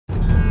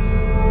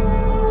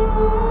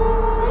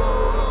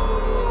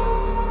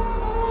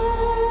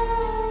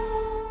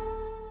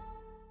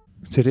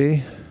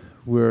Today,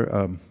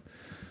 we'll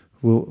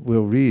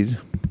read,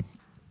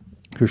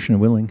 Krishna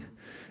willing,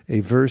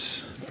 a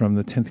verse from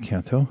the 10th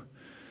canto,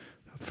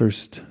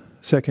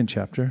 second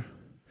chapter.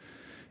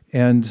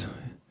 And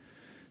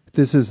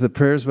this is the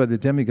prayers by the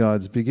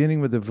demigods, beginning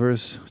with the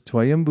verse,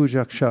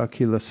 Tvayambujaksha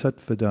kila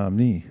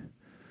satvadamni.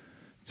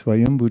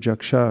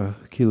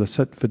 Tvayambujaksha kila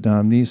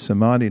satvadamni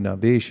samadhi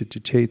navesha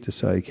cheta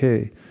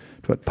saike.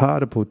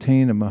 Tvatpada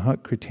potena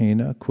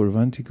mahatkritena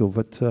kurvanti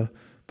govatsa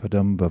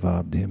padam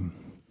bhavabdim.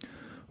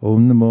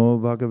 Om Namo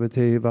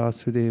Bhagavate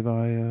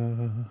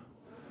Vasudevaya.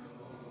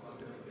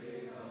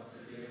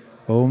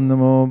 Om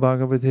Namo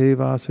Bhagavate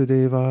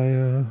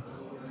Vasudevaya.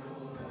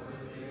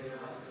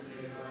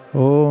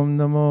 Om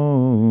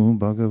Namo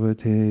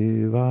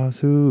Bhagavate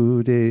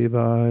Vasudevaya.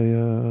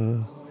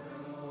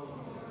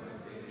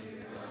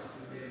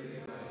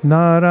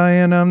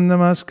 Narayanam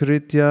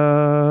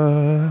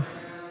Namaskritya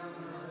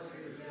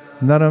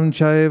Naram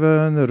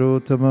Chaiva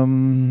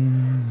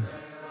Narottamam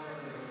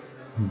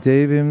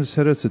Devim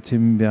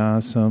Sarasatim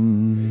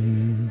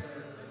Vyasam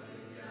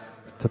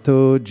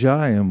Tato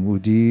Jayam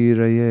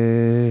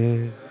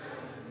Udiraye.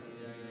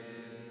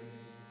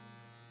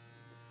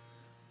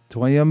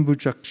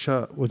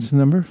 Tvayambujaksha, what's the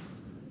number?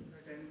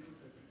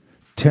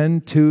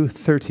 10 to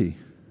 30.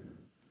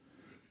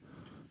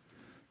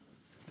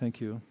 Thank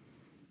you.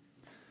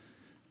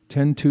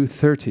 10 to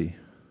 30.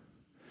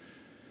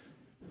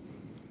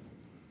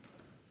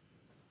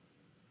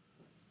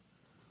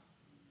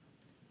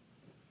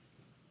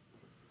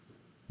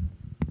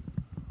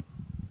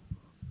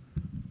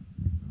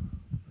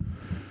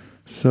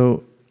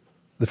 So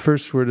the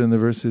first word in the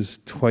verse is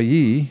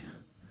twayi.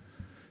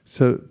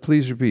 So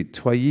please repeat,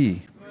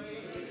 twayi.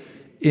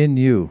 In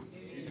you.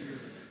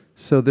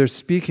 So they're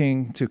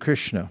speaking to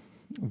Krishna.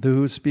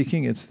 Who's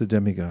speaking? It's the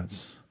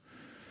demigods.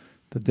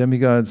 The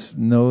demigods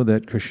know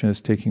that Krishna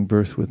is taking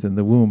birth within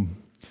the womb,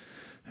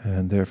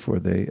 and therefore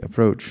they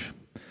approach.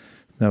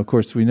 Now, of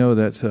course, we know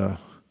that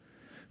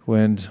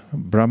when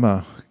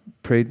Brahma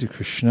prayed to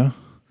Krishna,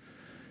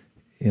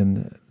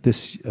 in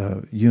this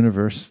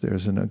universe,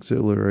 there's an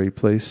auxiliary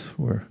place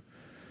where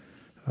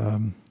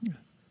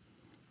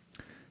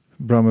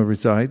Brahma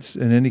resides.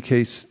 In any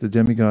case, the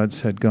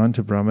demigods had gone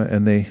to Brahma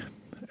and they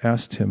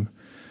asked him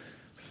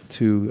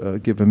to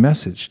give a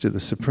message to the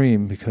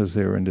Supreme because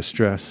they were in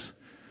distress.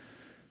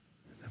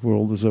 The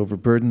world was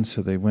overburdened,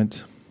 so they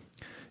went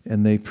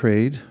and they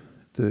prayed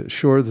the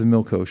shore of the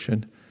Milk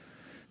Ocean,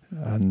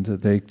 and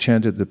they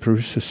chanted the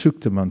Purusha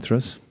Sukta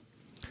mantras.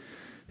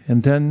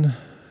 And then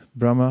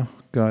Brahma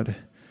got a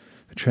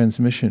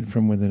transmission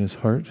from within his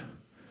heart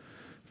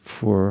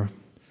for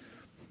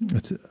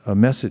a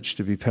message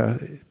to be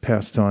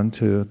passed on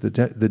to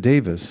the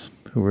Devas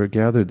who were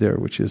gathered there,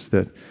 which is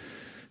that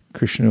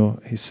Krishna,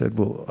 he said,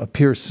 will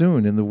appear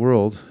soon in the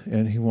world,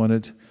 and he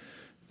wanted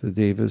the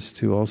Devas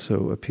to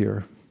also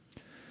appear,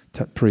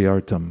 tat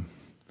priyartam,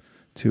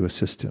 to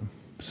assist him.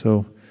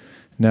 So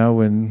now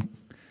when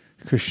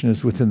Krishna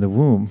is within the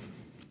womb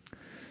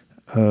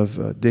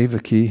of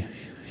Devaki,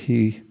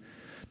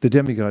 the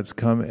demigods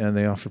come and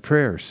they offer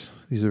prayers.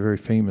 These are very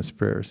famous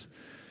prayers.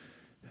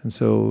 And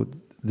so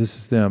this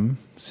is them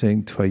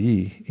saying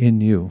Twayi, in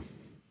you,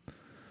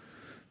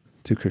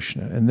 to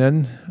Krishna. And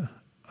then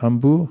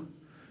Ambuja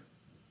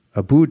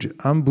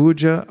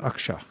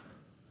Aksha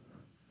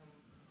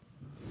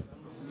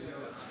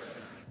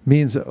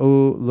means,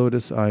 O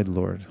lotus-eyed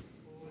Lord.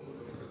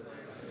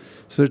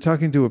 So they're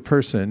talking to a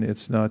person.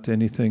 It's not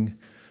anything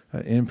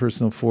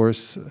impersonal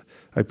force.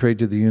 I prayed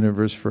to the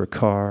universe for a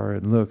car,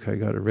 and look, I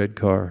got a red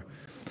car.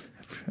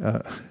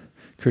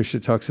 Krishna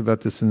talks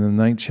about this in the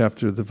 9th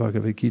chapter of the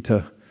Bhagavad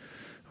Gita,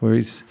 where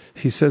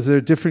he says there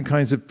are different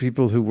kinds of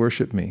people who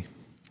worship me.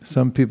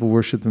 Some people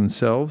worship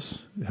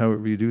themselves,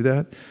 however you do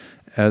that,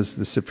 as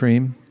the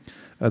supreme.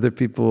 Other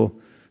people,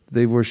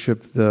 they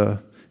worship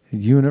the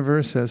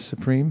universe as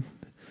supreme.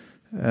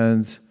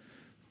 And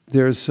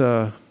there's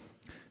a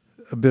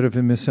bit of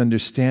a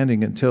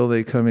misunderstanding until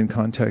they come in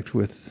contact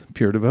with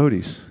pure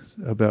devotees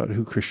about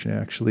who Krishna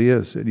actually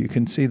is. And you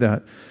can see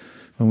that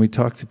when we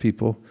talk to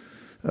people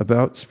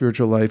about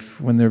spiritual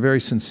life, when they're very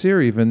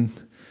sincere even,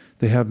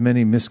 they have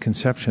many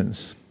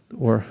misconceptions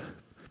or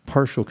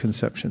partial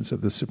conceptions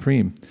of the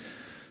Supreme.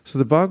 So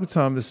the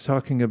Bhagavatam is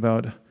talking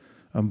about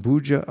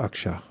Ambuja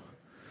Aksha,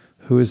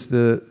 who is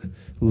the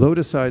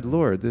lotus-eyed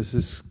Lord. This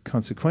is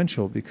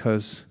consequential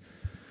because,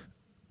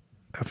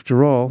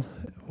 after all,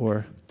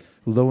 or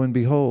lo and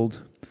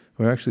behold,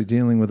 we're actually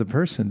dealing with a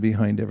person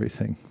behind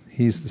everything.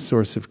 He's the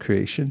source of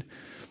creation.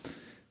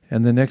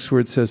 And the next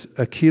word says,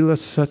 Akila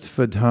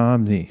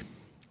Satvadhamni,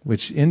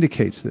 which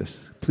indicates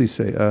this. Please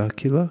say,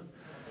 Akila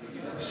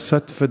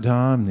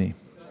Satvadhamni.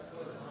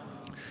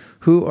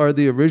 Who are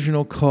the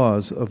original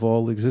cause of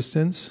all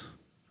existence?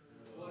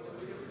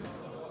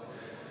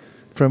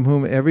 From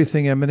whom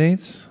everything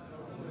emanates,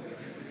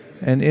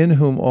 and in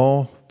whom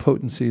all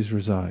potencies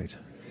reside.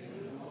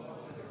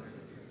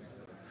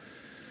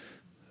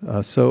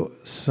 So,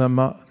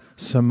 Samadhina.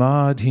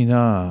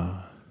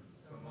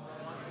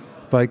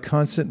 by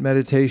constant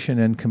meditation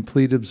and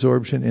complete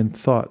absorption in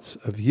thoughts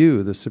of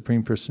you, the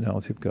Supreme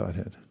Personality of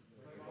Godhead.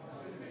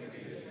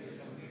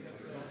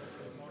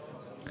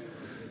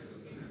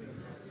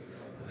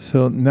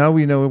 So now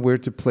we know where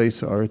to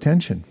place our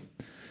attention.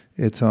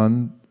 It's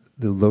on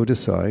the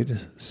lotus-eyed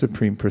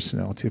Supreme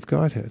Personality of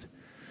Godhead.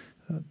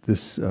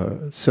 This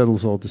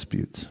settles all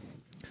disputes.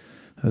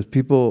 As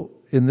people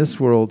in this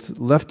world,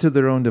 left to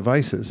their own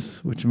devices,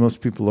 which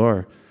most people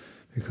are,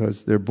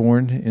 because they're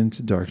born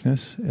into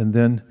darkness, and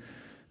then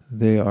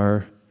they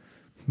are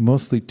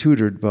mostly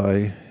tutored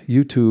by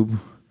YouTube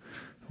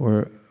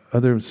or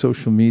other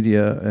social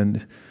media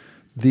and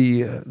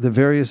the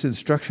various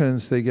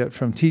instructions they get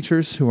from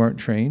teachers who aren't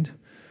trained.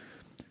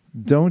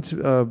 Don't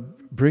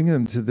bring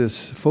them to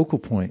this focal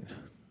point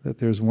that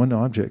there's one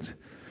object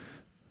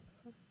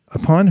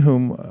upon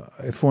whom,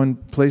 if one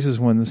places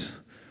one's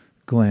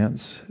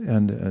glance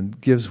and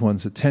gives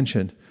one's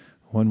attention,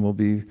 one will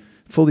be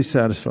fully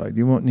satisfied.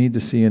 You won't need to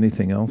see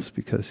anything else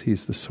because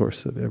he's the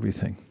source of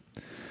everything.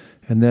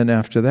 And then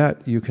after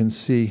that, you can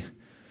see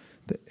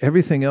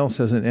everything else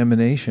as an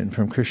emanation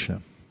from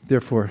Krishna.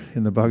 Therefore,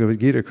 in the Bhagavad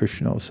Gita,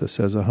 Krishna also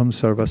says, Aham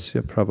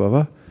sarvasya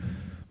prabhava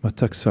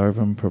matak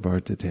sarvam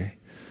pravartate.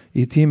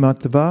 Iti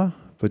matva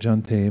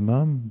bhajante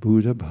mam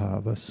buddha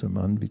bhava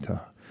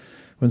samanvita.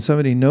 When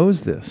somebody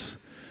knows this,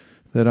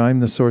 that I'm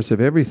the source of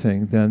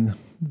everything, then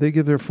they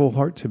give their full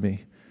heart to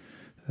me.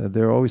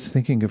 They're always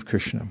thinking of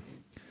Krishna.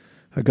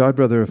 A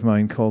godbrother of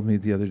mine called me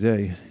the other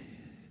day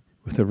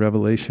with a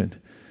revelation.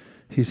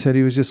 He said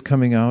he was just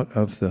coming out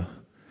of a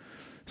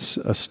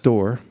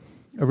store,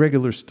 a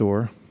regular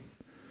store.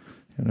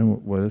 I don't know what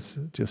it was,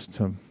 just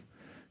some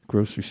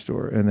grocery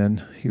store. And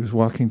then he was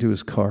walking to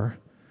his car,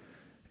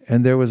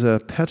 and there was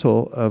a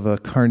petal of a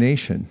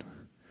carnation,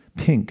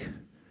 pink,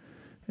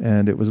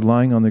 and it was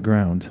lying on the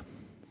ground.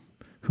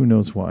 Who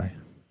knows why?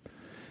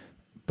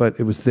 But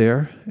it was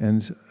there,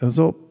 and it was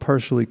all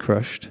partially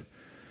crushed.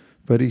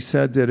 But he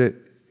said that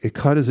it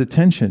caught his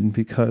attention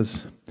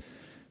because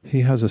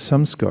he has a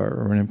samskar,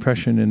 or an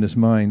impression in his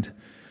mind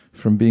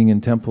from being in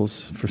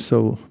temples for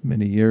so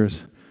many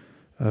years,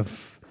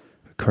 of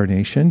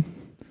carnation,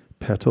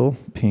 petal,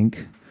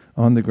 pink,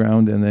 on the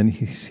ground. And then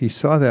he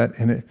saw that,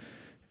 and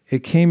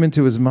it came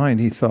into his mind.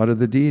 He thought of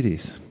the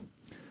deities,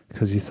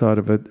 because he thought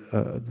of it,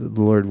 the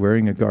Lord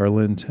wearing a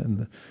garland, and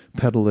the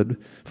petal had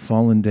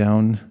fallen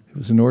down. It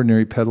was an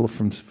ordinary petal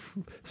from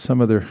some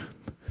other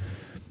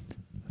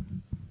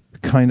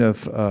kind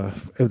of,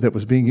 that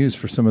was being used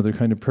for some other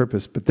kind of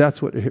purpose. But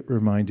that's what it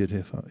reminded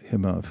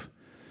him of.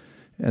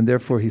 And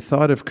therefore he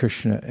thought of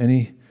Krishna,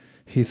 and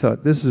he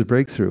thought, this is a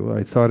breakthrough.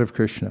 I thought of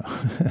Krishna.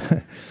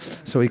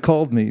 So he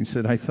called me and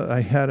said,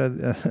 I had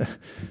a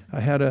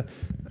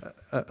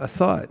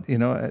thought,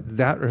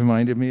 that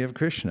reminded me of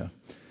Krishna.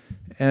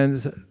 And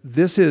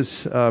this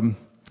is,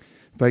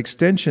 by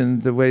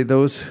extension, the way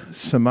those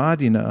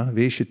samadhina,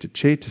 veshita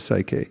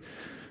chetasike,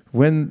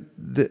 when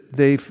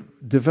they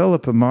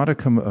develop a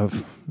modicum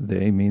of,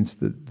 they means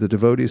the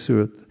devotees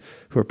who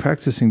are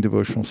practicing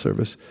devotional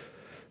service,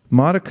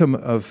 modicum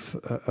of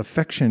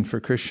affection for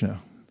Krishna.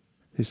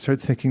 They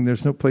start thinking,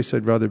 there's no place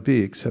I'd rather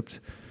be except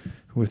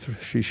with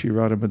Shri Shri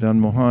Radha Madan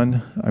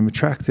Mohan. I'm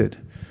attracted.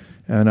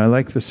 And I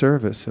like the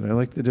service, and I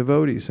like the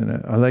devotees, and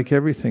I like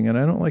everything, and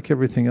I don't like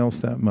everything else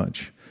that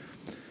much,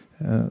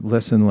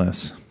 less and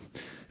less.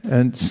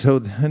 And so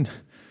then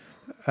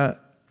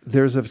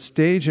there's a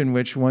stage in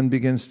which one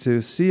begins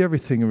to see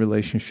everything in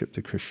relationship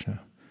to Krishna.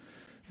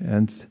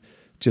 And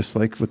just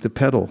like with the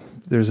petal,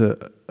 there's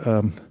a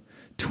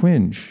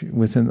twinge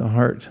within the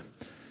heart.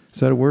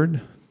 Is that a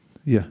word?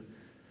 Yeah.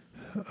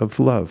 Of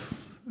love,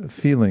 a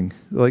feeling,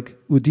 like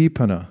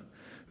udipana.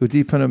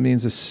 Udipana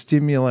means a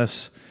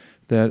stimulus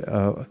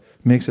that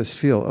makes us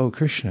feel, oh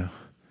Krishna,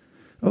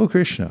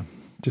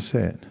 just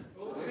say it.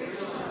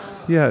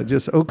 Yeah,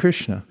 just, oh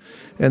Krishna.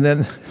 And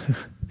then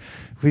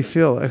we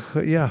feel,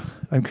 yeah,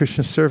 I'm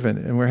Krishna's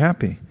servant, and we're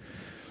happy.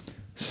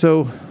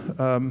 So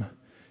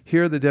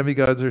here the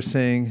demigods are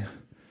saying,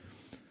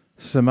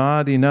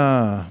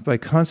 samadhina, by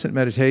constant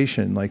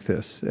meditation like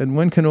this. And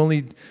one can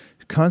only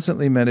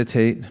constantly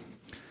meditate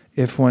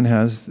if one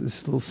has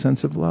this little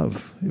sense of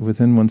love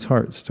within one's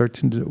heart. Start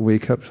to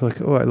wake up to like,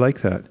 oh, I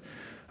like that.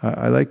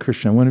 I like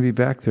Krishna. I want to be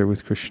back there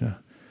with Krishna.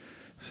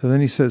 So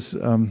then he says,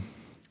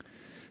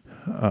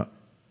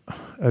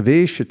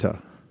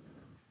 aveshita,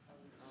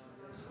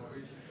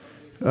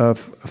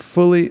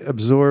 fully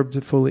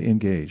absorbed, fully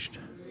engaged.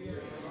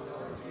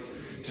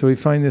 So we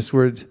find this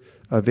word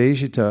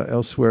aveshita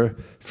elsewhere.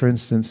 For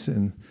instance,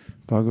 in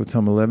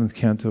Bhagavatam 11th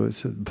canto, it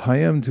says,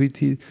 bhayam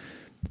dviti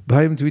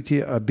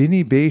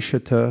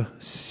abhinibeshata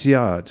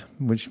syad,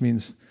 which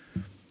means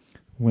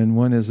when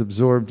one is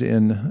absorbed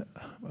in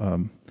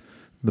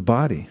the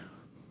body,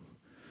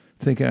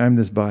 thinking, I'm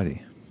this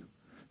body.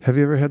 Have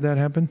you ever had that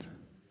happen?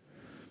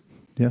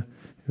 Yeah?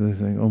 You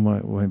think, oh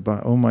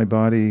my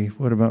body,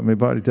 what about my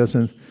body?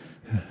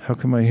 How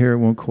come my hair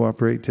won't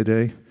cooperate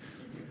today?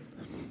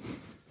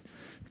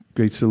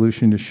 Great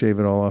solution, to shave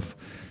it all off.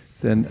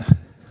 Then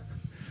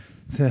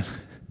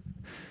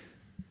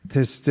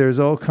there's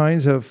all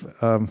kinds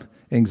of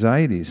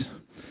anxieties.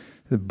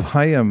 The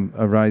bhayam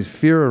arises,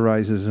 fear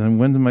arises, and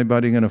when is my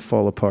body going to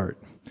fall apart?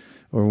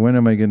 Or when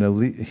am I going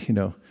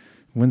to,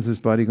 when's this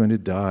body going to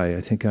die?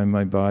 I think I'm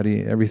my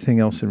body, everything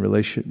else in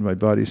relation to my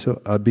body. So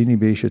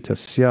abhinibesha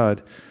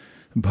tasyad,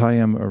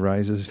 bhayam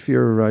arises,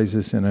 fear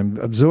arises, and I'm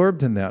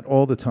absorbed in that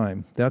all the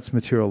time. That's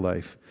material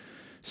life.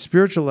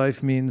 Spiritual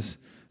life means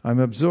I'm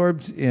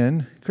absorbed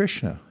in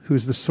Krishna, who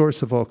is the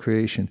source of all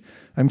creation.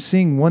 I'm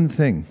seeing one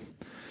thing.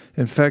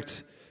 In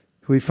fact,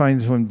 we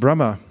find when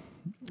Brahma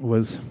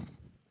was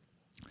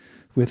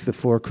with the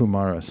 4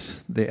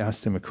 Kumaras, they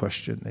asked him a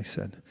question. They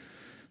said,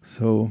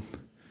 so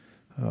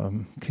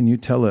can you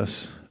tell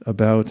us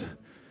about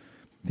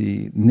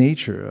the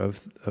nature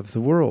of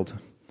the world?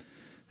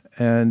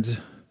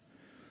 And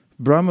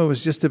Brahma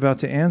was just about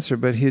to answer,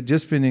 but he had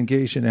just been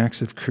engaged in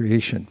acts of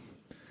creation,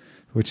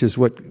 which is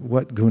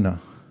what guna?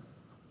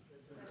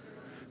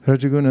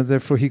 Rajaguna,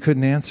 therefore he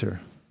couldn't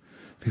answer,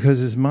 because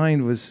his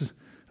mind was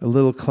a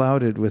little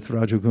clouded with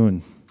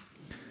Rajagun.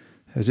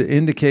 As an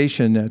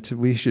indication that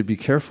we should be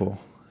careful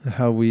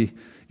how we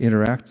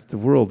interact with the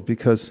world,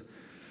 because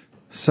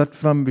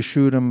Sattvam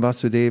Vishuddham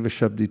Vasudeva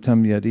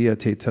Shabditam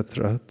Yadiyate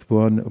Tatra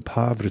Bhuvan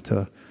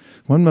Upavrita.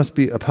 One must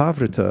be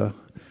apavrita,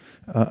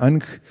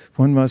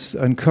 one must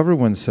uncover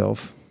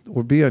oneself,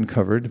 or be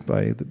uncovered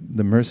by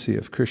the mercy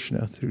of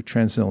Krishna through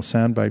transcendental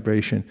sound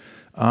vibration.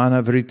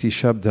 Anavriti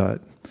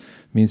Shabdat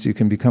means you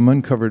can become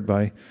uncovered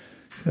by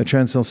a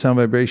transcendental sound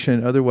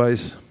vibration.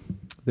 Otherwise,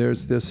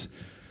 there's this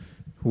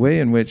way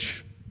in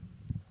which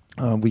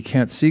we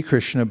can't see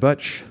Krishna, but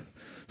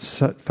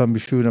Sattvam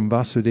Vishuddham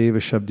Vasudeva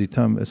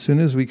Shabditam. As soon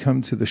as we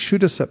come to the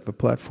Shuddha-sattva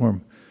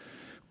platform,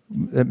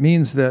 that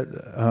means that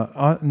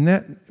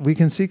we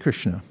can see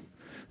Krishna.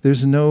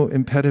 There's no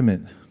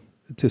impediment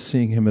to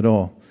seeing him at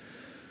all.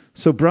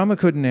 So Brahma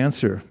couldn't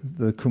answer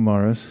the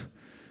Kumaras,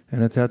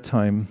 and at that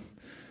time,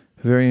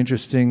 a very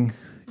interesting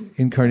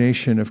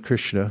incarnation of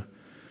Krishna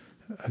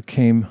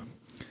came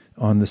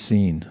on the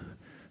scene.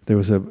 There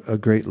was a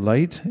great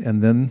light,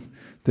 and then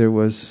there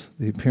was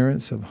the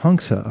appearance of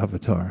Hamsa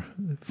avatar,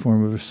 the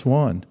form of a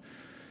swan.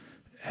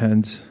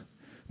 And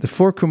the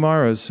 4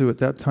 Kumaras, who at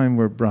that time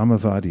were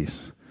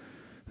Brahmavadis,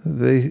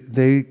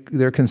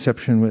 their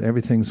conception was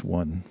everything's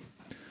one.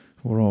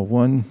 We're all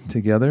one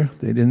together.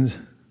 They didn't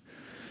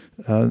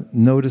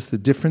notice the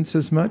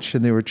differences much,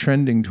 and they were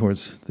trending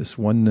towards this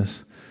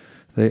oneness.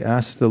 They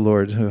asked the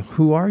Lord,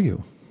 who are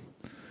you?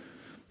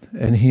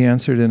 And he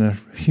answered in a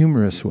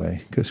humorous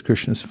way, because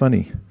Krishna's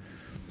funny.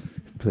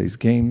 He plays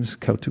games,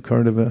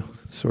 Kautukarnava,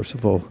 source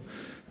of all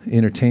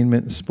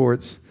entertainment and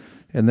sports.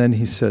 And then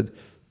he said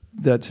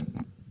that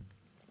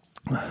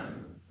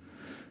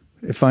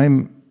if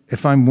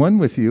I'm one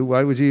with you,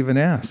 why would you even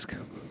ask?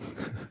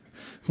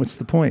 What's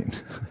the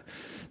point?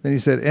 Then he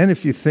said, and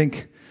if you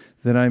think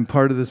that I'm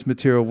part of this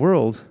material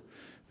world,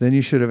 then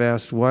you should have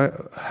asked,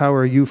 how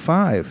are you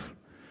 5?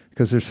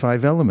 Because there's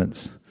 5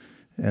 elements,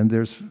 and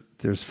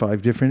there's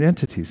 5 different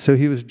entities. So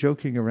he was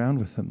joking around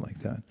with them like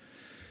that.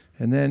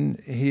 And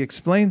then he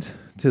explained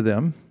to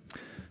them,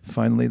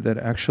 finally, that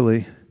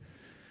actually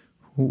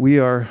we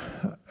are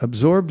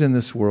absorbed in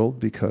this world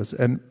because,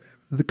 and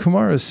the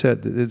Kumaras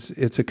said that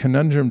it's a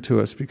conundrum to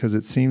us because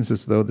it seems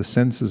as though the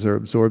senses are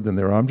absorbed in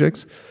their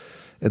objects,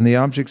 and the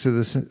objects of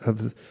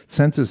the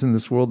senses in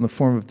this world in the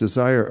form of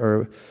desire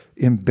are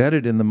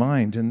embedded in the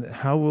mind. And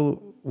how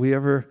will we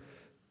ever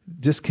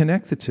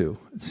disconnect the two?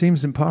 It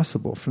seems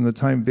impossible. From the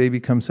time baby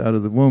comes out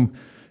of the womb,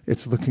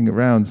 it's looking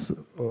around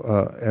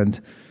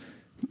and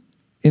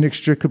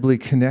inextricably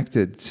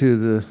connected to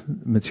the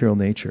material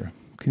nature.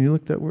 Can you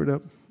look that word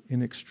up?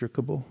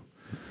 Inextricable?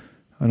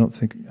 I'm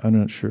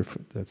not sure if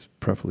that's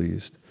properly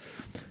used.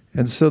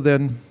 And so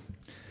then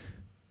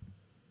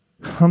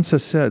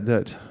Hamsa said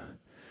that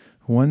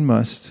one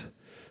must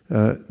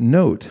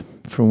note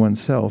for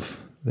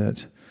oneself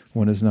that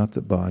one is not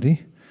the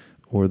body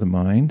or the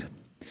mind.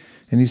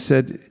 And he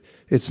said,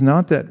 it's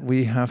not that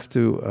we have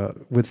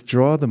to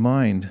withdraw the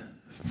mind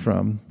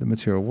from the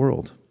material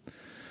world,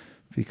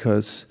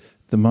 because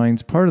the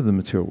mind's part of the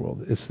material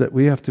world. It's that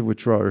we have to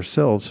withdraw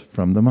ourselves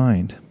from the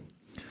mind.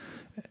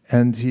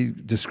 And he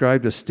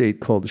described a state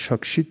called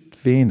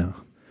Shakshitvena,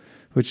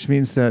 which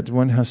means that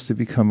one has to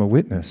become a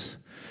witness.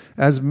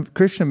 As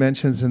Krishna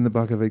mentions in the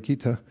Bhagavad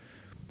Gita,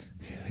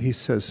 he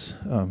says,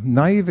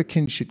 Naiva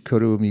kinchit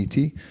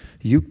karomiti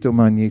yukto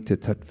manyete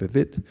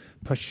tatvavit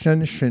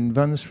pashyan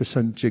shinvan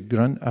swasan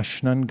jigran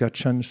ashnan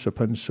gachan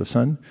swapan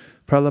swasan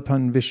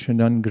pralapan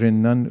vishwanan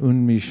grinnan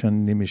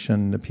unmishan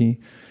nimishan napi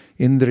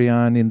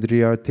indriyan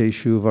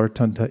indriyarteshu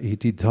vartanta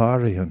iti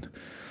dharayan.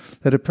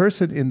 That a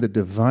person in the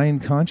divine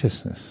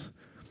consciousness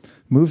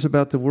moves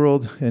about the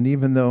world, and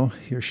even though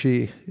he or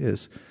she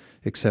is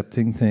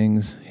accepting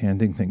things,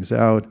 handing things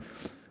out,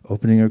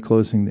 opening or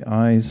closing the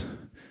eyes,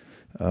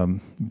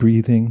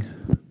 breathing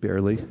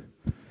barely,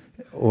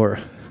 or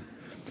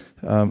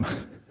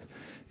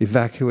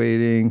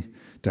evacuating,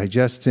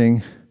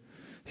 digesting,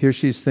 he or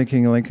she's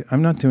thinking like,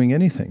 I'm not doing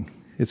anything.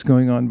 It's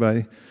going on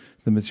by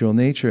the material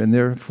nature, and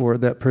therefore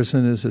that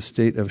person is a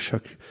state of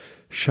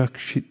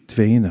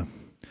Shakshitvena,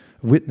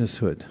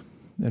 witnesshood.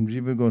 And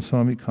Jiva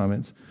Goswami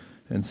comments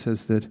and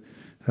says that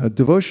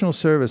devotional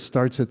service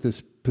starts at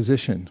this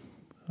position.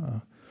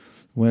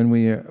 When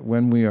we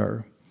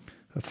are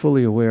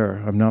fully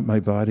aware, I'm not my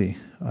body,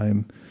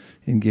 I'm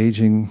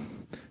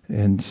engaging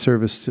in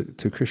service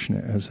to Krishna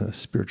as a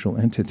spiritual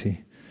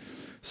entity.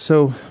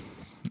 So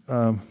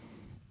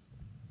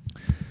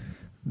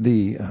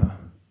the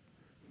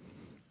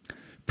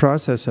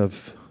process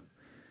of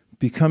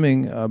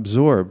becoming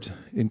absorbed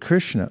in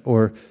Krishna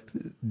or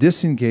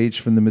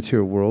disengaged from the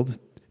material world,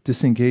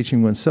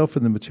 disengaging oneself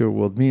from the material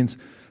world means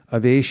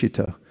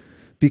aveshita,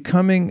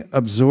 becoming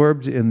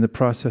absorbed in the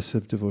process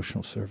of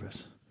devotional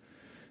service.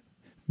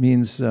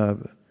 Means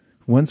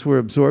once we're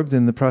absorbed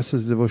in the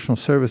process of devotional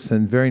service,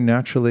 then very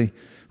naturally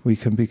we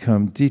can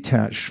become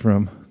detached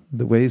from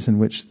the ways in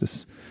which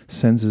the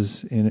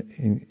senses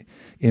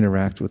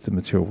interact with the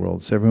material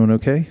world. Is everyone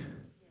okay?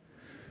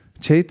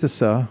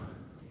 Chaitasa,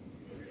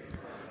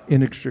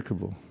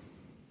 inextricable.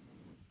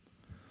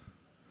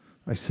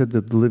 I said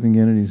that the living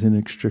entity is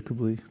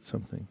inextricably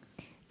something.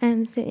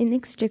 So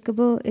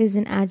inextricable is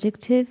an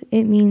adjective.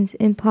 It means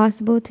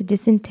impossible to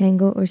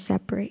disentangle or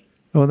separate.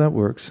 Oh, that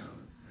works.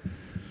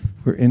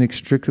 We're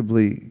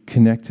inextricably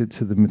connected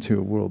to the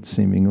material world,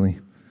 seemingly.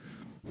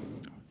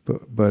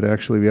 But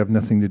actually we have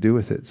nothing to do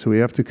with it. So we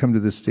have to come to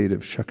this state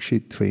of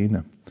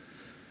shakshitvena.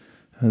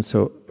 And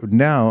so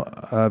now,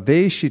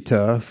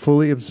 veshita,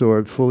 fully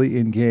absorbed, fully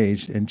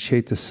engaged, and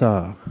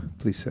chaitasa,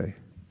 please say.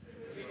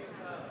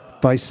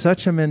 By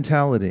such a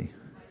mentality,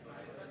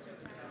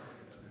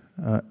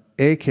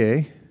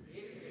 eke,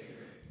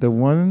 the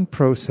one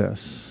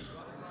process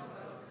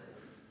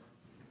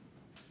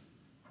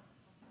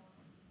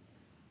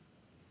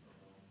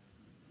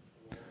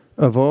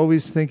of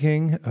always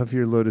thinking of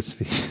your lotus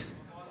feet.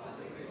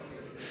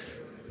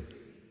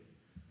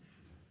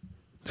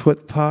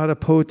 Twatpada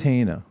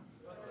potena,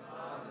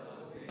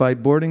 by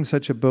boarding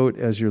such a boat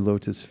as your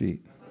lotus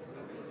feet.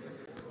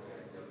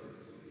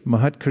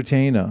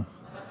 Mahatkritena,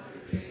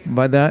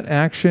 by that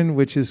action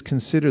which is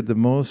considered the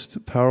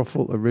most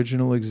powerful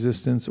original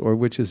existence or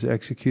which is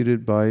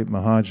executed by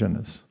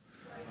Mahajanas.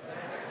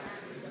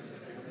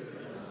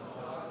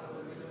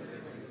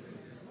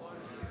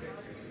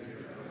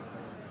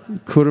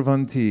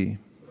 Kurvanti,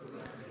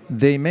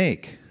 they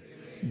make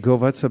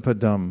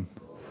Govatsapadam,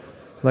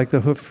 like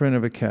the hoof print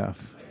of a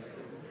calf.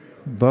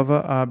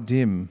 Bhava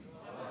Abdim,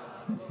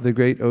 the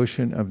great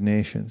ocean of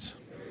nations.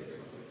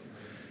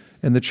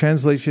 And the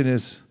translation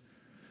is,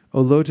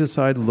 O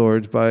lotus-eyed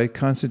Lord, by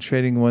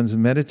concentrating one's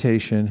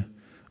meditation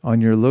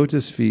on your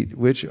lotus feet,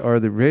 which are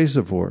the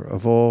reservoir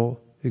of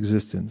all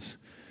existence,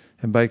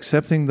 and by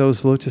accepting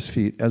those lotus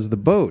feet as the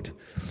boat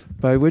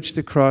by which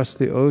to cross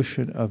the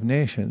ocean of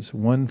nations,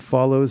 one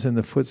follows in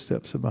the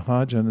footsteps of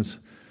Mahajanas,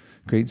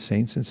 great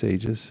saints and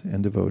sages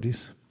and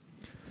devotees.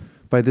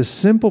 By this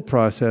simple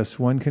process,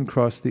 one can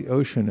cross the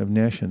ocean of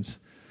nations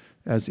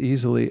as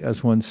easily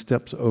as one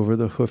steps over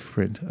the hoof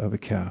print of a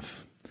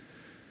calf.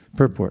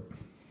 Purport.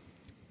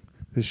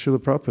 This is Srila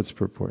Prabhupada's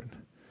purport.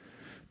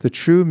 The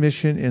true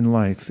mission in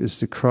life is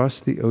to cross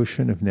the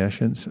ocean of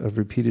nations of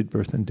repeated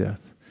birth and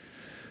death.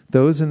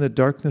 Those in the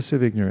darkness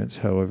of ignorance,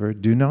 however,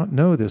 do not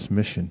know this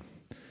mission.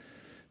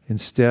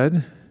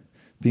 Instead,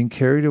 being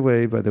carried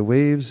away by the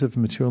waves of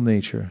material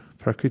nature,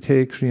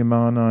 prakrite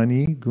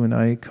kriyamanani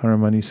gunai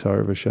karamani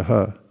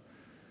sarvashaha,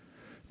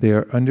 they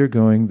are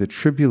undergoing the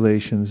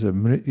tribulations of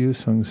mrityu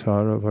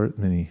samsara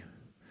vartmani,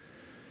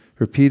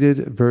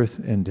 repeated birth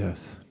and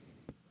death.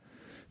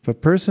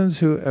 But persons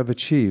who have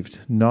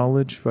achieved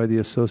knowledge by the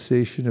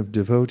association of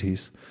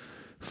devotees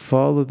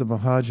follow the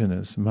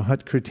Mahajanas,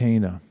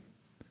 Mahatkritena.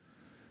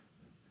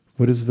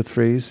 What is the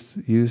phrase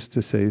used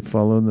to say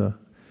follow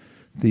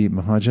the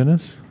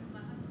Mahajanas?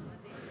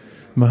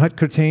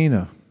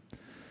 Mahatkritena.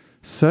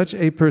 Such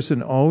a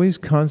person always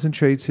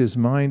concentrates his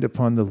mind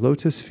upon the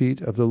lotus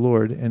feet of the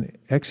Lord and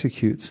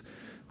executes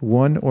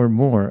one or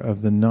more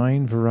of the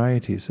 9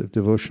 varieties of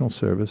devotional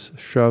service,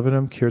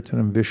 Shravanam,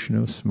 Kirtanam,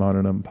 Vishnu,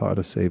 Smaranam,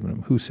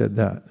 Padasevanam. Who said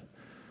that?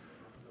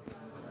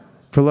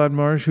 Prahlad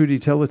Maharaj. Who did he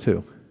tell it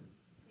to?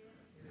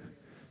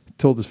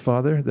 Told his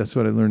father. That's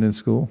what I learned in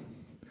school.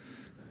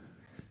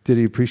 Did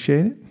he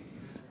appreciate it?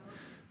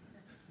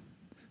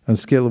 On a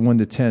scale of 1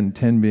 to 10,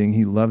 10 being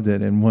he loved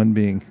it, and 1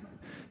 being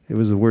it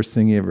was the worst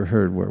thing he ever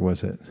heard. Where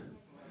was it?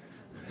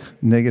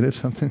 Negative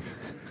something?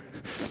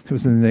 It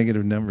was in the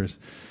negative numbers.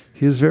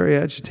 He was very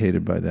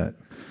agitated by that.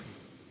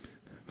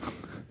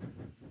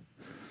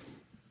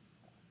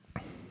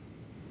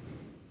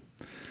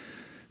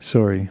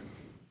 Sorry.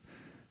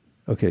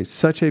 Okay,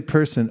 such a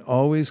person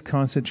always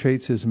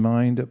concentrates his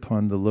mind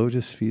upon the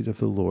lotus feet of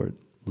the Lord.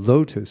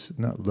 Lotus,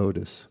 not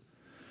lotus.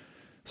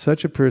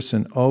 Such a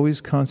person always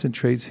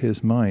concentrates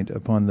his mind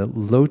upon the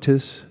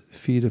lotus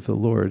feet of the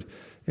Lord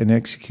and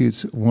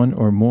executes one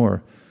or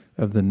more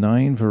of the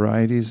 9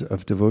 varieties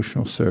of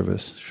devotional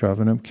service,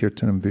 Shravanam,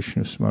 Kirtanam,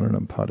 Vishnu,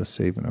 Smaranam,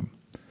 Padasevanam.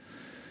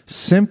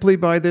 Simply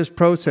by this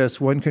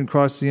process, one can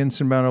cross the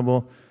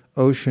insurmountable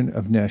ocean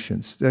of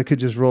nations. That could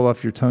just roll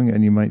off your tongue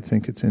and you might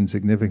think it's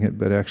insignificant,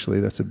 but actually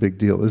that's a big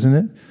deal, isn't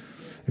it?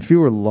 If you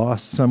were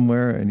lost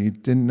somewhere and you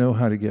didn't know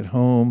how to get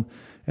home,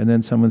 and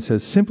then someone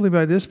says, simply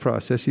by this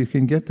process you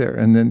can get there,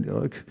 and then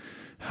look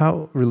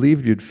how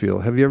relieved you'd feel.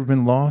 Have you ever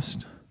been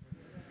lost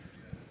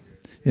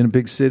in a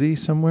big city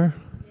somewhere?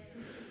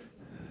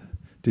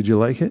 Did you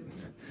like it?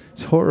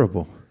 It's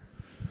horrible.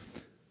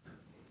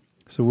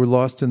 So we're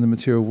lost in the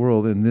material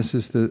world, and this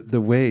is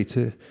the way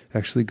to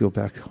actually go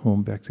back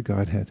home, back to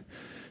Godhead.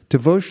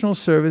 Devotional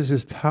service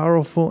is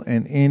powerful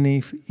in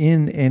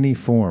any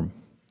form.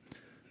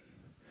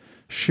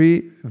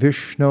 Shri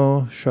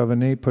Vishnu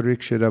Shravane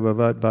Parikshita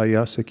Bhavad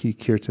Vayasaki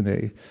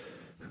Kirtane.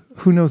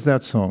 Who knows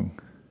that song?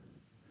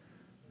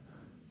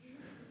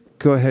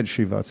 Go ahead,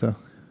 Srivatsa.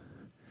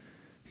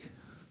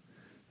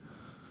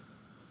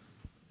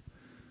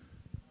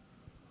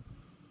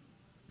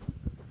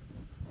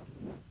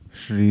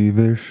 Shri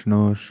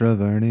Vishnu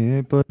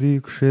Shravane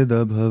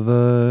Parikshita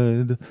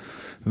Bhavad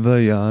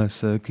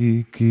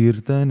Vayasaki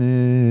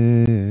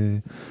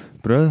Kirtane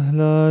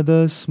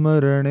Prahlada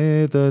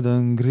Smarane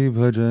Tadangri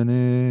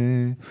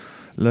Bhajane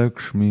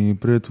Lakshmi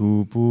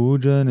Prithu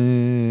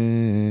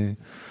Pujane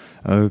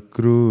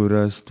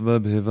Akrurastva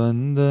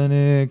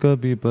Bhivandane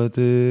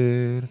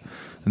Kapipatir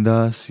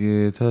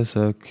Dasyetha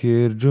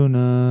Sakhirjuna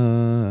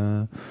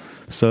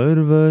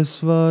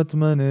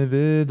Sarvasvatmane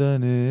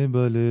Vedane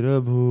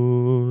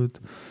Balirabhut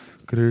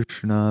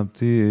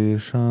Krishnapti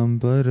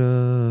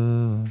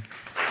Eshampara.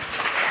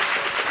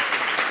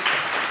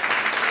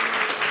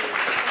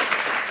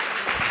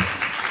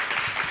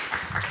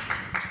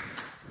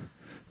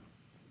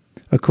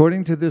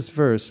 According to this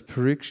verse,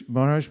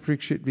 Maharaj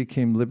Parikshit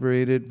became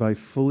liberated by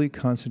fully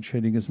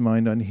concentrating his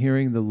mind on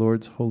hearing the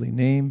Lord's holy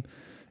name,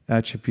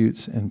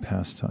 attributes, and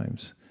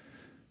pastimes.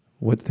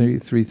 What three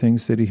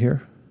things did he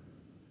hear?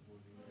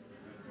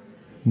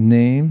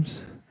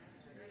 Names,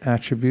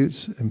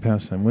 attributes, and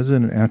pastime. What is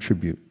an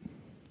attribute?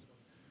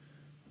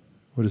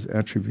 What does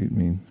attribute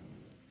mean?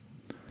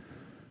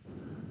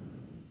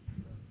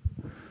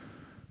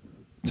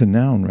 It's a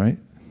noun, right?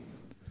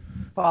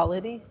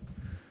 Quality.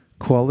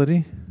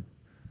 Quality?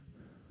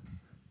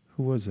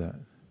 Who was that?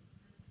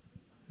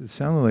 It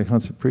sounded like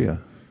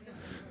Hansapriya.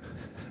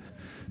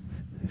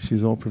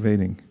 She's all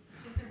pervading.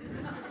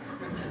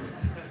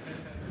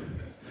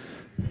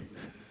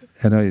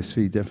 At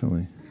ISV,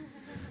 definitely.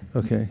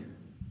 Okay.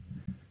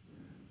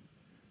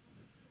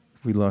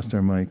 We lost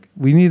our mic.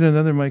 We need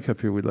another mic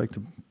up here. We'd like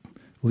to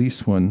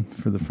lease one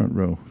for the front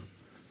row.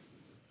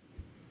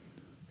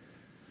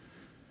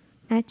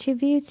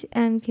 Attributes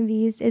can be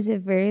used as a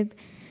verb,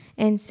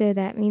 and so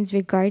that means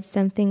regard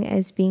something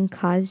as being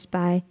caused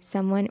by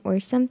someone or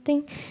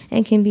something,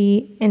 and can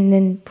be, and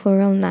then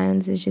plural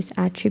nouns is just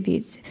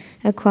attributes,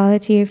 a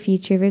quality or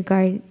feature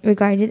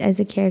regarded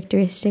as a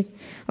characteristic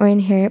or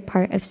inherent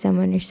part of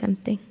someone or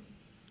something.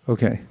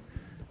 Okay.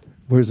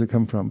 Where does it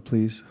come from,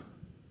 please?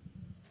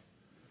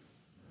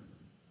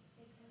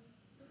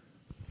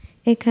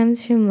 It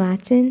comes from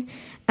Latin,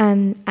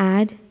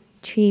 ad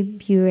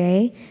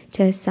tribure,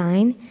 to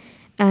assign,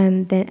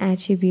 then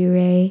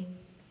attribure,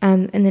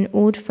 and then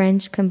Old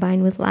French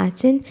combined with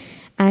Latin,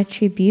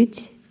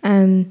 attribute,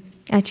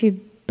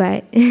 attribute,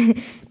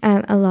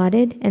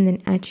 allotted, and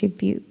then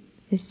attribute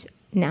is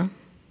noun.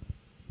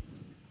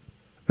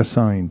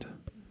 Assigned.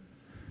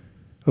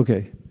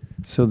 Okay,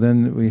 so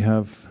then we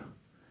have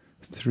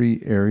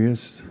three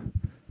areas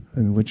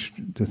in which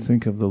to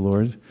think of the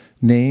Lord.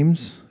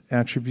 Names,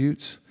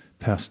 attributes,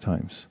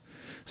 pastimes.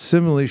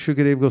 Similarly,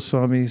 Shukadeva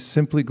Goswami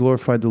simply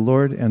glorified the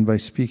Lord, and by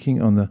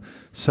speaking on the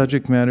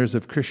subject matters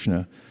of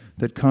Krishna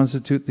that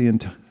constitute the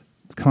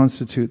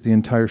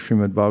entire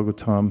Srimad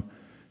Bhagavatam,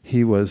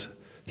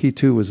 he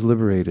too was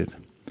liberated.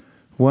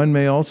 One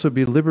may also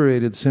be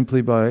liberated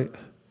simply by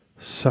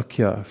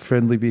sakhya,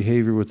 friendly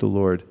behavior with the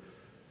Lord.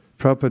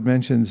 Prabhupada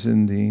mentions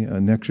in the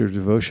Nectar of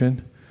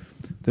Devotion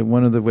that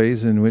one of the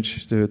ways in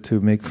which to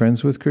make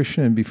friends with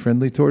Krishna and be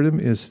friendly toward him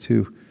is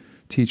to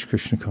teach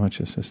Krishna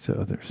consciousness to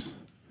others.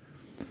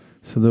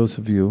 So those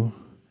of you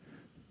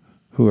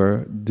who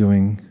are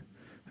doing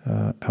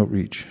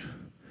outreach,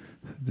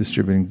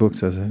 distributing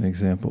books as an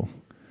example,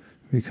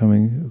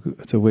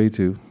 it's a way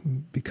to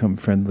become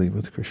friendly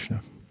with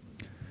Krishna.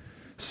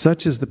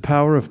 Such is the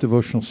power of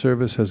devotional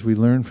service as we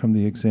learn from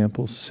the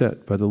examples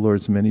set by the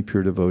Lord's many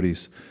pure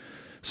devotees.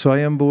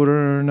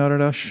 Swayambhur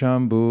Narada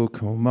Shambhu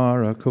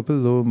Kumara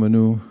Kopilo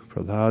Manu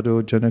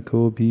Prahlado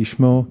Janako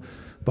Bhishmo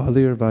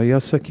Balir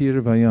Vayasakir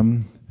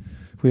Vayam.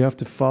 We have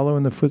to follow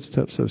in the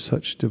footsteps of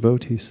such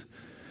devotees.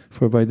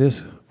 For by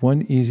this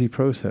one easy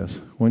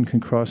process, one can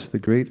cross the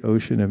great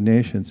ocean of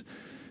nations,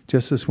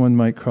 just as one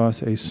might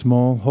cross a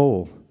small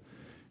hole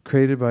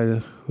created by the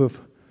hoof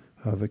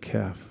of a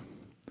calf.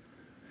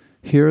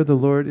 Here the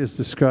Lord is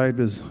described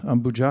as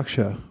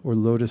Ambujaksha, or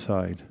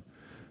lotus-eyed.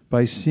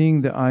 By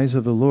seeing the eyes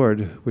of the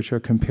Lord, which are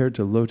compared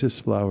to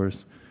lotus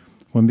flowers,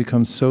 one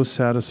becomes so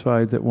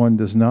satisfied that one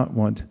does not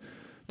want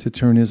to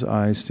turn his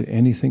eyes to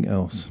anything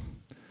else.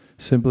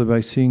 Simply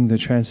by seeing the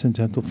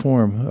transcendental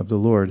form of the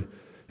Lord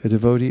A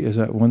devotee is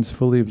at once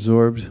fully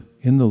absorbed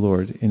in the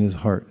Lord in his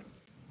heart.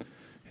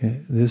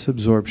 This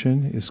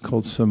absorption is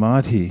called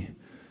samadhi.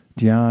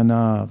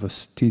 Dhyana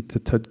vastita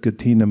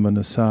tadgatina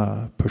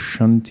manasa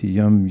pashanti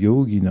yam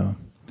yogina.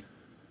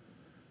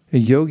 A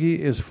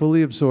yogi is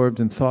fully absorbed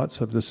in thoughts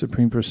of the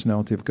Supreme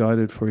Personality of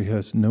Godhead, for he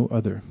has no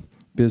other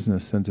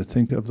business than to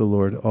think of the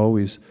Lord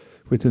always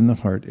within the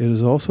heart. It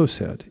is also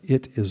said,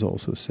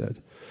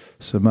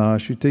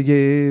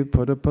 Samashitaye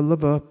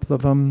padapalava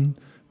plavam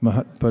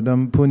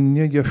mahatpadam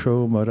punya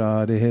yasho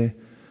maradehe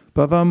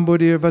Bhavam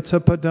buddhir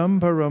vatsa padam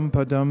param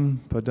padam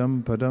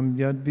padam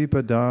yadvi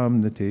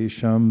padam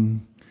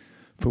natesham.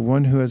 For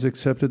one who has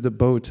accepted the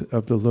boat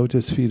of the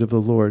lotus feet of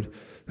the Lord,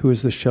 who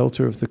is the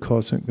shelter of the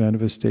cosmic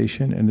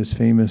manifestation and is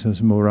famous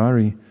as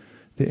Murari,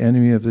 the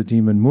enemy of the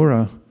demon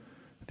Mura,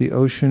 the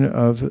ocean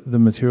of the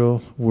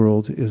material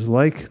world is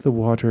like the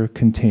water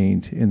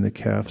contained in a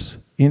calf's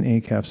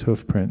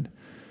hoof print.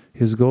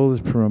 His goal is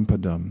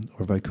Parampadam,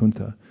 or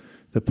Vaikuntha,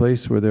 the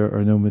place where there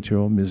are no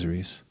material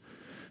miseries,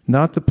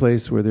 not the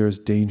place where there is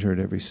danger at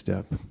every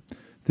step.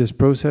 This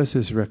process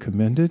is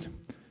recommended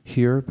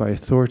here by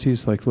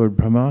authorities like Lord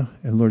Brahma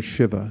and Lord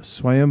Shiva,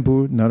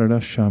 Swayambhu Narada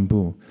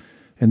Shambhu,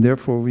 and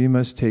therefore we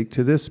must take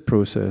to this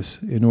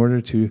process in order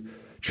to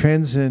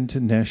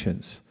transcend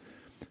nations.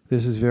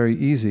 This is very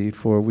easy,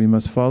 for we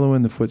must follow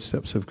in the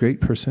footsteps of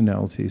great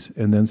personalities,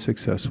 and then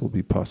success will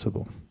be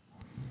possible.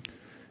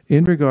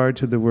 In regard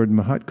to the word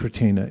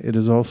Mahatkritena, it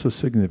is also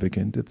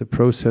significant that the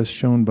process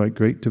shown by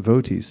great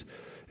devotees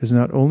is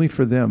not only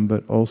for them,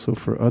 but also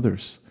for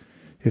others.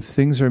 If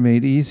things are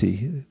made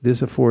easy,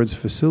 this affords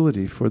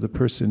facility for the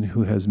person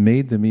who has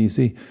made them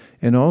easy,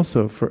 and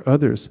also for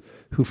others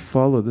who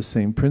follow the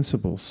same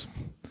principles.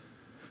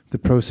 The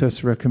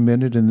process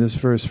recommended in this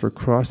verse for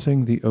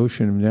crossing the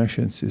ocean of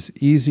nations is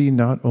easy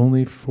not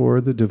only for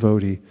the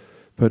devotee,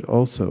 but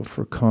also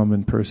for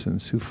common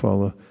persons who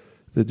follow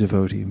the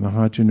devotee.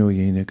 Mahajano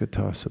yena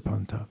gata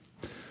sapanta.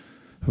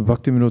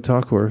 Bhaktivinoda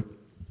Thakur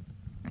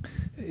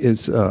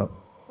is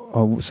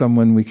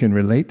someone we can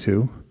relate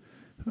to.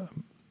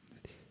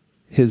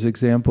 His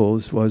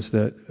examples was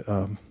that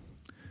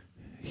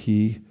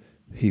he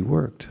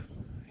worked.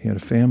 He had a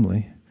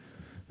family.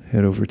 He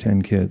had over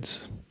 10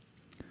 kids.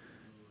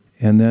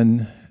 And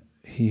then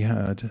he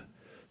had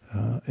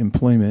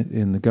employment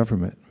in the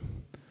government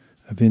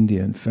of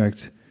India. In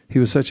fact, he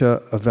was such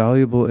a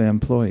valuable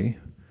employee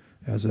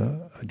as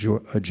a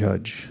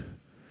judge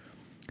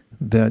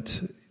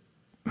that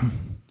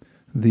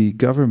the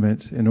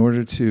government, in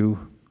order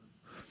to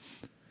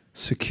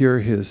secure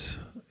his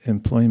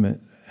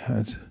employment,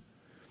 had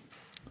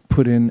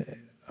put in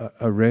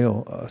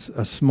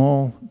a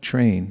small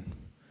train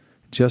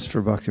just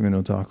for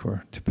Bhaktivinoda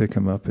Thakur to pick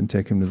him up and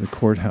take him to the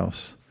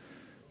courthouse,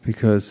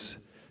 because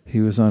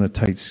he was on a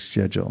tight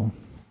schedule.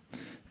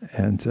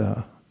 And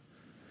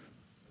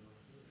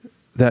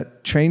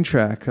that train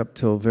track, up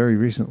till very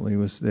recently,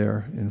 was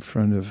there in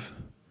front of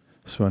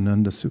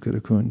Swananda Sukhada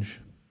Kunj.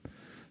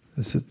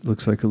 It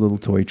looks like a little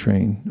toy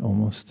train,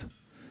 almost.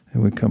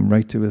 And would come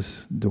right to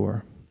his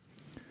door.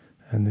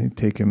 And they'd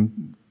take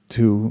him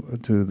to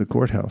the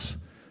courthouse.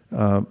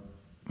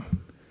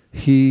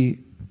 He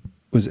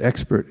was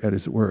expert at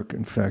his work.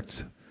 In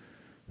fact,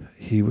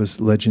 he was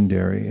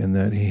legendary in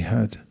that he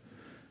had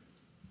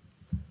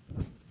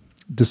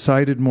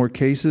decided more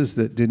cases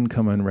that didn't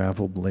come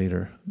unraveled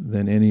later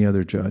than any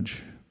other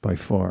judge by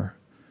far.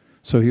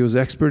 So he was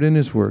expert in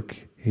his work.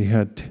 He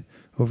had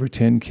over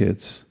 10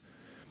 kids.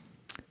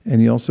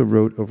 And he also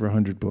wrote over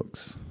 100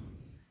 books.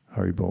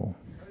 Haribol.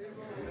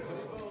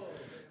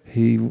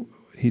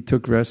 He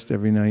took rest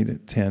every night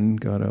at 10,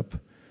 got up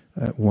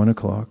at 1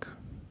 o'clock,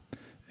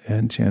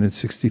 and chanted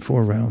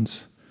 64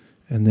 rounds.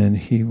 And then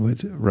he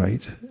would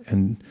write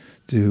and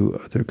do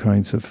other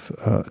kinds of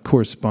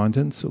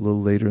correspondence a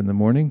little later in the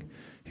morning.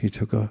 He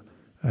took a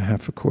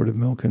half a quart of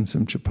milk and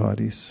some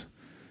chapatis,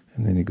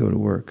 and then he'd go to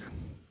work.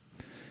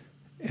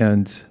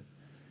 And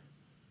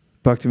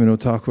Bhaktivinoda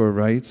Thakur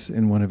writes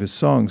in one of his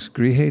songs,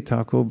 Grihe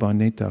tako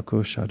bane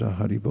tako shada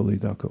hariboli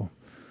dako.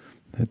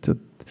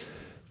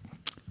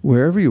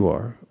 Wherever you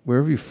are,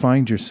 wherever you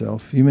find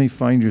yourself, you may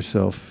find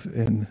yourself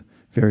in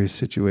various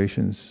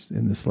situations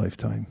in this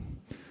lifetime.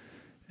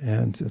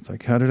 And it's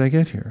like, how did I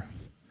get here?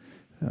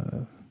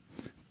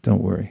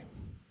 Don't worry.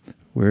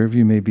 Wherever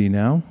you may be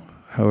now,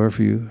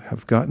 however you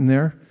have gotten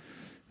there,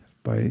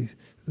 by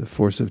the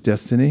force of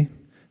destiny,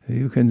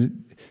 you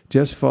can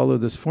just follow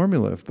this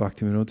formula of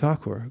Bhaktivinoda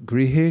Thakur.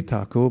 Grihe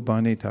tako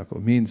bane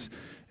tako means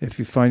if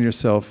you find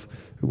yourself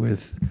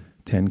with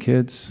 10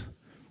 kids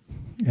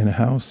in a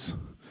house,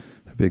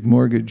 a big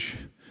mortgage,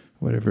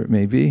 whatever it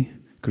may be,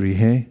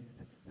 grihe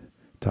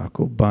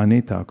tako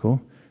bane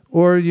tako,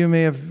 or you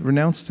may have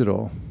renounced it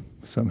all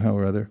somehow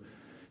or other.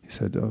 He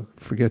said, oh,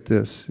 forget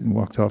this, and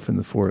walked off in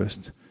the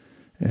forest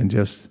and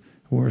just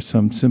wore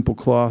some simple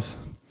cloth,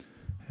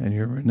 and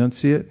you're a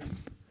renunciate.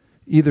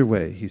 Either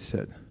way, he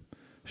said,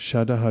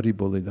 Shada Hari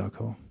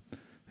Bolidako.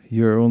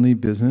 Your only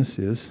business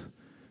is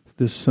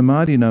this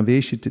samadhi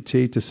naveshita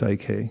cheta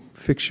saike.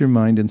 Fix your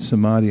mind in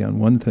samadhi on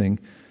one thing,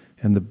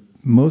 and the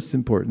most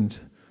important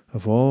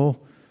of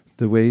all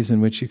the ways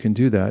in which you can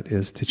do that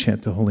is to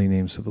chant the holy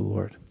names of the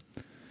Lord.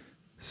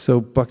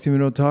 So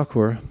Bhaktivinoda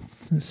Thakur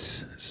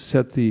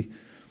set the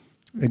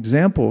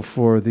example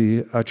for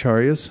the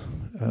acharyas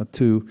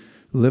to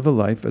live a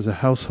life as a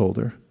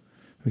householder.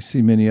 We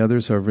see many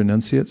others are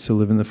renunciates who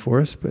live in the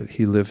forest, but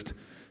he lived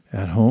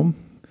at home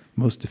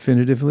most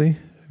definitively.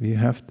 You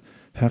have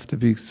to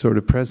be sort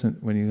of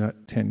present when you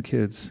got 10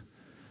 kids,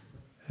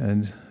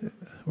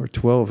 or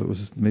 12. It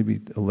was maybe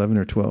 11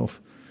 or 12.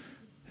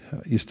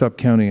 You stop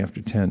counting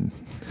after 10.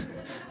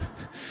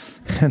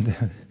 And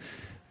then,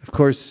 of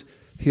course,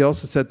 he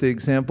also set the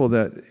example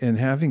that in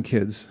having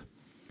kids,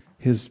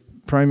 his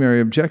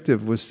primary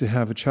objective was to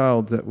have a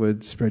child that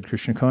would spread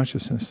Krishna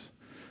consciousness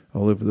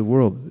all over the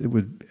world. It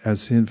would,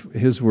 as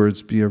his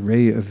words, be a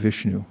ray of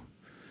Vishnu.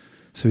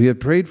 So he had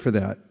prayed for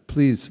that.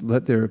 Please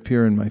let there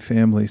appear in my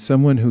family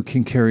someone who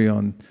can carry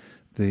on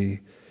the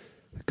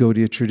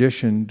Gaudiya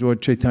tradition,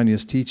 Lord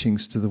Chaitanya's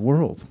teachings to the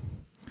world.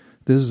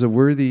 This is a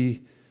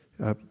worthy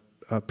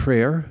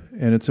prayer,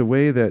 and it's a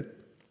way that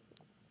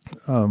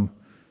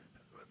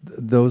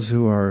those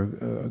who are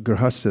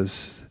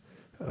grihastas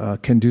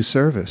can do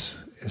service,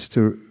 is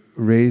to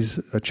raise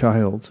a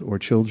child or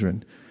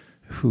children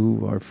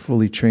who are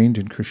fully trained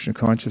in Krishna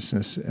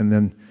consciousness and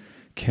then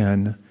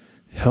can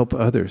help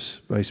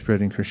others by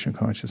spreading Krishna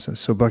consciousness.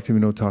 So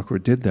Bhaktivinoda Thakur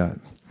did that.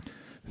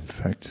 In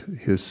fact,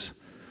 his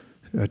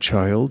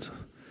child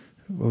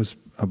was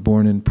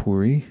born in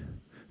Puri,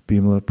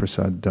 Bimala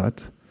Prasad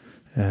Dutt,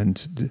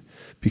 and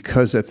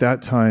because at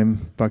that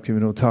time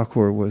Bhaktivinoda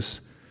Thakur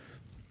was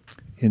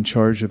in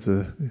charge of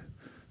the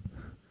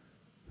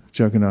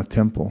Jagannath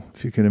temple,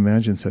 if you can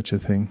imagine such a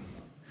thing.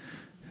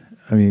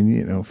 I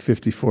mean,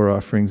 54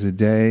 offerings a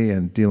day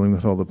and dealing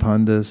with all the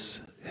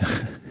pandas.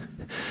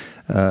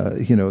 What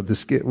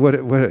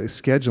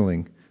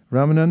scheduling.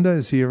 Ramananda,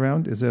 is he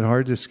around? Is it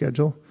hard to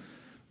schedule?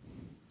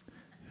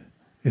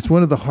 It's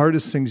one of the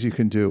hardest things you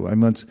can do. I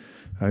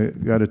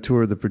got a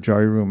tour of the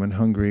Pujari room in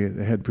Hungary.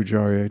 The head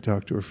Pujari, I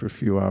talked to her for a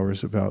few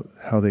hours about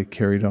how they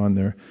carried on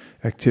their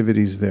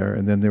activities there.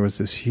 And then there was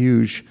this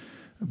huge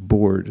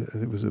board.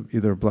 It was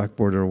either a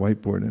blackboard or a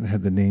whiteboard, and it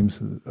had the names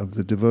of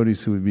the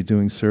devotees who would be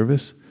doing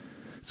service.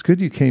 It's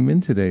good you came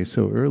in today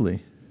so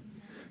early.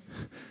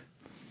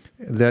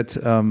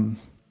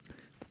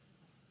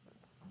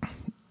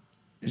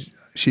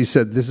 She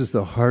said this is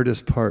the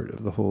hardest part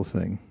of the whole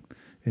thing,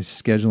 is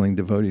scheduling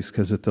devotees,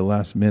 because at the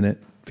last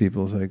minute,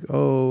 people's like,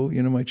 oh,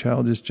 my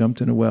child just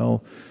jumped in a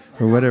well,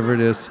 or whatever it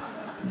is,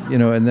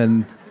 and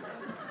then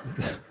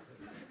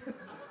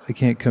they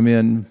can't come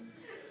in,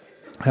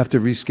 have to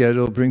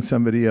reschedule, bring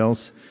somebody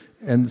else.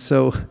 And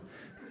so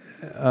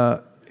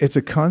it's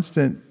a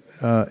constant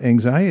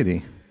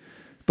anxiety.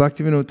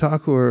 Bhaktivinoda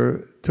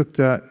Thakur took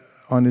that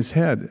on his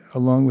head,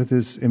 along with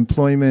his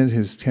employment,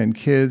 his 10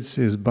 kids,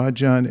 his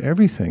bhajan,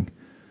 everything.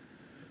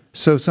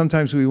 So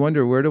sometimes we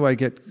wonder, where do I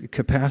get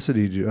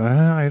capacity to do?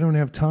 I don't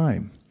have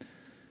time.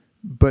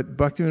 But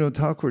Bhaktivinoda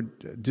Thakur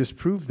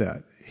disproved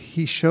that.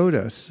 He showed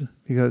us,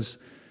 because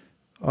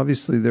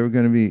obviously there were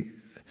going to be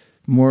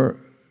more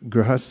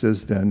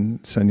grihastas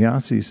than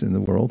sannyasis in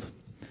the world.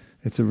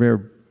 It's a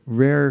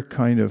rare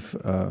kind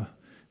of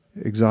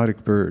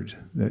exotic bird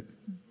that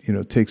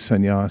takes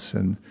sannyas,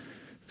 and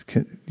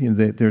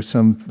there's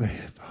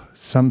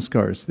some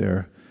scars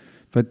there.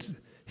 But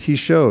he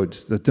showed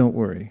that, don't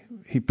worry.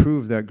 He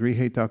proved that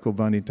grihe tako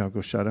bani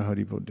tako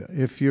sharahari bodha.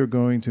 If you're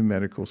going to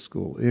medical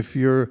school, if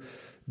you're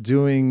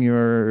doing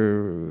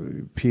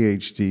your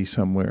PhD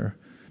somewhere,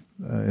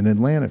 in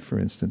Atlanta, for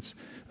instance,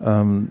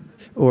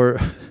 or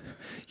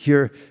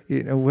you're,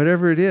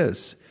 whatever it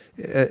is,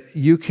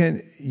 you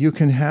can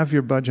have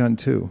your bhajan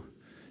too.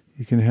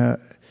 You can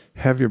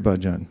have your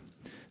bhajan.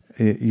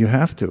 You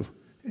have to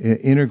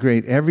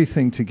integrate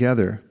everything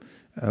together,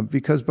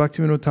 because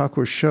Bhaktivinoda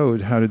Thakur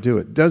showed how to do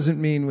it. Doesn't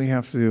mean we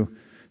have to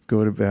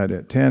go to bed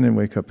at 10 and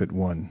wake up at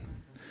 1.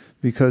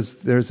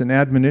 Because there's an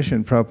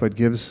admonition Prabhupada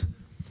gives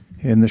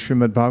in the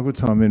Srimad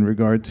Bhagavatam in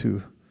regard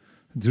to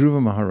Dhruva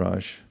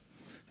Maharaj.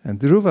 And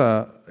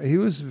Dhruva, he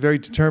was a very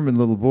determined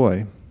little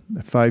boy.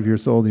 At 5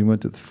 years old, he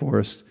went to the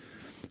forest,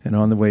 and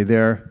on the way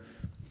there,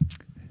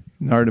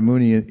 Narada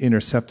Muni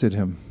intercepted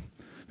him,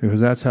 because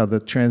that's how the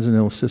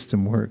transcendental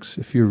system works.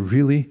 If you're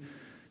really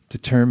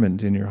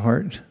determined in your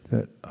heart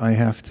that I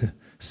have to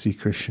see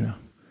Krishna,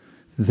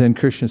 then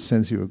Krishna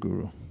sends you a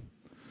guru.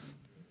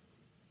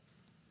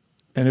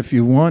 And if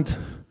you want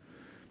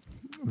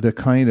the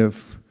kind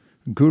of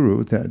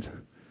guru that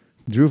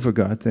Dhruva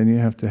got, then you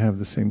have to have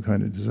the same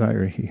kind of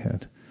desire he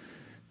had.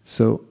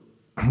 So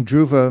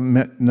Dhruva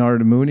met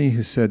Narada Muni,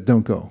 who said,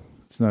 don't go.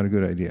 It's not a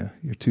good idea.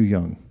 You're too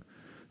young.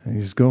 And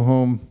he says, go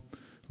home,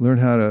 learn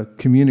how to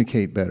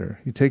communicate better.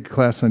 You take a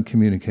class on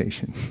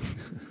communication.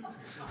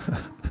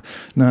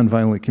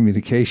 Nonviolent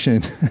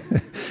communication.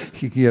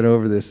 You can get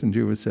over this. And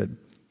Dhruva said,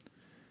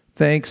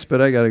 thanks,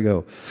 but I got to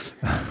go.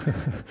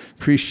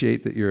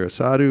 Appreciate that you're a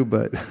sadhu,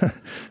 but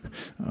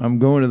I'm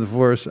going to the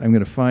forest. I'm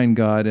going to find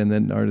God. And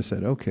then Narada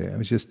said, okay, I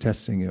was just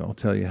testing you. I'll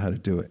tell you how to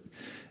do it.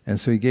 And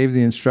so he gave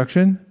the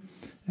instruction,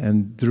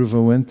 And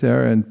Dhruva went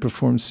there and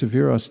performed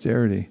severe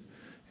austerity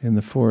in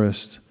the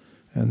forest,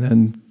 and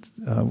then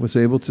was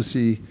able to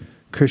see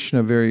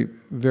Krishna very,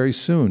 very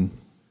soon.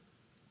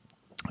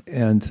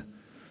 And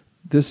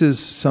this is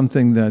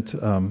something that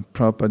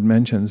Prabhupada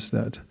mentions,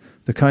 that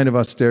the kind of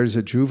austerities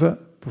that Dhruva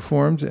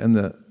performed and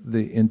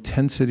the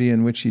intensity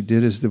in which he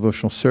did his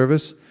devotional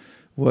service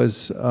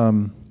was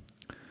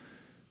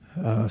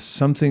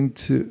something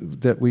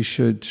that we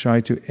should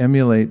try to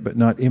emulate but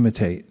not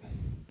imitate.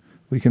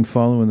 We can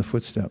follow in the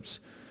footsteps.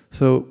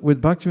 So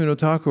with Bhaktivinoda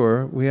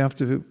Thakur, we have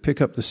to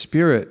pick up the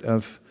spirit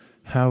of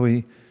how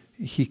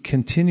he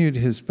continued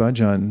his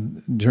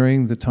bhajan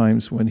during the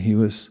times when he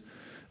was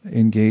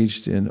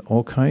engaged in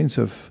all kinds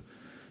of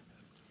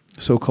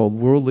so-called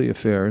worldly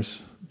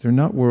affairs. They're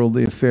not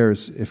worldly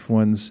affairs if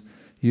one's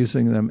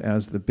using them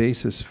as the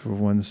basis for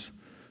one's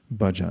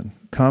bhajan.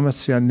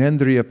 Kamasya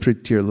nendriya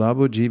pritir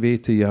labo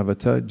jiveta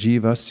yavata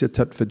jivasya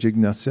tattva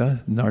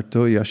jignasya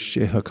narto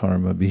yasheha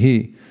karma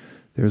bihi.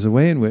 There's a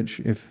way in which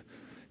if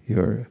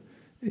you're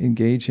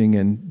engaging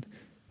in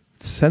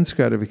sense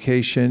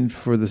gratification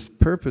for the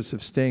purpose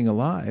of staying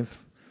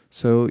alive,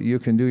 so you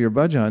can do your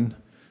bhajan,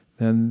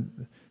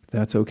 then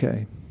that's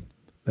okay.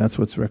 That's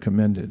what's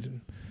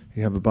recommended.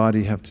 You have a body,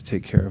 you have to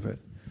take care of it.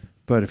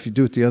 But if you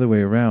do it the other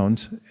way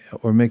around,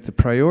 or make the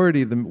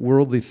priority the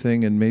worldly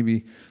thing and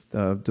maybe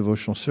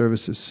devotional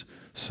service is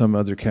some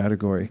other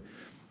category,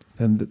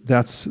 then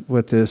that's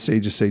what the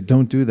sages say,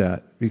 don't do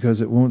that,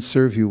 because it won't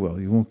serve you well.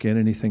 You won't get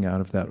anything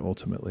out of that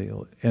ultimately.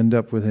 You'll end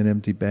up with an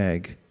empty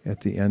bag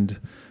at the end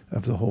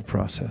of the whole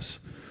process.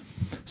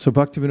 So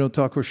Bhaktivinoda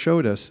Thakur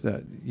showed us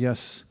that,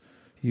 yes,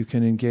 you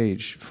can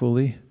engage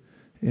fully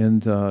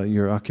in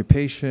your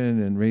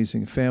occupation and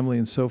raising a family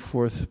and so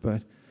forth,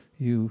 but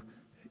you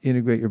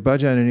integrate your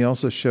bhajan. And he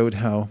also showed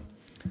how,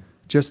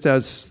 just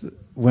as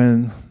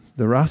when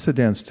the rasa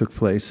dance took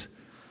place,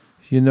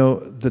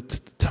 the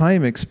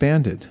time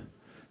expanded.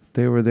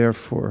 They were there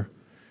for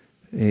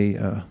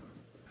a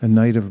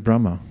night of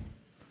Brahma,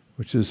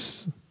 which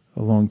is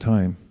a long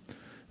time.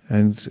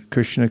 And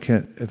Krishna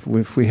can,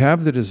 if we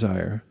have the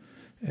desire,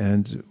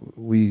 and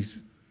we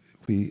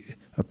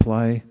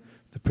apply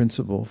the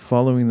principle,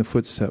 following the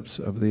footsteps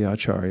of the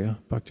Acharya,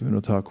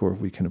 Bhaktivinoda Thakur,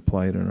 we can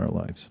apply it in our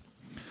lives.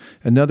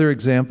 Another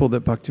example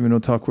that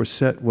Bhaktivinoda Thakur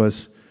set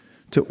was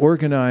to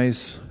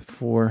organize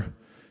for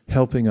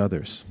helping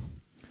others.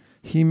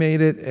 He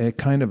made it a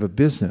kind of a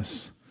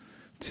business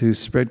to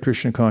spread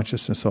Krishna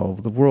consciousness all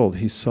over the world.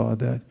 He saw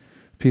that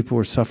people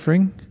were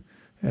suffering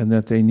and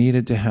that they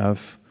needed to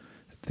have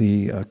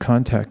the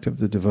contact of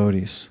the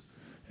devotees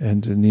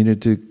and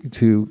needed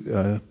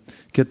to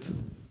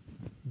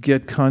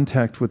get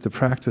contact with the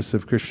practice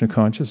of Krishna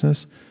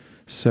consciousness.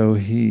 So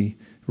he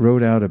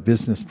wrote out a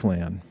business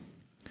plan,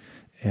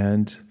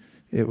 and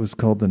it was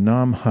called the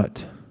Nam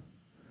Hut.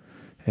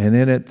 And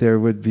in it there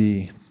would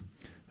be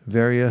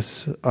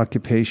various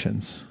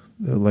occupations,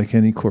 like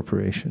any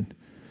corporation.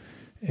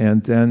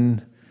 And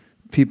then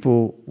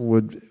people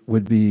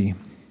would be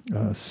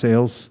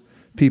sales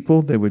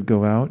people. They would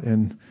go out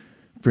and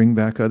bring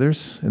back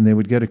others, and they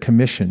would get a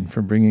commission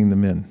for bringing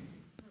them in.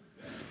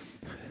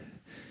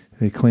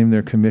 They claim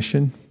their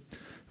commission,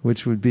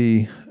 which would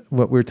be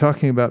what we were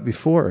talking about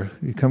before.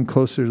 You come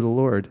closer to the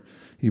Lord,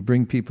 you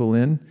bring people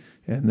in,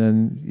 and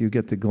then you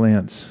get the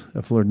glance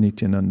of Lord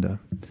Nityananda.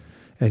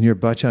 And your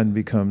bhajan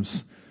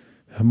becomes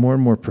more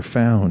and more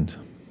profound,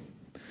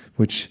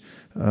 which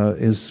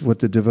is what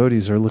the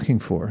devotees are looking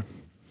for.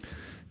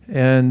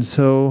 And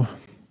so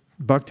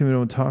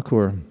Bhaktivinoda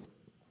Thakur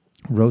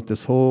wrote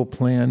this whole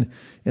plan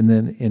and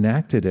then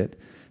enacted it.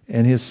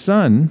 And his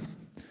son,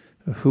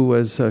 who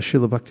was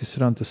Srila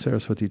Bhaktisiddhanta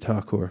Saraswati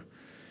Thakur,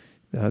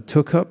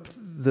 took up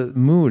the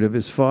mood of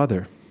his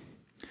father.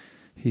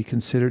 He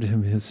considered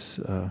him his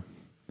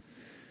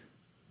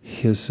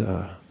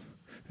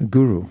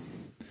guru.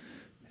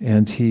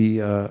 And he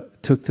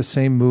took the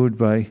same mood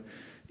by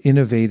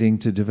innovating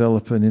to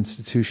develop an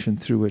institution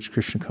through which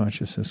Krishna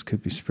consciousness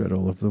could be spread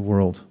all over the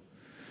world.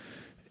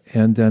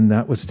 And then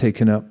that was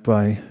taken up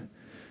by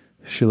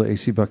Srila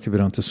A.C.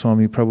 Bhaktivedanta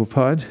Swami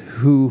Prabhupada,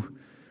 who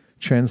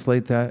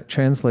translated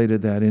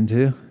that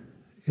into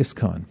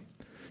ISKCON,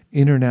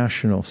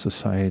 International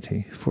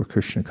Society for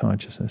Krishna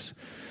Consciousness.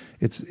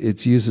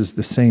 It uses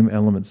the same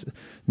elements.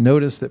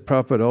 Notice that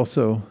Prabhupada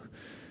also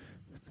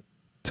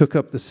took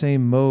up the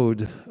same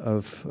mode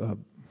of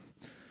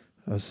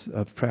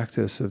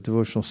practice of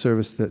devotional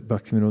service that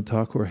Bhaktivinoda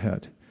Thakur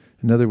had.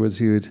 In other words,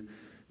 he would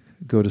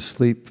go to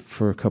sleep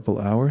for a couple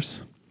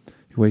hours.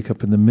 He'd wake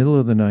up in the middle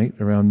of the night,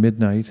 around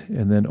midnight,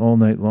 and then all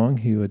night long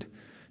he would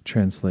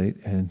translate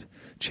and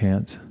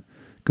chant,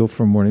 go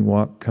for a morning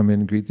walk, come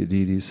in, greet the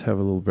deities, have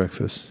a little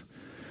breakfast,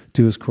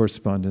 do his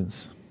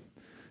correspondence,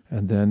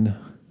 and then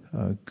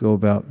go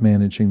about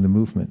managing the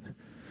movement.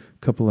 A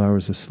couple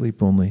hours of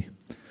sleep only,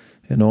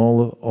 and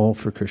all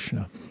for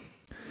Krishna.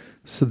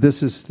 So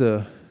this is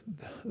the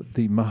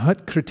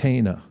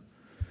Mahatkritena.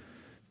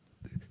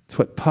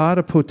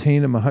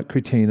 Tvatpada-potena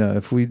Mahatkritena.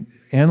 If we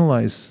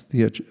analyze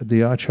the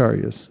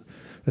Acharyas,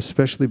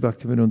 especially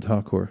Bhaktivinoda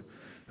Thakur,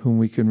 whom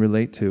we can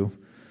relate to,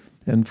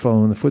 and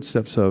follow in the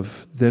footsteps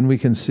of, then we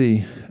can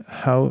see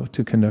how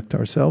to conduct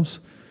ourselves.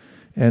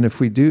 And if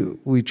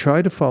we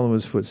try to follow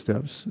his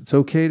footsteps, it's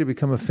okay to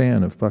become a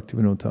fan of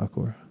Bhaktivinoda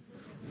Thakur.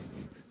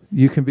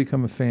 You can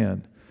become a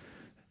fan.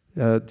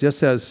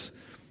 Just as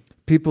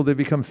people that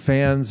become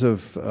fans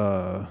of,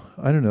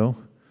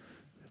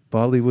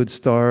 Bollywood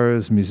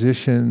stars,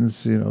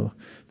 musicians,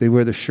 they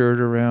wear the shirt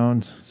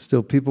around.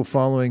 Still people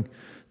following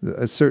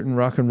certain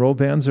rock and roll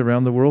bands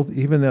around the world,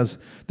 even as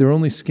they're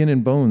only skin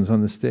and bones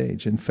on the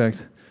stage. In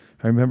fact,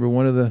 I remember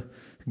one of the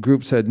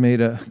groups had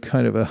made a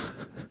kind of a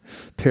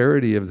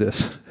parody of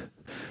this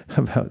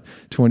about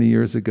 20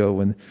 years ago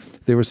when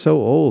they were so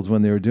old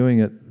when they were doing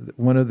it.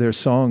 One of their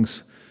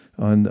songs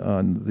on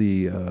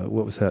the,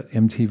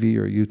 MTV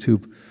or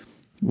YouTube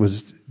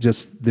was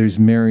just these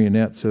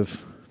marionettes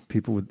of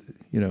people with,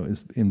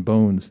 in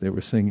bones they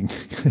were singing.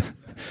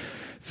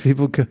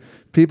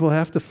 People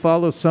have to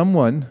follow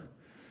someone.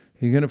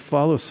 You're going to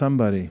follow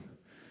somebody.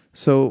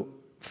 So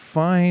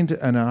find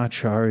an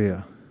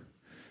acharya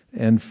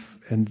and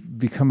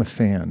become a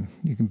fan.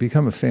 You can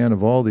become a fan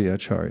of all the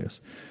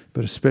acharyas,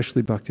 but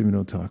especially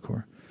Bhaktivinoda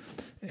Thakur.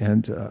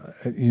 And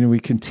we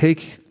can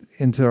take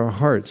into our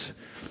hearts.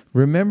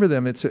 Remember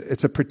them. It's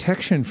a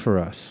protection for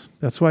us.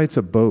 That's why it's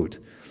a boat.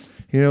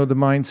 The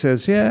mind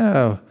says,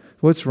 yeah,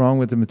 what's wrong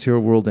with the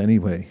material world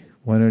anyway?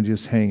 Why don't you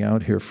just hang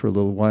out here for a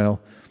little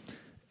while?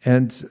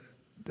 And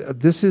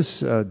this is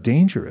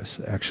dangerous,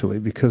 actually,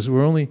 because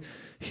we're only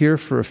here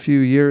for a few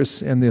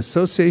years, and the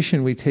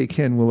association we take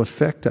in will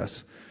affect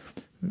us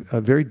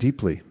very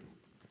deeply.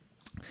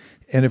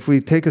 And if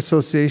we take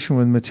association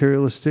with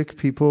materialistic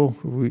people,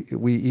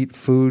 we eat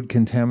food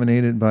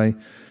contaminated by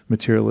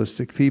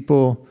materialistic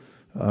people.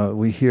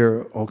 We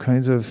hear all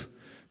kinds of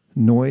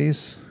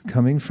noise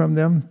coming from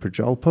them,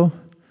 prajalpo.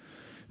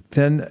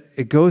 Then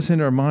it goes in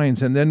our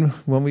minds, and then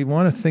when we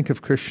want to think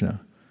of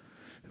Krishna,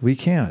 we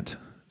can't.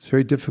 It's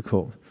very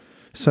difficult.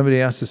 Somebody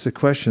asks us a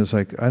question, it's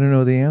like, I don't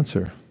know the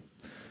answer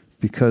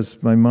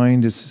because my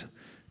mind is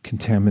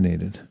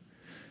contaminated.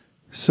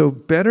 So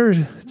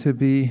better to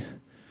be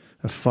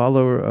a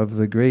follower of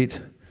the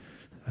great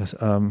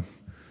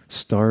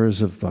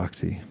stars of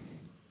bhakti,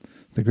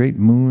 the great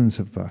moons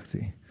of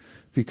bhakti.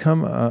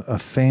 Become a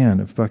fan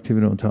of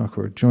Bhaktivinoda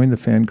Thakur. Join the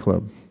fan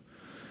club.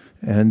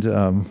 And,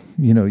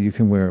 you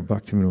can wear a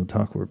Bhaktivinoda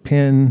Thakur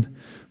pin.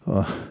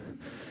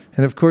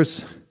 And of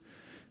course,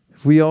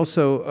 we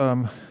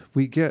also,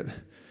 we get,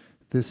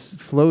 this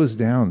flows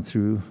down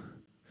through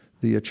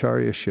the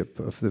acharyaship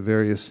of the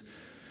various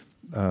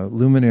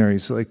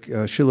luminaries. Like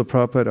Srila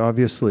Prabhupada,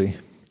 obviously,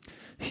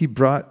 he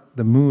brought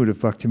the mood of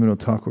Bhaktivinoda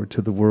Thakur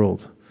to the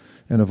world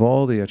and of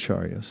all the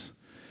acharyas.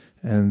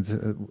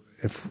 And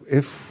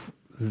if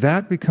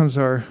that becomes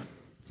our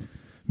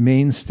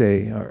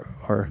mainstay,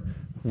 our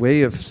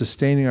way of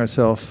sustaining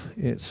ourselves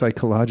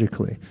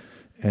psychologically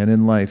and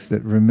in life,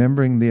 that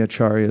remembering the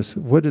acharyas,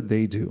 what did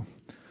they do?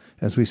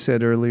 As we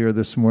said earlier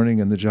this morning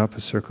in the Japa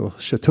circle,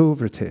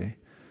 Shatovrite,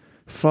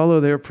 follow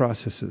their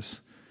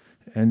processes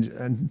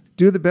and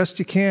do the best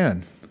you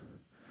can.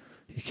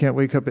 You can't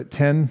wake up at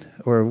 10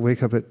 or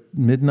wake up at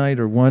midnight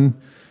or 1,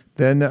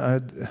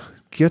 then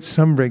get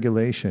some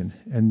regulation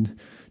and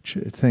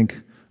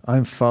think,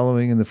 I'm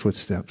following in the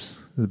footsteps.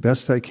 The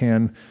best I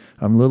can.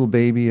 I'm a little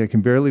baby, I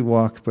can barely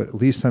walk, but at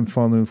least I'm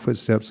following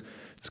footsteps.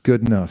 It's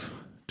good enough.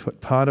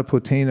 Pada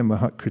potena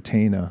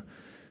mahatkritena.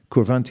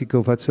 Kurvanti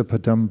kovatsa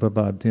padam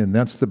babadin.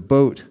 That's the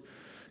boat,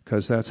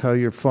 because that's how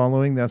you're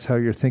following, that's how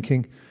you're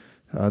thinking.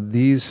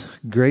 These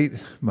great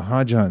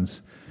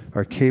Mahajans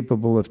are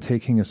capable of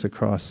taking us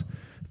across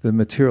the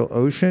material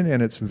ocean,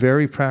 and it's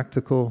very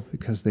practical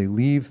because they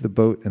leave the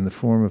boat in the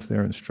form of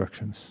their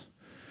instructions.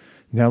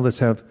 Now let's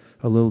have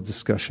a little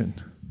discussion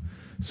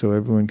so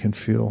everyone can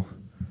feel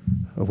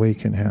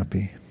awake and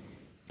happy.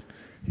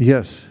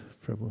 Yes,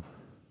 Prabhu.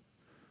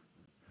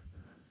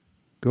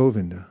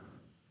 Govinda.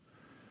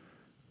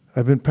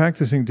 I've been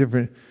practicing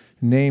different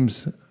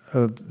names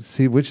of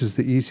see which is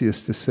the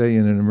easiest to say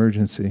in an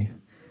emergency.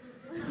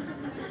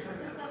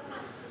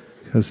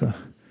 Because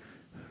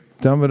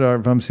Damodar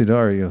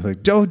Vamsidhari is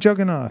like, Joe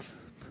Jagannath.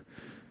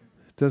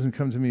 It doesn't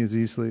come to me as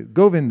easily.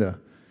 Govinda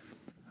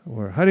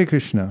or Hare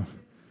Krishna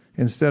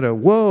instead of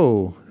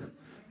whoa.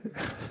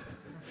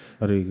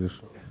 Hare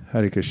Krishna.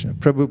 Hare Krishna.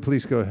 Prabhu,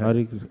 please go ahead.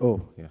 Hare Krishna.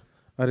 Oh, yeah.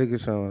 Hare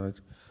Krishna Maharaj.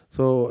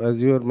 So, as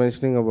you were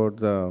mentioning about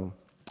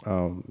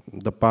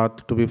the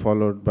path to be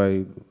followed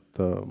by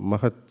the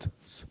Mahats,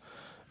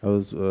 I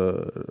was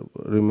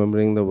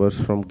remembering the verse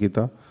from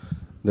Gita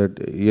that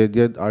yad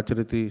yad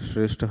acharati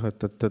shreshtaha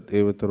tat tat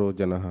evataro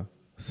janaha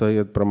sa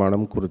yad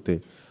pramanam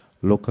kurte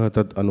lokah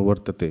tat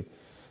anuvartate.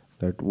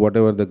 That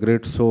whatever the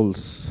great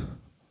souls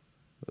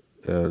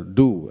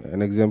do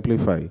and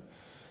exemplify,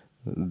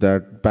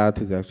 that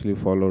path is actually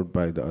followed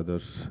by the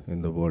others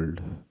in the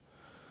world.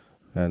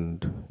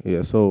 And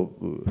yeah,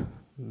 so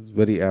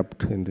very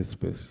apt in this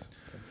space.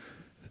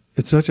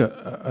 It's such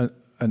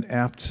an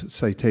apt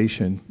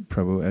citation,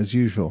 Prabhu, as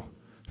usual,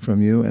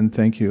 from you, and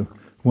thank you.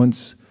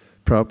 Once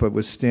Prabhupada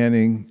was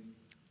standing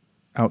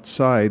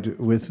outside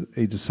with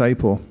a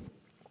disciple,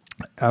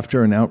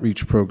 after an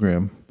outreach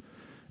program,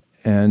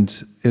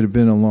 and it had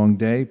been a long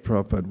day.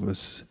 Prabhupada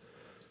was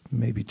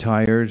maybe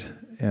tired,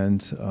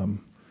 and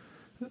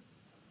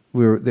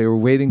they were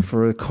waiting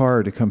for a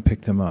car to come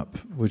pick them up,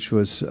 which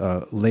was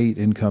late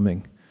in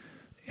coming.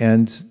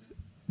 And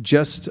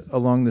just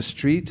along the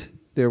street,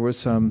 there were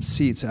some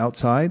seats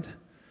outside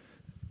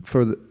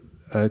for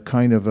a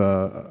kind of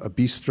a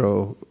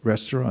bistro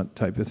restaurant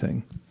type of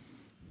thing.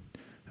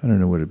 I don't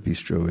know what a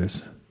bistro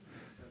is.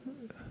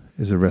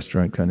 Is a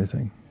restaurant kind of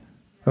thing.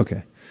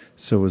 Okay,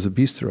 so it was a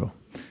bistro.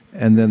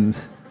 And then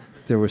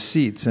there were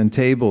seats and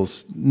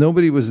tables.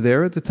 Nobody was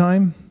there at the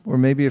time, or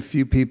maybe a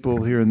few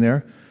people here and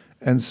there.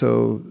 And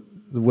so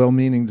the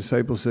well-meaning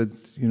disciple said,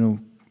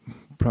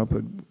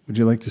 Prabhupada, would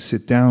you like to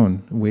sit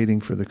down waiting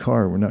for the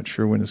car? We're not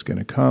sure when it's going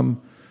to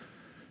come.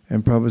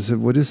 And Prabhupada said,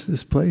 what is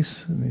this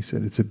place? And they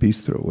said, it's a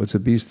bistro. What's a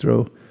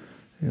bistro?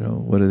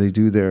 What do they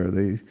do there?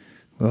 They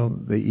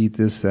eat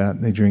this, that,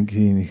 and they drink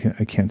tea, and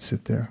I can't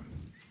sit there.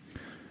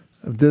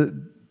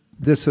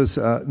 This was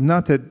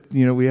not that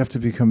we have to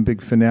become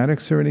big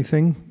fanatics or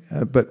anything,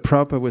 but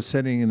Prabhupada was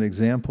setting an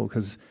example,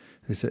 because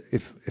they said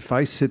if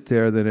I sit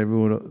there,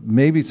 then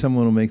maybe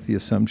someone will make the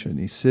assumption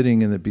he's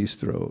sitting in the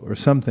bistro or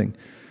something.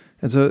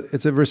 And so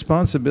it's a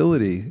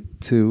responsibility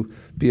to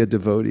be a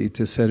devotee,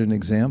 to set an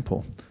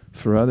example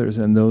for others,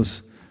 and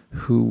those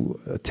who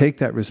take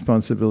that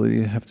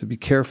responsibility have to be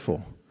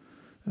careful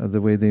the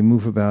way they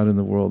move about in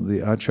the world. The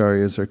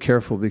acharyas are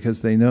careful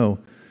because they know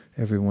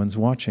everyone's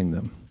watching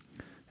them.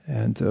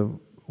 And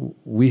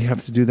we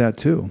have to do that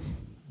too.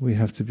 We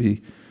have to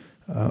be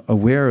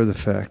aware of the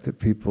fact that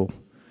people,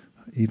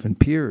 even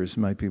peers,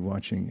 might be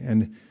watching.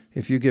 And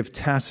if you give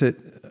tacit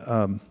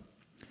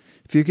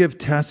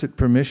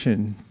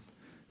permission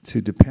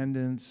to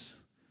dependents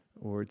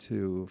or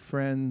to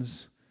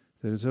friends,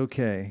 that it's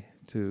okay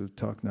to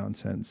talk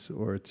nonsense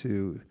or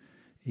to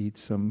eat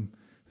some,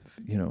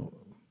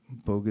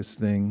 bogus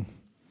thing.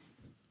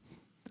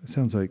 It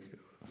sounds like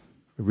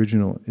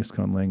original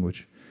ISKCON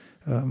language.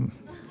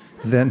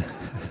 Then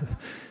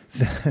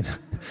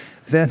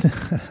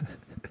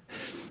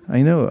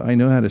I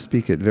know how to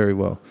speak it very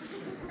well.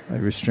 I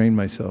restrain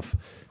myself.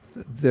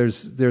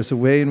 There's a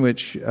way in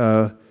which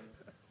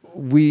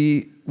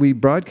we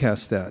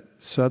broadcast that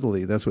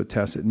subtly. That's what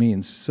tacit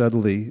means.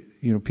 Subtly,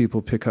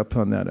 people pick up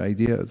on that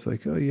idea. It's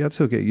like, oh yeah,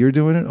 it's okay. You're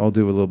doing it. I'll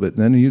do a little bit.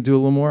 And then you do a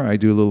little more. I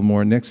do a little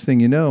more. Next thing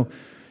you know,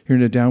 you're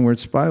in a downward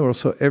spiral.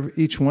 So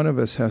each one of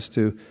us has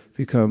to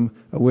become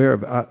aware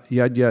of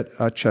yad yat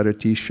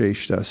acharati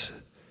shreshtas.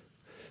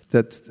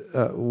 That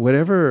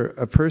whatever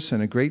a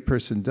great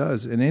person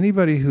does, and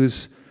anybody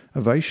who's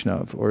a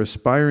Vaishnav or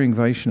aspiring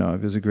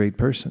Vaishnav is a great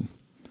person.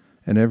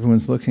 And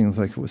everyone's looking, it's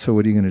like, so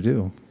what are you going to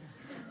do?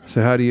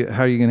 So how are you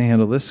going to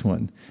handle this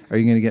one? Are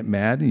you going to get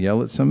mad and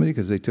yell at somebody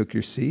because they took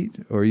your seat?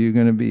 Or are you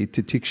going to be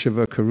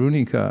titikshava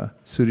karunika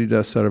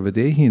surida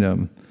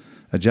sarvadehinam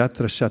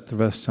ajatra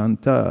shatrava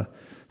santa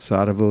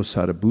saravo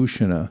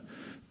sarabhushana?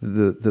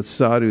 The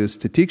sadhu is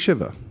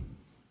titikshava.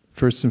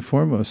 First and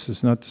foremost,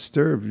 is not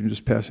disturbed. You're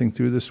just passing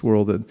through this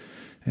world, and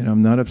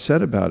I'm not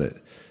upset about it.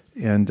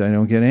 And I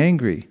don't get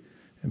angry.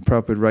 And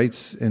Prabhupada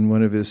writes in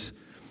one of his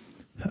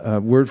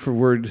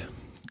word-for-word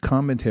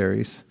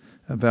commentaries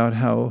about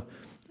how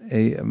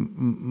a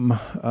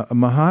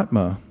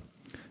Mahatma,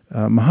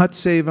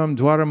 Mahatsevam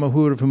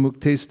dwaramahur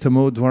vamuktes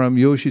tamo dwaram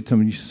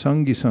yoshitam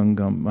sangi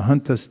sangam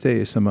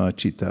mahantaste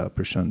samachita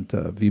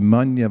prashanta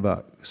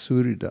vimanyavak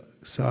surida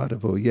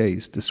sadhavo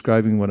yes,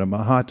 describing what a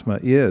Mahatma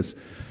is.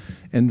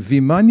 And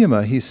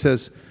Vimanyama, he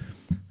says,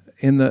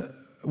 in the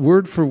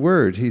word for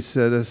word, he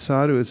said a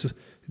sadhu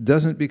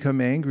doesn't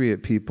become angry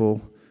at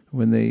people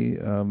when they,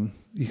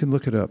 you can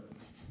look it up.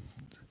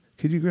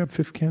 Could you grab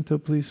 5th canto,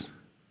 please?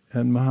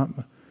 And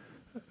Mahatma.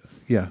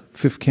 Yeah,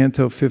 5th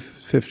canto,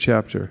 5th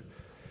chapter.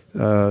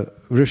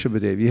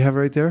 Rishabhadev, you have it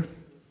right there?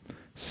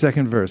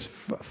 2nd verse.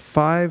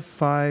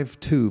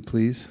 552,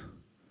 please.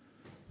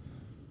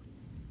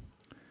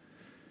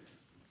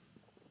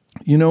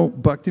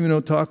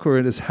 Bhaktivinoda Thakur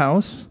at his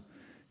house,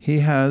 he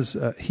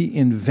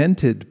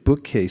invented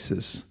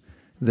bookcases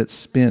that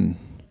spin.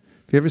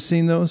 Have you ever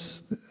seen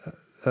those?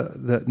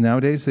 That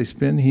nowadays they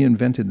spin? He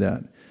invented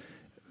that.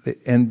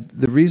 And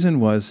the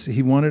reason was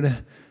he wanted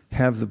to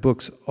have the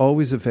books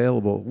always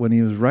available when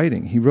he was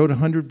writing. He wrote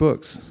 100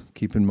 books,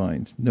 keep in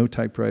mind. No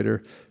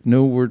typewriter,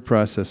 no word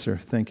processor.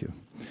 Thank you.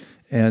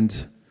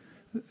 And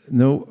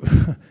no,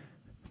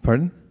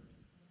 pardon?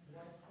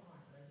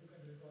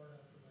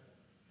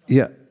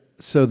 Yeah.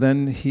 So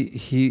then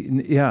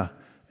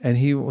and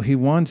he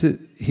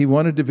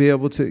wanted to be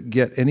able to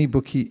get any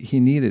book he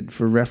needed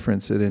for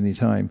reference at any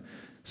time.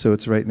 So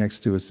it's right next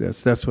to his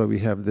desk. That's why we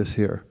have this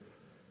here.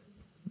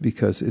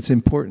 Because it's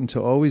important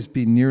to always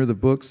be near the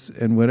books,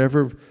 and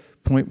whatever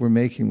point we're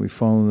making, we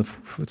follow in the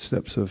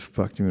footsteps of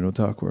Bhaktivinoda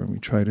Thakur, and we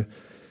try to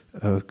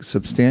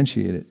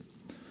substantiate it.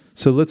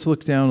 So let's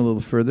look down a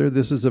little further.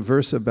 This is a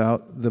verse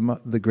about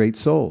the great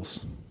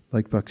souls,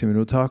 like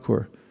Bhaktivinoda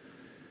Thakur.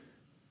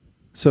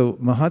 So,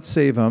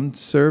 Mahatsevam,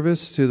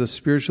 service to the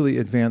spiritually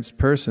advanced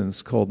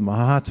persons called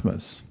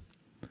Mahatmas.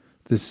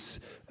 This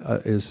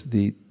is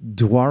the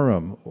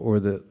dwaram, or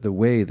the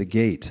way, the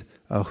gate.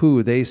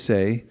 Ahu, they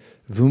say,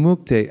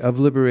 vumukte, of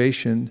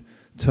liberation,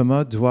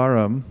 tama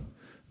dwaram,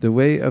 the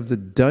way of the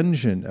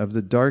dungeon, of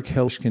the dark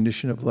hellish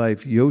condition of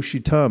life,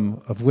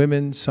 yoshitam, of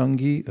women,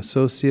 sangi,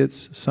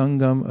 associates,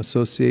 sangam,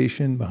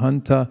 association,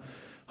 mahanta,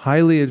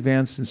 highly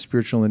advanced in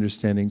spiritual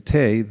understanding,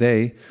 te,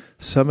 they,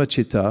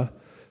 samachita,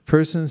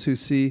 persons who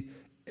see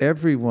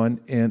everyone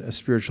in a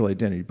spiritual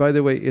identity. By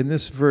the way, in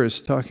this verse,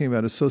 talking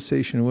about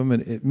association of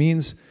women, it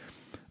means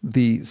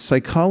the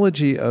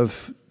psychology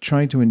of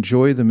trying to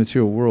enjoy the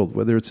material world,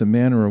 whether it's a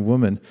man or a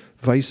woman,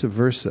 vice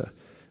versa.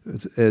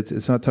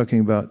 It's not talking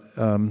about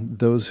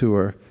those who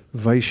are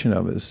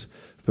Vaishnavas,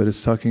 but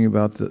it's talking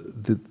about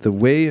the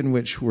way in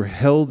which we're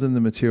held in the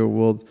material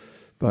world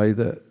by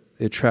the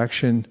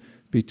attraction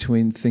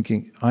between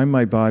thinking, I'm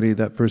my body,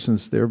 that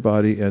person's their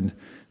body, and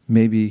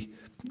maybe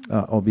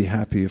I'll be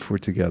happy if we're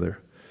together.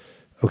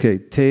 Okay,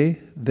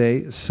 te,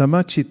 they,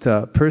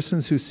 samachita,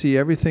 persons who see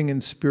everything in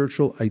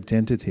spiritual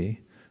identity.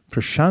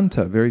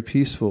 Prashanta, very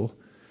peaceful,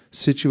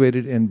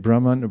 situated in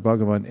Brahman or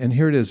Bhagavan. And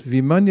here it is,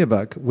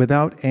 vimanyavak,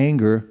 without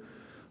anger,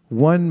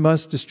 one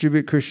must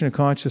distribute Krishna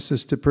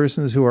consciousness to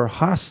persons who are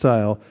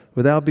hostile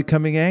without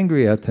becoming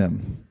angry at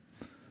them.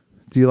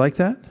 Do you like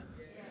that?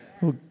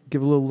 Well,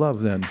 give a little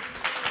love then.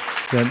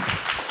 Then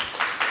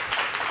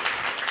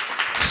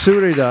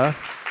Surida,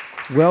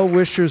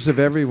 well-wishers of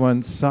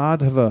everyone,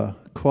 sadhava,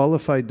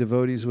 qualified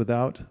devotees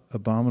without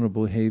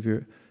abominable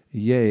behavior,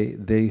 yea,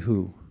 they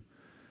who.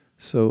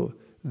 So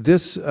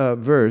this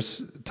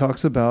verse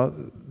talks about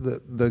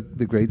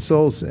the great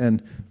souls,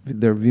 and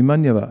they're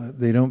vimanyava.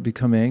 They don't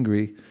become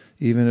angry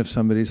even if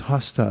somebody's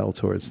hostile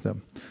towards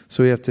them.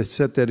 So we have to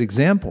set that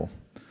example.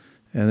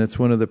 And that's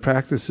one of the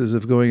practices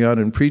of going out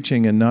and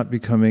preaching and not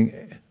becoming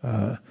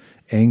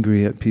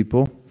angry at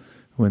people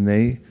when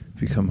they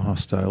become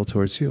hostile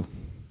towards you.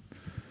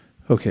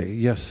 Okay,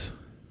 yes.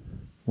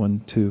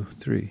 1, 2,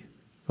 3.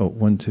 Oh,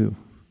 1, 2.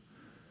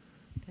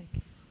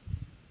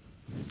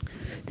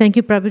 Thank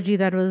you, Prabhuji.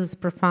 That was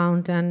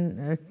profound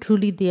and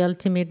truly the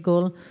ultimate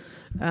goal.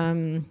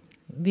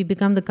 We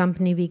become the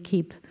company we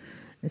keep.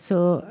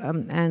 So,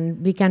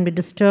 and we can be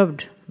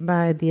disturbed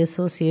by the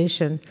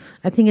association.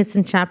 I think it's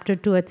in chapter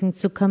 2, I think,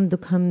 Sukham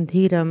Dukham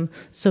Dhiram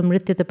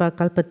Sumrityatapa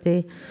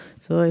Kalpate.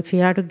 So if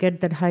we are to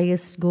get that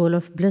highest goal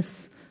of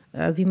bliss,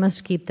 we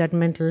must keep that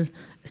mental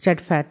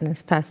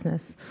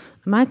steadfastness.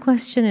 My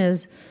question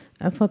is,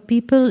 for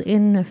people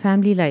in a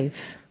family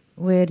life,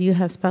 where you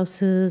have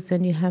spouses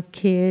and you have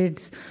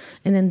kids,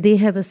 and then they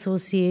have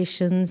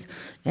associations,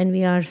 and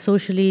we are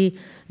socially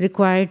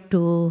required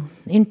to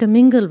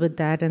intermingle with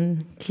that,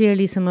 and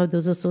clearly some of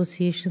those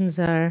associations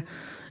are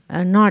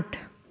not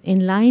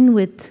in line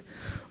with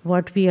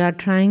what we are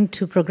trying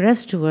to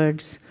progress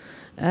towards.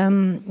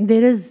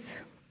 There is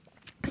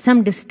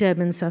some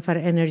disturbance of our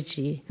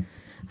energy.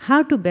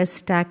 How to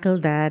best tackle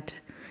that?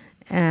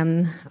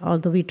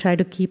 Although we try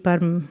to keep our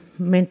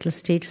mental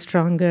state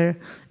stronger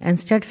and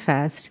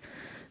steadfast,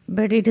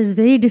 but it is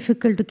very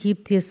difficult to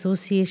keep the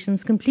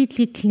associations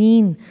completely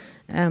clean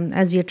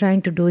as we are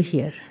trying to do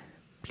here.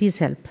 Please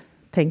help.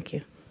 Thank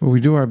you. Well, we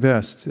do our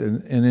best.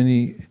 In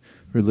any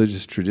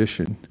religious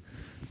tradition,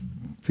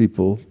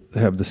 people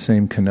have the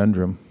same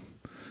conundrum.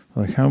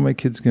 Like, how are my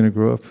kids going to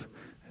grow up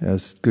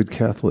as good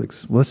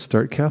Catholics? Let's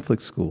start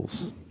Catholic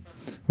schools.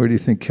 Where do you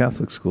think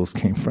Catholic schools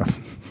came from?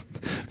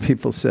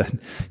 People said,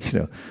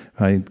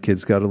 my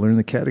kids got to learn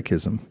the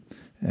catechism.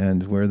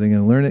 And where are they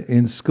going to learn it?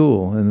 In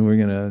school. And we're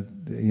going to,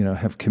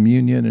 have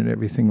communion and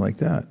everything like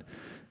that.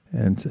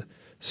 And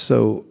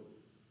so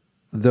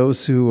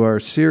those who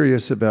are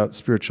serious about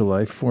spiritual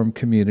life form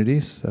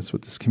communities. That's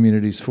what this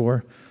community is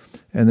for.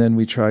 And then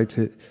we try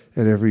to,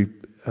 at every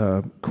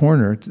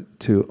corner,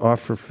 to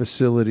offer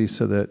facilities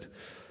so that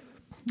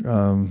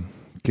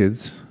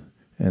kids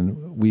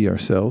and we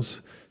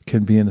ourselves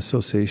can be in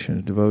association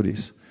of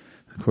devotees.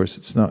 Of course,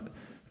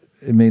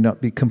 it may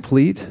not be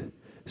complete,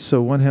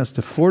 so one has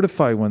to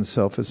fortify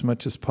oneself as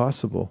much as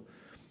possible,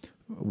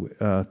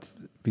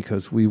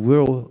 because we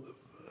will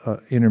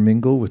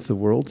intermingle with the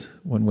world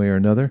one way or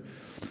another.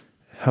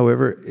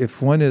 However,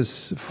 if one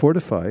is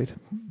fortified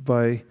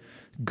by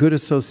good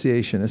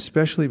association,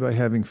 especially by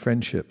having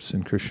friendships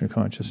in Krishna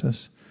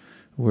consciousness,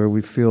 where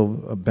we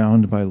feel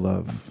bound by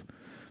love,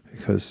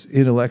 because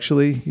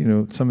intellectually,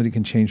 somebody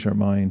can change our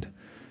mind,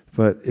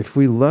 but if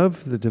we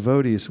love the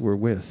devotees we're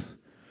with,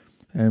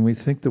 and we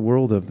think the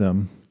world of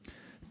them,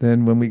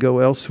 then when we go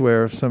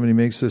elsewhere, if somebody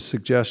makes a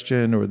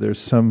suggestion or there's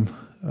some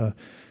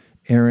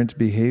errant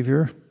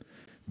behavior,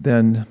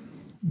 then,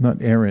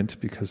 not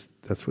errant because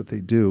that's what they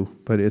do,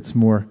 but it's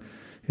more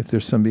if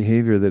there's some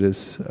behavior that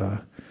is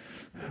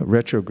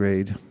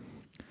retrograde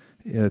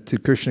to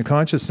Krishna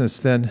consciousness,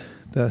 then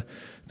the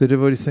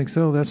devotee thinks,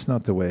 oh, that's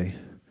not the way.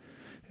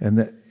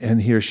 And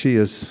he or she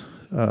is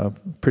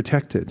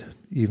protected,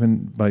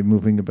 even by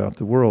moving about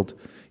the world,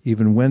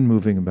 even when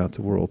moving about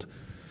the world.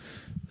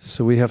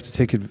 So we have to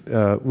take it.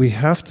 We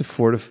have to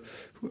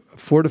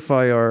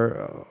fortify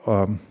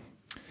our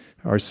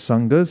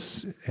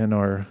sanghas and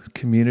our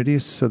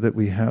communities so that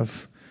we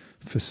have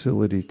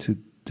facility to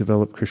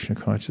develop Krishna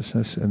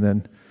consciousness, and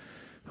then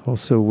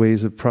also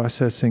ways of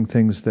processing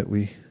things that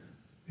we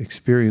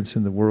experience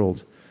in the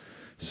world.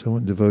 So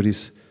when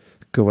devotees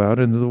go out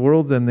into the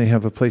world, then they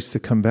have a place to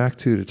come back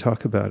to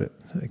talk about it.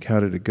 Like, how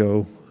did it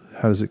go?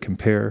 How does it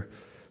compare?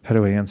 How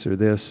do I answer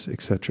this?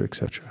 Etc.,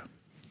 etc.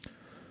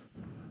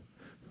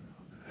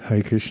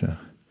 Hare Krishna.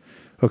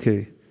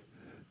 Okay.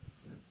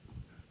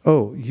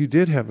 Oh, you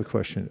did have a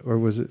question, or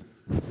was it?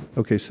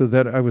 Okay, so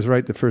that I was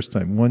right the first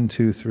time. 1,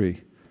 2,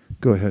 3.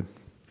 Go ahead.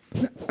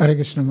 Hare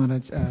Krishna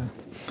Maharaj.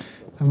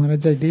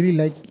 Maharaj, I really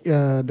like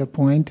the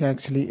point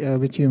actually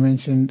which you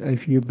mentioned.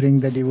 If you bring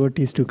the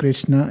devotees to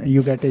Krishna,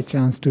 you get a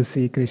chance to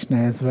see Krishna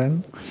as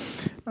well.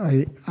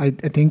 I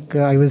think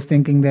I was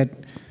thinking that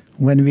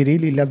when we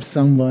really love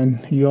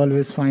someone, you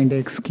always find an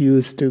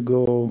excuse to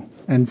go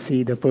and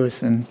see the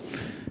person.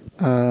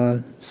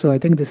 So I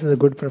think this is a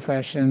good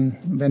profession.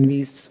 When we,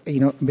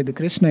 with the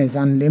Krishna is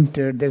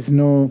unlimited, there's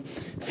no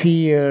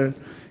fear,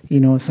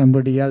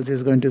 somebody else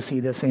is going to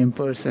see the same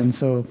person.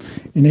 So,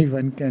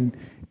 one can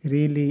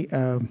really,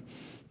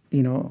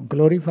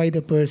 glorify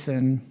the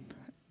person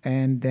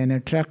and then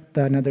attract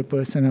another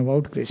person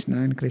about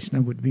Krishna, and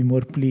Krishna would be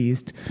more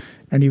pleased,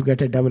 and you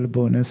get a double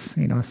bonus,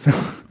 So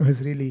it was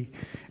very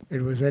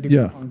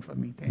profound for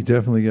me. You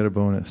definitely get a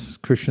bonus.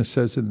 Krishna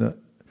says in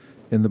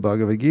the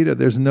Bhagavad Gita,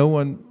 there's no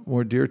one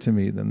more dear to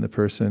me than the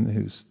person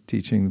who's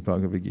teaching the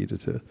Bhagavad Gita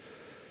to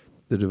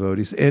the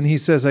devotees. And he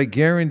says, I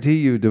guarantee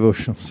you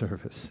devotional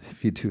service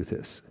if you do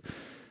this.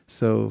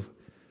 So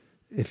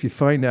if you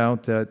find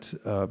out that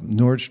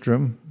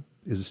Nordstrom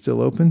is still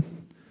open,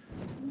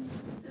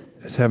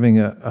 is having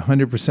a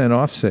 100%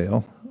 off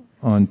sale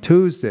on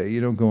Tuesday, you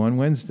don't go on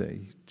Wednesday.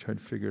 You try to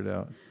figure it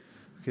out.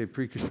 Okay,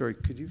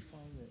 Prikishori, could you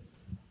find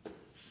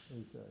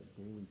his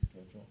daily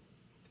schedule?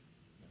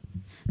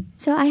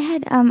 So I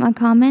had a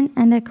comment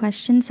and a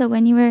question. So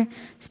when you were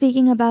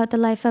speaking about the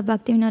life of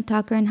Bhaktivinoda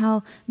Thakur and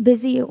how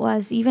busy it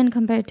was, even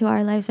compared to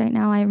our lives right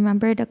now, I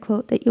remembered a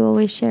quote that you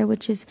always share,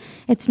 which is,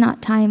 it's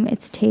not time,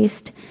 it's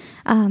taste.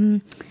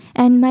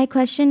 And my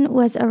question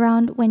was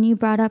around when you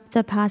brought up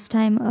the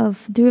pastime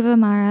of Dhruva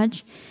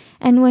Maharaj.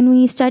 And when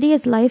we study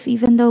his life,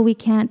 even though we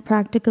can't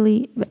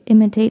practically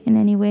imitate in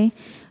any way,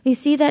 we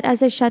see that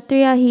as a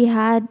Kshatriya, he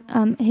had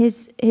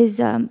his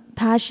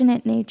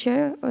passionate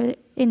nature or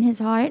in his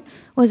heart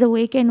was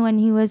awakened when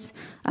he was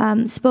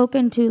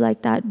spoken to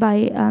like that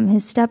by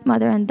his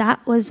stepmother, and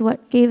that was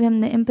what gave him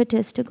the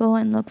impetus to go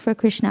and look for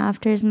Krishna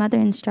after his mother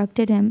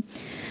instructed him.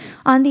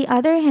 On the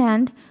other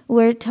hand,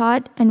 we're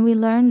taught and we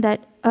learn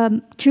that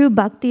true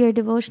bhakti or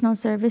devotional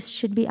service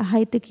should be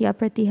ahaitukya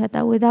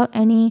pratihata, without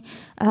any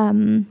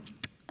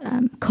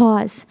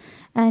cause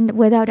and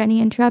without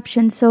any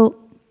interruption. So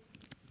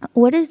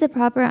what is the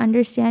proper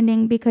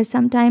understanding? Because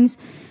sometimes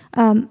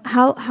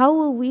how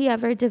will we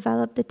ever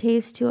develop the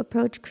taste to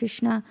approach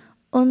Krishna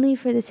only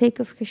for the sake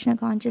of Krishna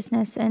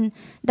consciousness? And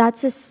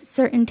that's a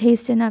certain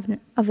taste in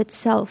of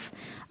itself.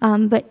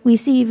 But we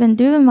see even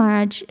Dhruva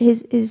Maharaj,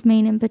 his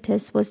main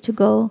impetus was to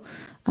go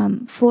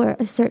for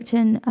a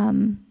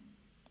certain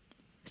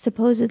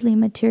supposedly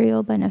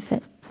material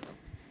benefit.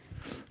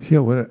 Yeah,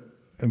 what an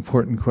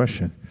important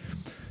question.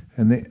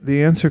 And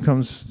the answer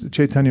comes,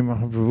 Chaitanya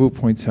Mahaprabhu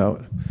points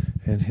out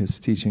in his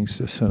teachings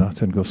to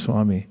Sanatana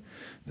Goswami,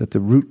 that the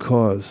root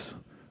cause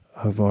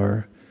of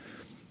our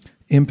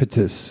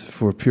impetus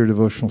for pure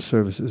devotional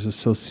service is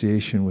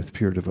association with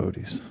pure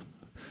devotees,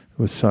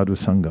 with sadhu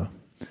sangha.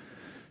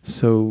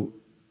 So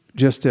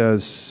just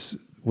as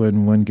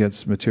when one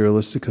gets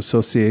materialistic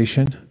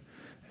association,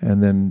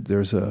 and then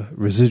there's a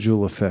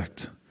residual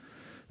effect.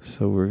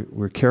 So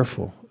we're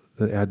careful.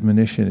 The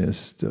admonition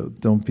is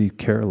don't be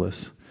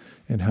careless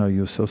in how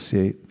you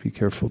associate. Be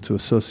careful to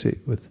associate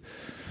with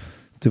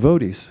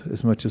devotees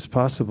as much as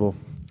possible.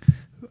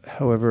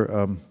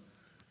 However,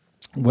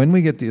 when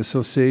we get the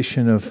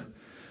association of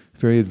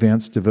very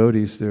advanced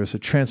devotees, there's a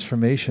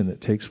transformation that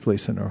takes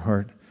place in our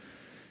heart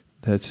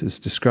that is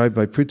described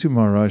by Prithu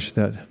Maharaj,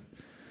 that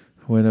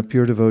when a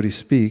pure devotee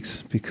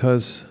speaks,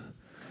 because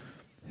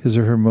his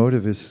or her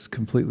motive is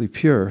completely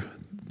pure,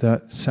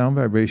 that sound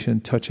vibration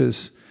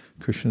touches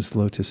Krishna's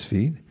lotus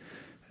feet,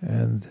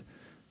 and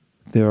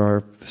there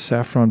are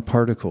saffron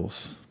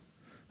particles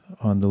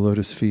on the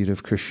lotus feet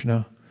of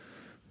Krishna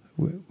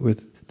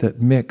that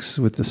mix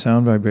with the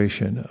sound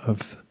vibration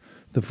of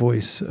the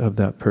voice of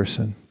that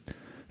person.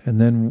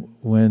 And then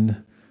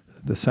when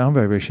the sound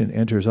vibration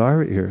enters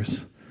our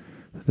ears,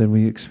 then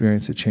we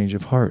experience a change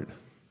of heart.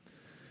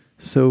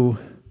 So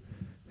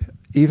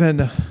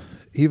even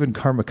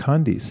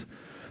karmakandis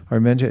are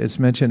mentioned. It's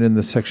mentioned in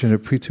the section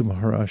of Prithu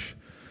Maharaj,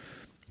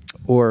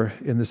 or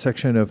in the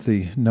section of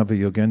the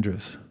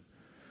Nava-yogendras.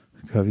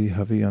 Kavi,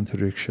 Havi,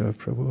 Antariksha,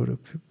 Prabodha,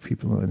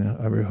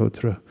 Pipalana,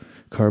 Avrihotra,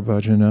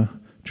 Karbhajana,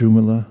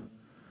 Drumala,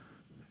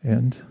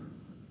 and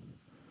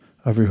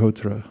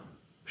Avrihotra.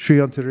 Sri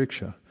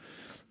Antariksha.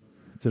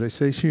 Did I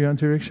say Sri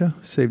Antariksha?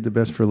 Saved the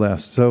best for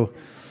last. So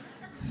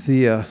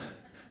the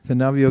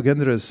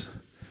Nava-yogendras,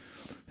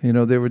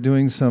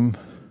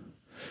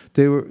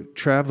 they were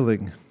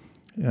traveling,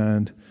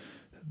 and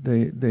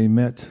they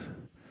met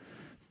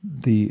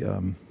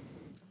what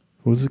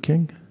was the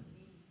king?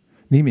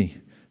 Nimi.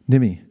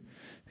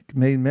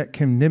 Met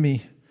King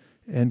Nimi,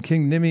 and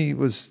King Nimi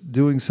was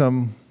doing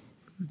some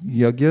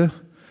yajna,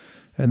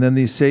 and then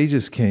these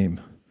sages came.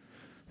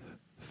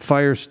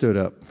 Fire stood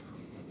up.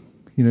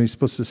 You know, you're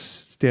supposed to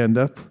stand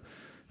up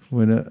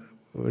when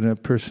a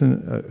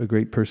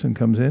great person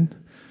comes in,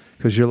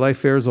 because your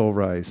life airs all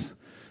rise.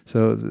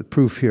 So the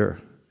proof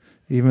here,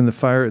 even the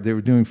fire, they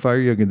were doing fire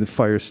yoga, the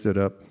fire stood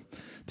up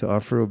to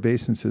offer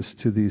obeisances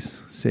to these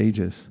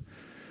sages.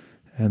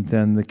 And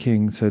then the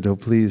king said, "Oh,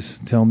 please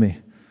tell me."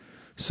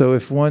 So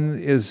if one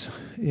is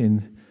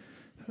in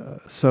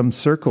some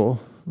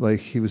circle, like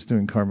he was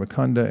doing karma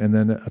kanda, and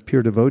then a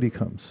pure devotee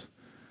comes,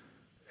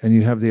 and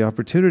you have the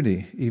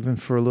opportunity, even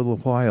for a little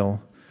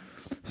while,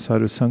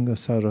 sadhu sangha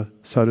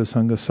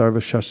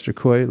sarva shastra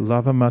koi,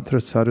 lava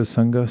matra sadhu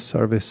sangha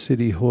sarva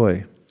siddhi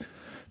hoy,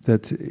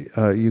 that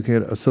you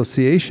get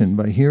association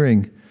by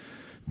hearing,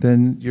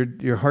 then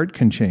your heart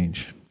can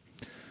change.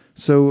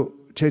 So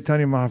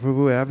Chaitanya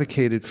Mahaprabhu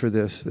advocated for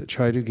this, that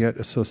try to get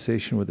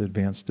association with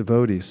advanced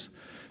devotees.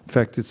 In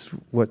fact, it's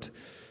what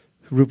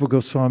Rupa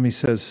Goswami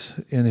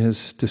says in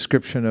his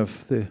description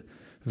of the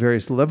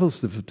various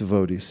levels of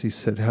devotees. He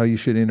said how you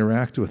should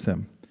interact with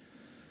them.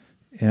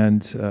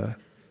 And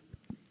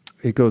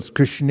it goes,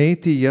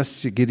 Krishneti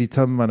yasya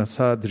giritam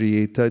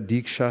manasadriyeta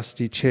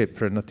dikshasti che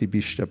pranati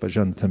bishta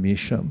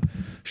bhajantamisham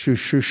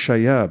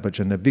shushushaya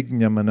bhajana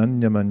vignya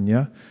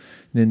mananyamanya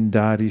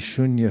nindari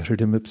shunya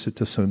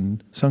hridamipsita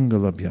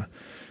sangalabhya.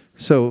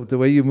 So the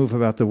way you move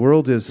about the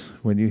world is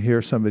when you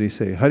hear somebody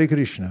say, Hare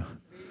Krishna,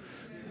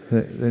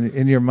 then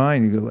in your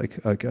mind you go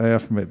like I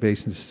offer my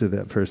obeisance to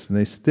that person.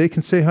 They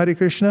can say Hare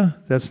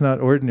Krishna? That's not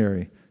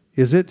ordinary.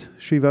 Is it,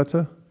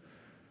 Srivata?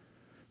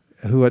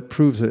 What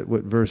proves it?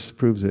 What verse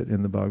proves it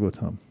in the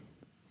Bhagavatam?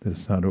 That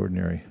it's not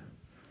ordinary.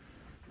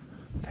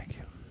 Thank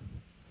you.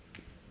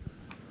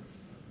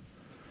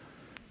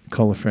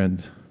 Call a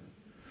friend.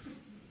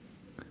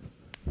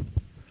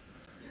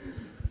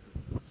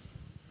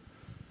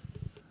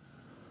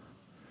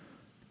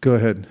 Go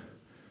ahead.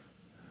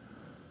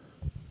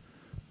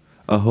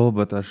 Aho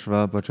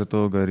batashva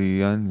pachato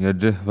gariyan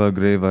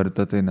yajjhvagre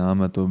vartate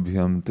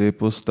namatobhyam te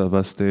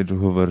pustavasti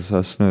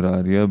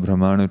juhuvarsasnurarya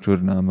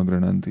brahmanuchur nama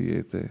grananti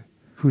ete.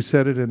 Who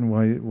said it and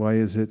why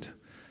is it?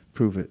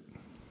 Prove it.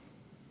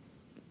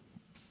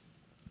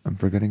 I'm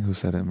forgetting who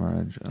said it,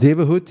 Maharaj.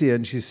 Devahuti,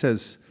 and she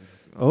says,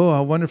 oh,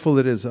 how wonderful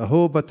it is.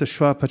 Aho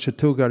batashva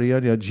pachato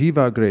gariyan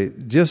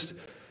yajjhvagre. Just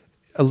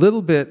a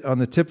little bit on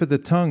the tip of the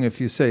tongue, if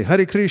you say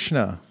Hare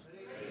Krishna,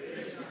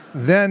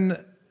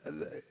 then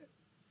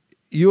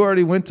you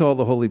already went to all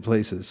the holy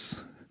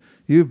places.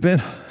 You've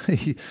done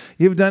every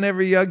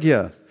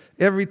yajna,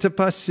 every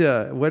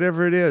tapasya,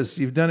 whatever it is.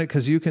 You've done it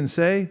because you can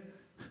say.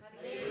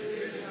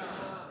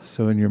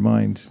 So in your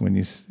mind, when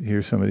you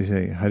hear somebody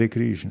say Hare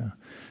Krishna,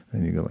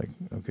 then you go like,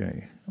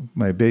 okay,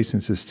 my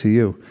obeisance is to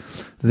you.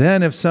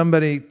 Then if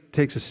somebody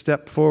takes a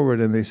step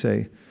forward and they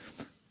say,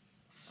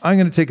 I'm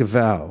going to take a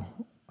vow.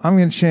 I'm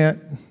going to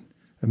chant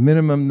a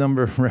minimum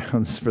number of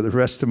rounds for the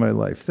rest of my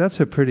life. That's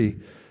a pretty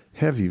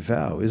heavy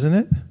vow, isn't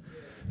it?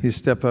 You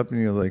step up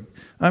and you're like,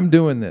 I'm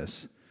doing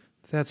this.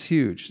 That's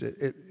huge.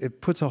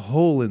 It puts a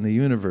hole in the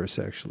universe,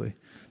 actually.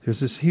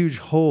 There's this huge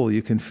hole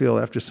you can feel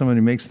after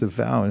somebody makes the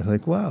vow, and you're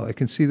like, wow, I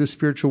can see the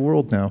spiritual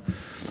world now.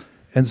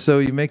 And so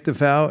you make the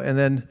vow,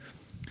 and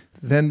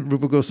then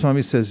Rupa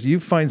Goswami says, you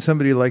find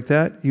somebody like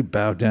that, you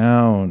bow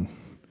down.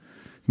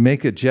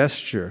 Make a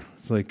gesture.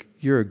 It's like,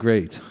 you're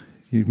great.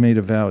 You've made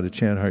a vow to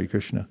chant Hare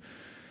Krishna.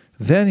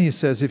 Then he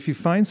says, if you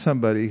find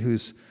somebody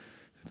who's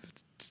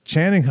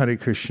chanting Hare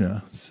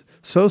Krishna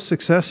so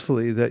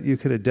successfully that you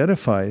could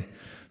identify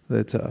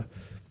that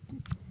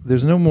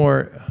there's no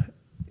more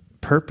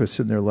purpose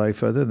in their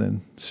life other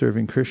than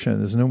serving Krishna,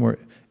 there's no more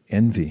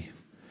envy.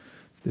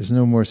 There's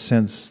no more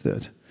sense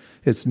that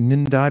it's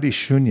nindadi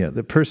shunya.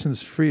 The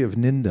person's free of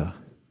ninda,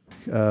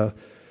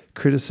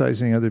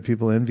 criticizing other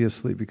people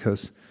enviously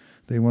because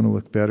they want to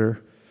look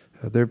better.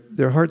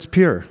 Their heart's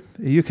pure.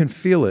 You can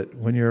feel it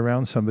when you're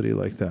around somebody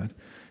like that.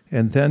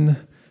 And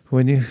then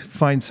when you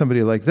find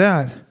somebody like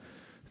that,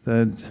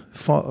 then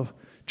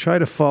try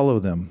to follow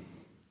them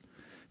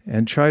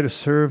and try to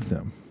serve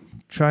them.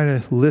 Try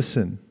to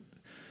listen.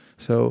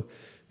 So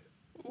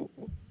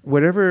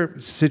whatever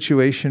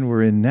situation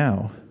we're in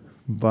now,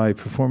 by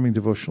performing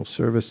devotional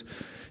service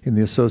in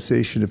the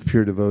association of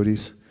pure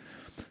devotees,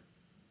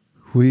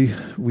 we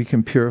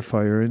can purify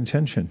our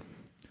intention.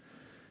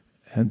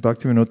 And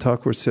Bhaktivinoda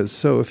Thakur says,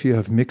 so if you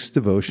have mixed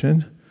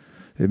devotion,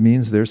 it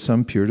means there's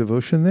some pure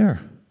devotion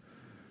there.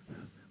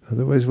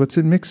 Otherwise, what's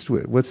it mixed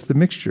with? What's the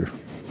mixture?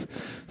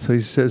 So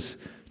he says,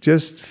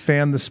 just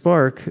fan the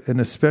spark,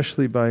 and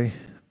especially by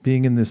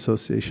being in the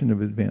association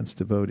of advanced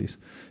devotees,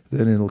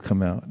 then it'll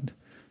come out.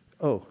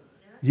 Oh,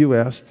 you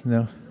asked?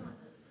 No.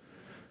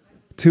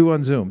 2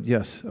 on Zoom,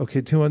 yes.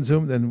 Okay, 2 on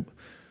Zoom, then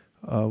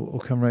we'll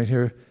come right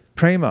here.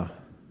 Prema.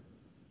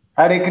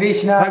 Hare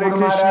Krishna. Hare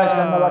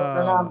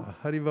Krishna.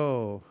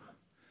 Haribo.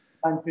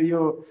 And to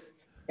you.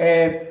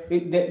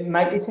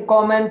 It's a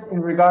comment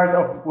in regards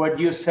of what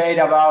you said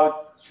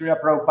about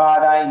Srila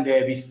Prabhupada in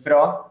the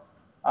bistro.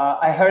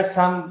 I heard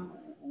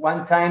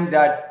one time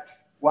that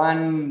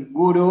one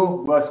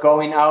guru was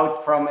going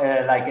out from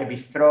like a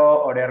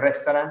bistro or a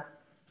restaurant,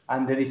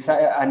 and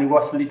it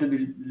was a little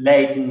bit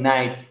late in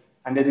night,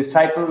 and the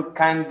disciple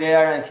came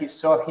there and he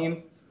saw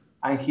him,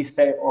 and he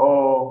said,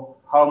 "Oh,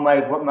 how my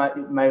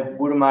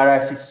Guru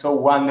Maharaj is so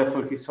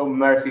wonderful! He's so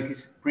merciful.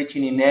 He's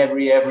preaching in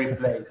every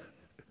place."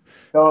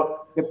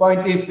 So the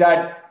point is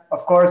that,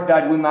 of course,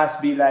 that we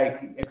must be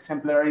like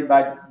exemplary,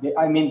 but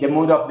the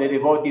mood of the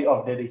devotee,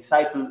 of the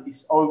disciple,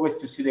 is always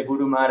to see the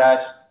Guru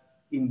Maharaj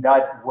in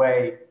that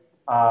way.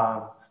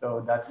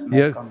 So that's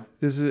my comment.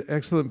 This is an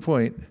excellent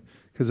point,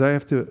 because I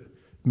have to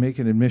make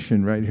an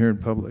admission right here in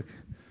public.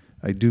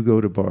 I do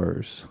go to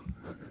bars.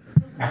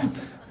 In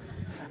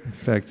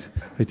fact,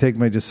 I take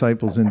my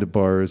disciples into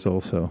bars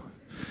also.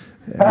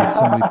 And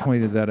somebody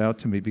pointed that out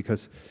to me,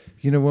 because,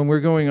 when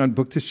we're going on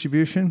book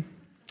distribution,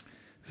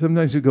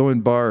 sometimes we go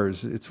in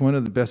bars. It's one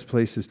of the best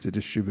places to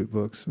distribute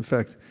books. In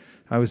fact,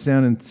 I was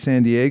down in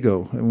San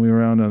Diego, and we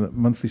were out on a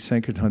monthly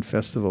Sankirtan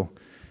festival.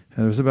 And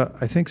there was about,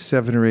 I think,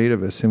 7 or 8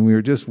 of us, and we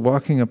were just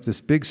walking up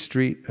this big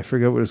street. I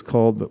forget what it's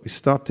called, but we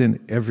stopped in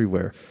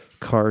everywhere.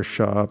 Car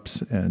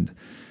shops and,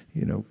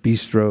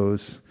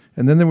 bistros.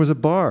 And then there was a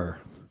bar.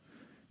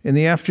 In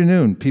the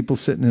afternoon, people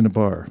sitting in a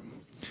bar.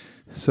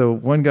 So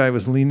one guy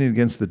was leaning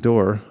against the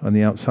door on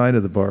the outside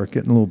of the bar,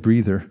 getting a little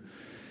breather.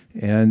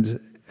 And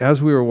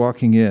as we were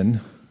walking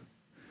in,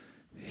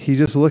 he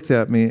just looked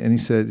at me and he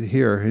said,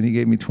 "Here," and he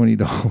gave me $20.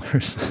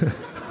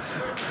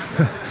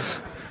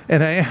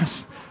 And I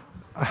asked,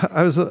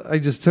 I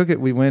just took it.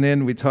 We went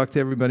in, we talked to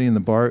everybody in the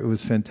bar. It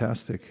was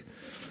fantastic.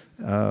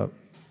 And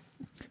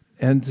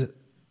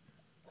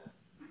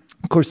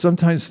of course,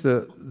 sometimes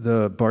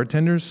the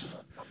bartenders,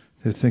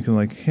 they're thinking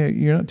like, "Hey,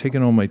 you're not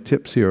taking all my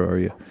tips here, are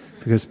you?"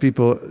 Because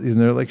people,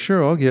 they're like,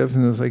 "Sure, I'll give."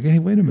 And it's like, "Hey,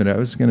 wait a minute, I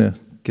was going to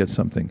get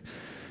something."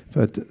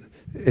 But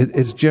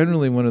it's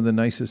generally one of the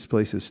nicest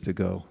places to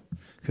go,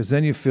 because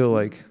then you feel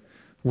like,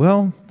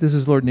 well, this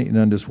is Lord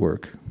Nityananda's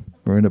work.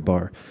 We're in a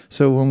bar.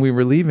 So when we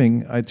were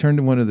leaving, I turned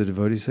to one of the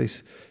devotees. I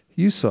said,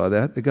 "You saw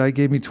that? The guy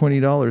gave me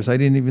 $20. I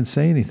didn't even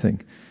say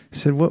anything." He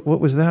said, What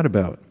was that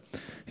about?"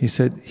 He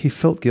said, "He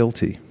felt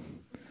guilty."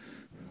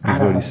 The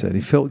devotee said,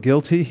 he felt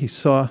guilty. He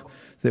saw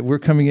that we're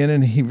coming in,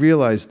 and he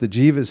realized the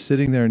jiva is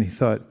sitting there, and he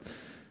thought,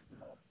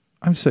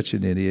 "I'm such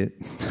an idiot.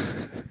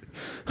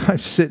 I'm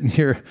sitting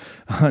here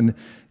on,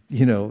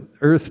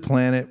 Earth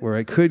planet where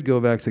I could go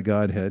back to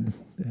Godhead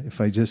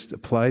if I just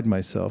applied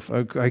myself.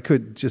 I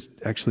could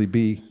just actually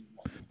be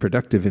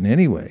productive in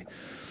any way.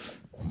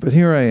 But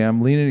here I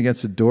am, leaning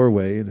against a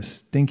doorway in a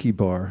stinky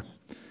bar.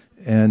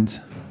 And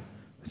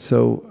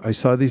so I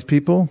saw these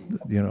people,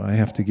 I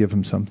have to give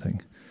them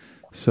something."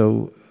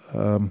 So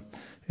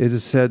it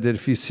is said that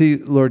if you see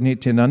Lord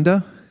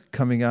Nityananda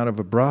coming out of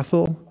a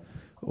brothel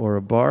or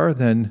a bar,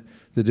 then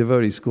the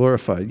devotee's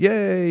glorified.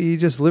 Yay, he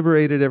just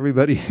liberated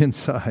everybody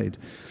inside.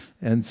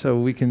 And so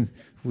we can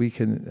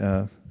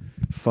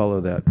follow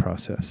that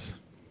process.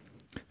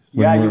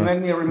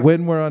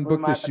 When we're on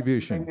book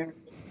distribution.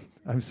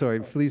 I'm sorry,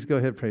 please go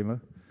ahead,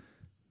 Prema.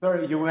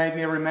 Sorry, you made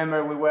me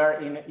remember we were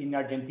in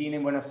Argentina,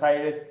 in Buenos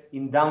Aires,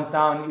 in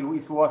downtown.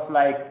 It was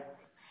like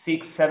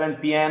 6, 7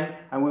 p.m.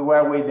 and we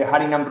were with the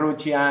Harinam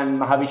Ruchi and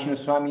Mahavishnu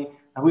Swami.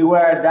 And we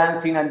were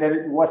dancing, and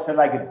there was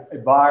like a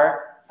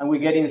bar. And we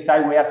get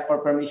inside, we ask for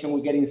permission,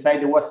 we get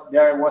inside. There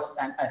was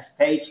a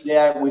stage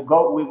there. We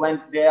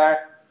went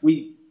there,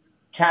 we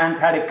chant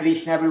Hare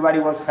Krishna, everybody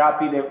was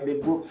happy,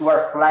 the books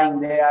were flying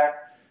there.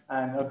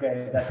 And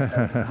okay, that's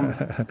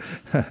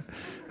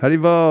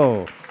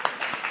Haribo.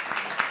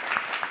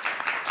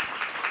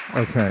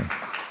 Okay.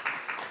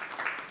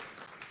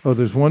 Oh,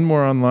 there's one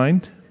more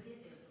online.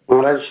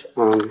 Maharaj,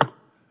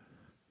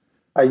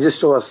 I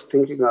just was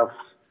thinking of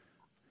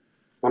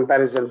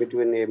comparison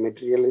between a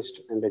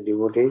materialist and a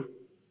devotee.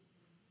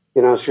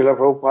 Srila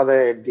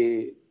Prabhupada at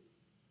a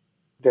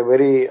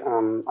very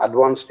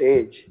advanced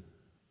age,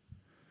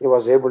 he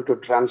was able to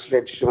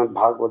translate Srimad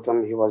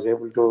Bhagavatam. He was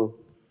able to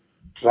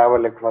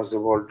travel across the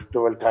world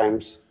 12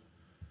 times.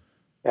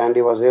 And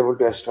he was able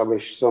to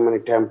establish so many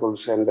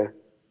temples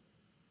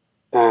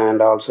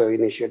and also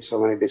initiate so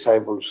many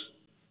disciples.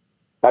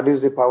 That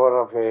is the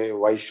power of a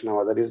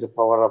Vaishnava. That is the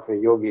power of a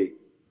yogi.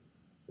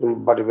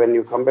 But when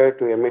you compare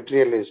to a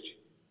materialist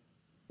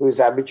who is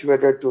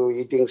habituated to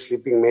eating,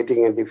 sleeping,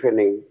 mating, and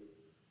defending,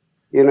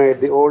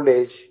 at the old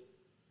age,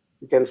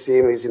 you can see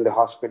him, he's in the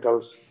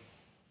hospitals.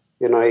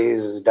 He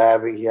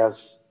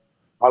has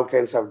all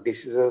kinds of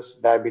diseases,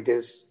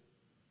 diabetes,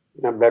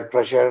 blood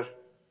pressure,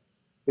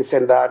 this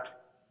and that.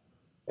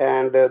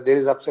 And there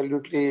is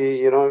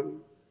absolutely,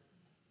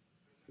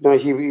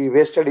 he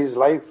wasted his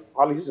life,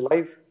 all his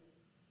life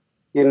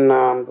in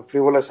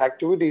frivolous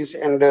activities,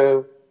 and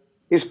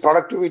his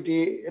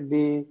productivity at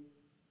the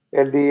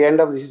end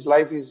of his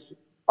life is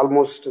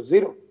almost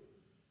zero.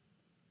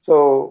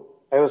 So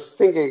I was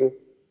thinking,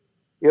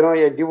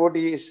 a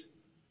devotee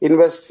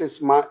invests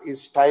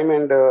his time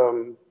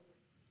and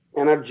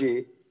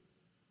energy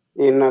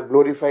in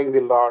glorifying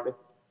the Lord,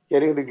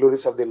 hearing the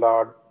glories of the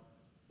Lord.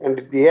 And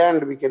at the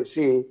end, we can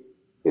see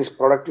his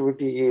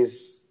productivity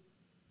is,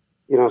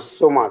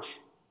 so much.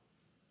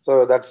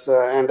 So that's,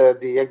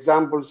 the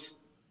examples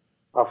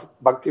of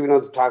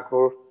Bhaktivinoda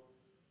Thakur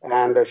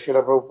and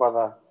Srila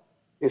Prabhupada,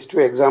 these two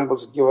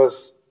examples give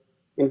us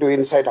into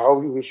insight how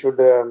we should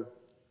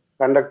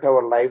conduct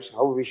our lives,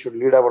 how we should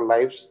lead our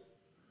lives.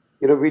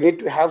 We need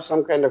to have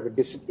some kind of a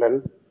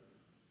discipline,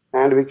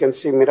 and we can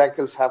see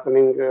miracles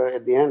happening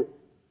at the end.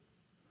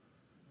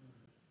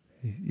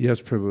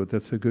 Yes, Prabhu,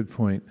 that's a good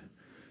point.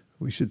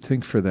 We should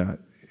think for that.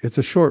 It's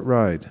a short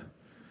ride.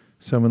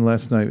 Someone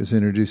last night was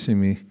introducing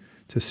me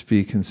to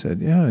speak and said,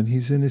 yeah, and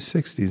he's in his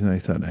 60s. And I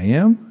thought, I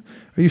am?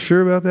 Are you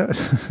sure about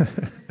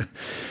that?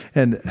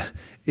 And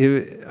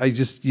I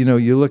just,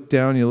 you look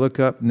down, you look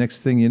up,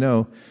 next thing you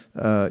know,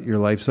 your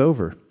life's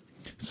over.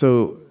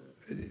 So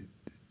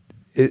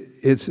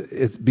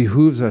it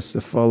behooves us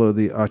to follow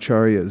the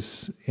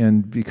acharyas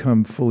and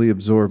become fully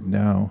absorbed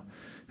now.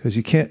 Because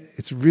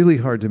it's really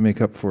hard to make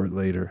up for it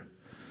later.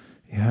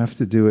 You have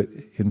to do it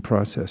in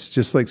process,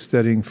 just like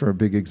studying for a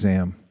big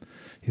exam.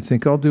 You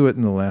think, I'll do it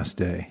in the last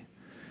day.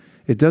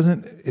 It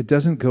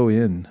doesn't go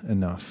in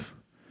enough.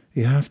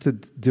 You have to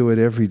do it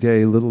every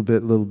day, little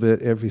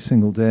bit, every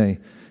single day,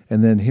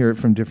 and then hear it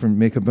from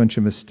make a bunch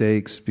of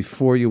mistakes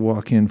before you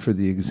walk in for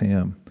the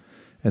exam.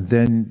 And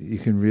then you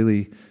can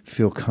really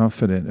feel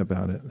confident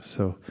about it.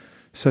 So,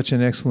 such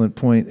an excellent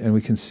point, and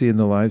we can see in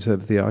the lives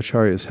of the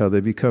acharyas how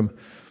they become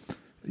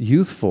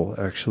youthful,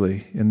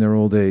 actually, in their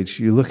old age.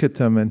 You look at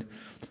them and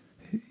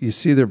you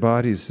see their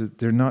bodies,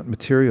 they're not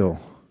material.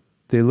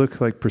 They look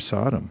like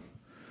prasadam.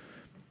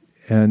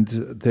 And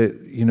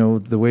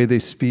the way they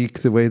speak,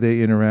 the way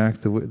they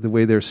interact, the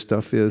way their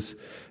stuff is.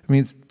 I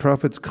mean,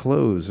 Prabhupada's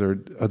clothes are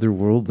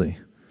otherworldly.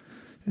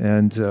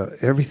 And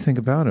everything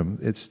about him,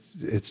 it's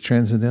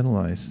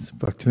transcendentalized.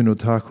 Bhaktivinoda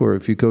Thakur,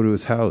 if you go to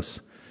his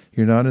house,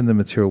 you're not in the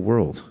material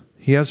world.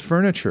 He has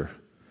furniture.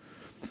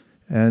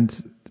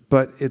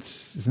 But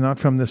it's not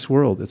from this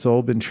world. It's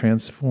all been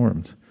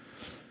transformed.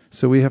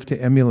 So we have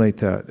to emulate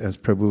that, as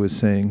Prabhu was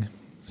saying,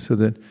 so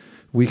that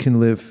we can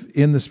live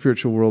in the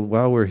spiritual world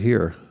while we're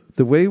here.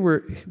 The way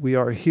we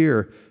are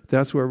here,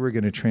 that's where we're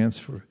going to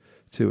transfer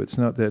to. It's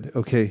not that,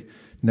 okay,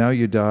 now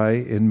you die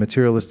in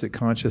materialistic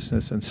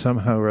consciousness and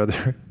somehow or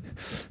other,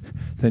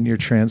 then you're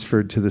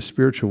transferred to the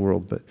spiritual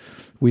world. But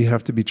we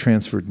have to be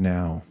transferred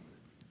now,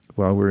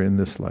 while we're in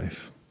this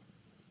life.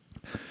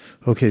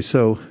 Okay,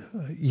 so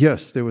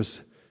yes, there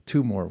was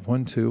 2 more.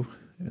 1, 2,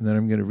 and then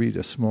I'm going to read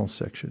a small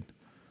section.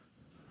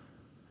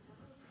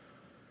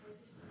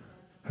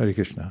 Hare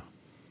Krishna.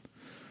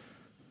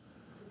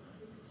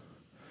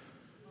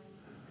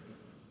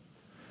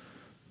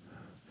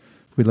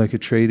 We'd like to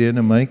trade in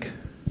a mic.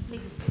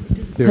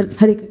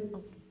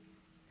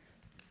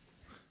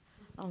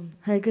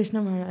 Hare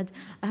Krishna Maharaj.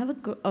 I have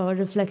a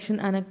reflection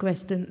and a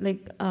question.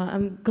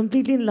 I'm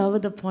completely in love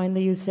with the point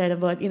that you said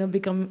about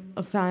become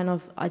a fan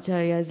of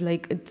acharyas.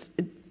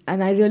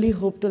 And I really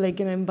hope to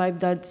imbibe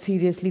that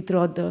seriously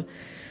throughout the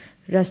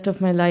rest of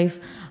my life.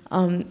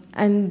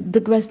 And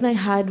the question I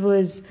had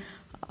was,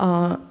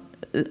 so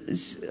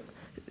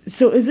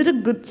is it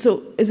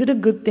a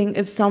good thing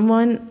if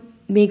someone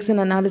makes an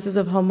analysis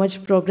of how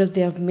much progress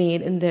they have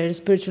made in their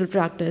spiritual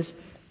practice,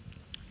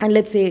 and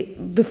let's say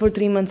before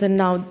 3 months and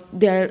now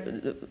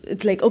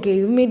it's like, okay,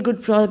 you made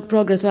good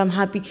progress, so I'm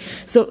happy.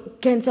 So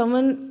can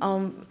someone,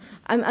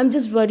 I'm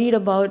just worried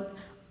about,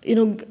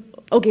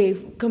 okay,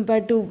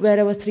 compared to where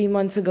I was 3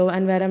 months ago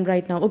and where I'm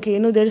right now, okay,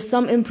 there's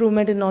some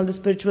improvement in all the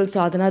spiritual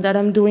sadhana that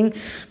I'm doing,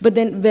 but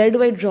then where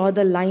do I draw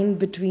the line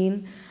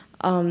between,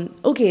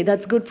 okay,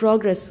 that's good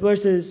progress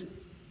versus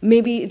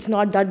maybe it's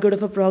not that good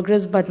of a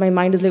progress, but my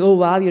mind is like, oh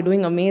wow, you're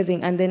doing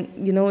amazing. And then,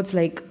 it's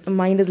like, the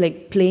mind is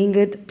like playing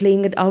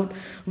it out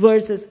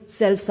versus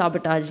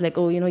self-sabotage. Like,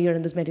 oh, you're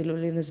in this material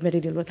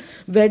world,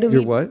 Where do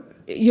You're what?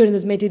 You're in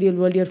this material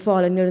world, you're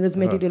fallen, you're in this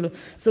material world.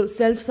 So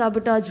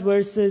self-sabotage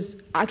versus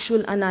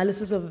actual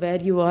analysis of where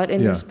you are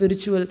in your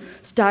spiritual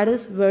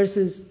status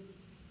versus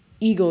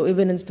ego,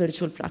 even in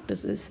spiritual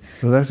practices.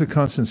 Well, that's a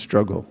constant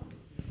struggle.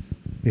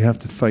 You have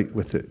to fight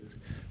with it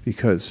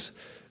because...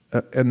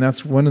 and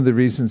that's one of the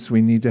reasons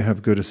we need to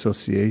have good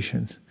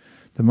associations.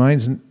 The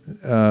mind's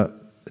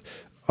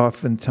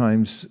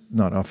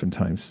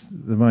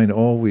the mind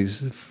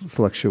always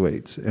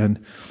fluctuates. And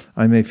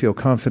I may feel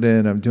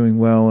confident, I'm doing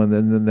well, and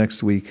then the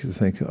next week I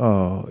think,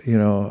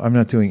 I'm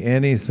not doing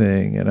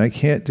anything, and I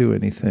can't do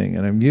anything,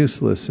 and I'm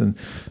useless, and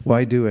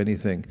why do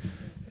anything?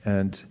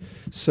 And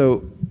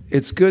so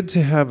it's good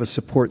to have a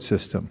support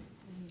system.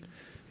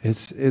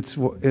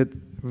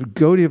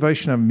 Gaudiya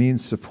Vaishnava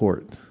means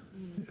support.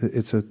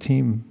 It's a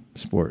team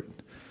sport,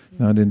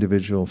 not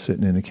individual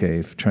sitting in a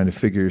cave trying to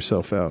figure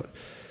yourself out.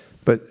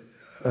 But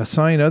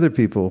assign other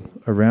people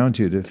around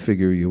you to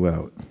figure you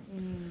out.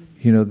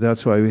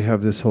 That's why we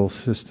have this whole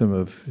system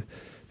of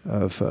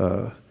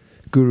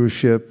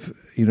guruship,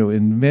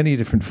 in many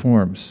different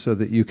forms, so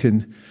that you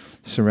can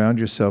surround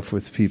yourself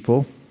with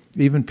people,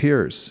 even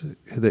peers,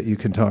 that you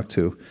can talk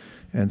to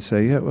and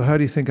say, yeah, well, how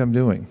do you think I'm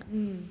doing?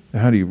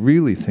 How do you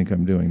really think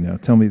I'm doing now?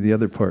 Tell me the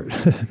other part.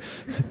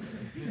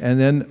 And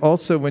then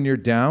also when you're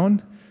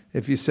down,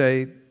 if you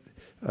say,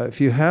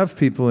 if you have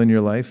people in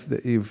your life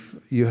that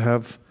you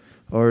have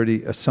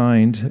already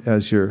assigned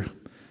as your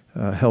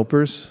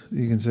helpers,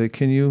 you can say,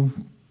 can you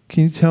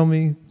tell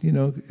me,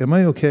 am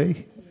I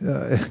okay?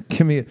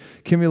 Give me a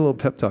little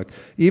pep talk.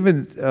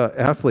 Even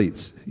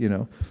athletes,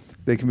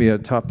 they can be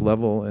at top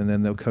level, and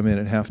then they'll come in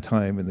at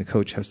halftime, and the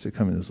coach has to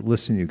come in and say,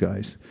 listen, you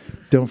guys,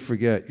 don't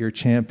forget, you're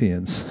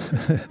champions.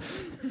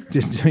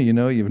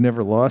 You've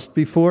never lost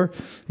before.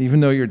 Even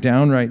though you're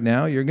down right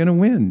now, you're going to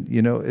win.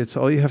 It's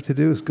all you have to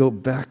do is go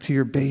back to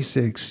your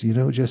basics.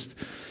 Just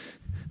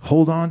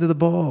hold on to the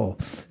ball.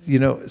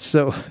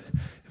 So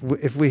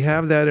if we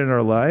have that in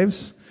our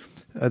lives,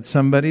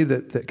 somebody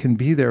that can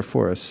be there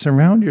for us,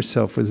 surround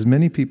yourself with as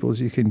many people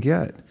as you can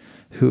get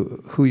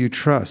who you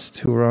trust,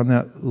 who are on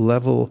that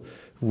level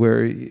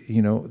where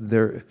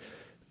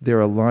they're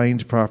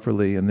aligned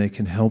properly and they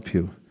can help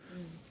you.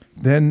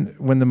 Then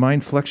when the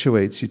mind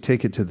fluctuates, you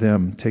take it to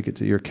them, take it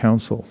to your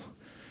counsel,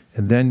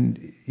 and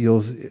then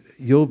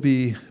you'll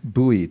be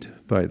buoyed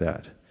by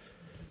that.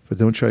 But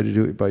don't try to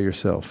do it by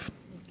yourself.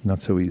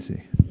 Not so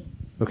easy.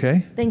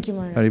 Okay? Thank you,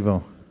 Maharaj.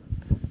 Haribo.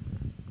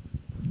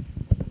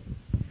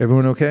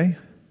 Everyone okay?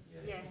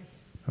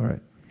 Yes. All right.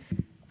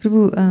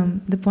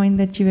 Prabhu, the point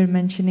that you were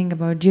mentioning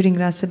about during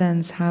Rasa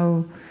dance,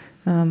 how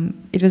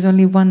it was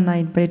only one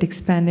night, but it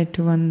expanded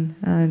to one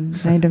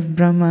night of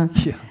Brahma.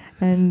 Yeah.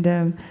 And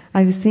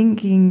I was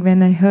thinking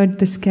when I heard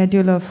the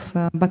schedule of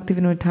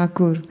Bhaktivinoda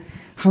Thakur,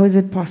 how is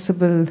it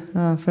possible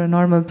for a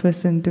normal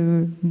person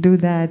to do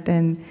that?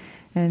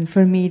 And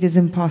for me, it is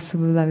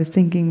impossible, I was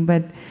thinking.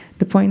 But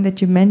the point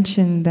that you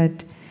mentioned,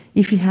 that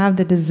if you have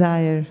the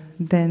desire,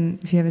 then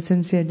if you have a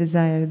sincere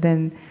desire,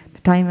 then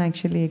the time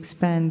actually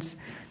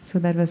expands. So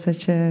that was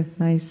such a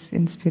nice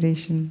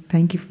inspiration.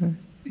 Thank you for...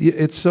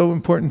 It's so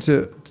important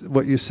to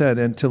what you said,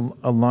 and to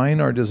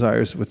align our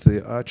desires with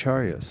the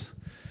acharyas.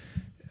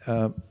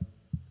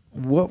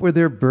 What were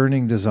their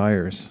burning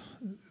desires?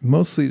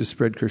 Mostly to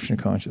spread Krishna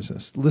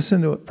consciousness.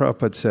 Listen to what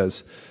Prabhupada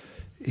says.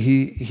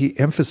 He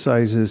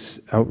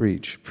emphasizes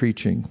outreach,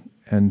 preaching,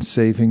 and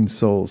saving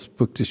souls,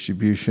 book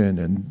distribution,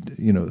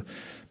 and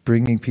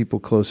bringing people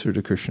closer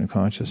to Krishna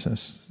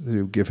consciousness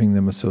through giving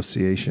them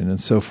association and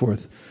so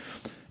forth.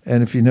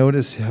 And if you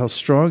notice how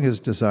strong his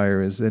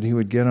desire is, that he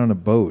would get on a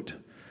boat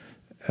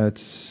at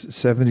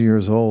 70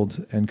 years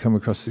old and come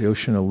across the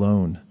ocean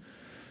alone.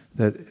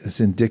 That is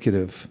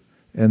indicative.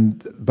 And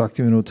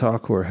Bhaktivinoda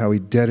Thakur, how he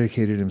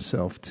dedicated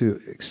himself to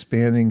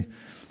expanding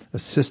a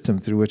system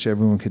through which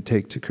everyone could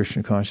take to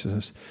Krishna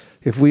consciousness.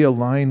 If we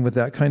align with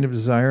that kind of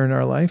desire in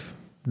our life,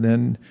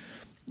 then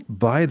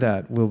by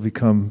that we'll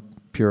become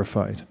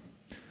purified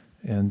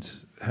and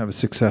have a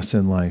success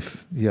in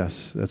life.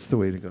 Yes, that's the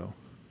way to go.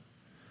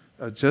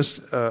 Just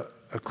a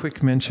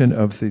quick mention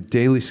of the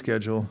daily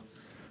schedule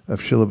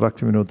of Srila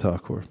Bhaktivinoda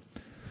Thakur.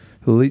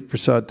 Lalit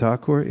Prasad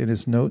Thakur, in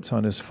his notes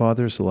on his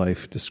father's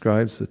life,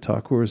 describes the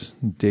Thakur's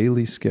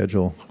daily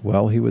schedule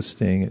while he was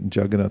staying at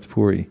Jagannath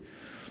Puri.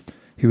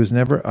 He was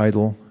never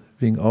idle,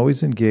 being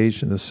always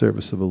engaged in the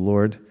service of the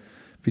Lord.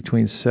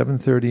 Between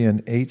 7:30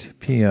 and 8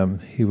 p.m.,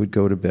 he would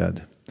go to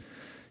bed.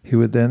 He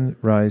would then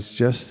rise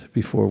just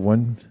before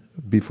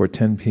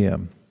 10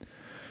 p.m.,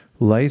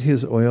 light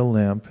his oil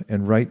lamp,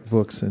 and write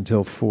books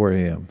until 4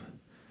 a.m.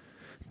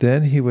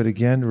 Then he would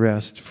again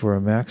rest for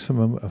a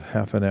maximum of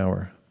half an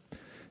hour.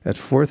 At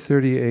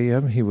 4:30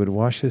 a.m., he would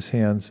wash his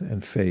hands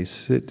and face,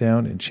 sit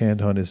down, and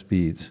chant on his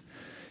beads.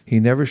 He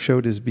never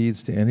showed his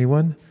beads to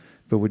anyone,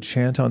 but would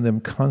chant on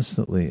them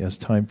constantly as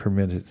time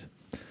permitted.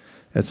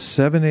 At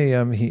 7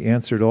 a.m., he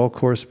answered all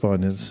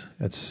correspondence.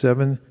 At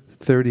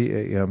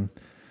 7:30 a.m.,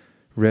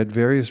 read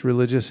various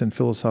religious and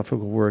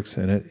philosophical works,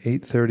 and at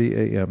 8:30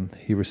 a.m.,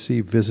 he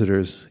received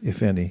visitors,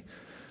 if any,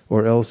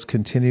 or else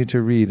continued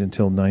to read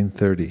until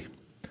 9:30.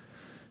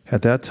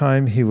 At that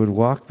time, he would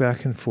walk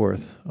back and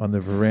forth on the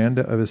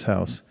veranda of his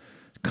house,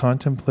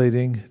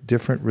 contemplating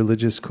different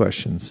religious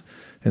questions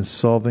and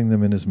solving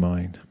them in his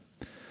mind.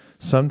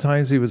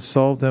 Sometimes he would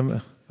solve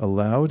them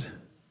aloud,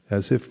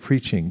 as if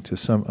preaching to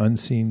some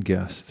unseen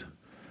guest.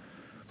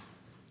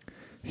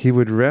 He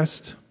would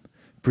rest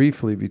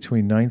briefly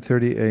between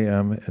 9:30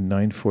 a.m. and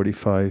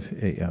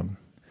 9:45 a.m.,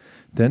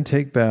 then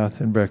take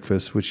bath and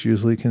breakfast, which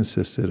usually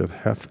consisted of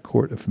half a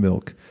quart of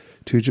milk,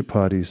 2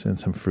 chapatis, and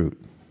some fruit.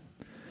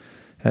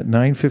 At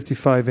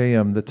 9:55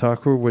 a.m., the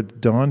Thakur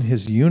would don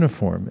his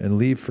uniform and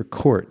leave for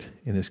court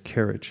in his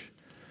carriage.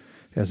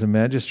 As a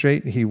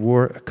magistrate, he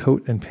wore a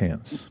coat and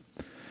pants.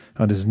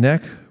 On his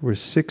neck were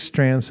 6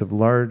 strands of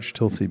large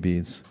tulsi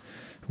beads,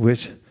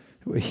 which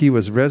he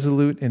was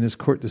resolute in his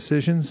court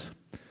decisions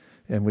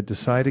and would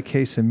decide a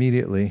case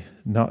immediately,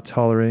 not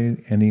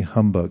tolerating any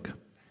humbug.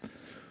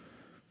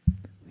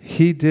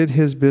 He did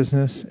his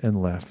business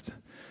and left.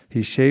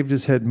 He shaved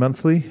his head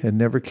monthly and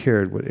never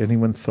cared what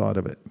anyone thought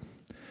of it.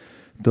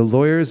 The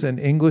lawyers and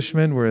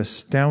Englishmen were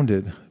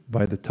astounded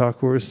by the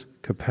Thakur's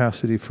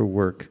capacity for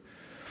work.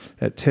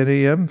 At 10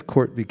 a.m.,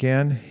 court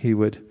began. He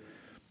would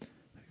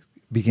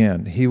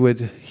began. He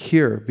would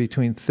hear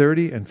between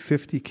 30 and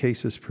 50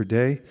 cases per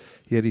day,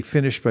 yet he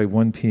finished by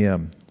 1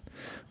 p.m.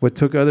 What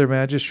took other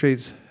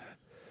magistrates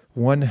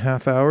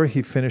 1/2 hour,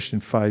 he finished in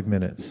 5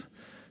 minutes.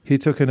 He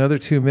took another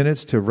 2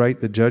 minutes to write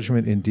the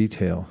judgment in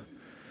detail.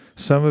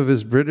 Some of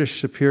his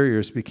British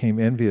superiors became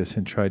envious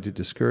and tried to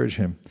discourage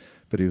him,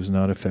 but he was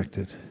not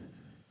affected.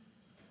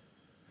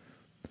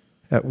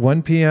 At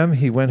 1 p.m.,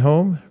 he went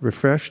home,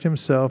 refreshed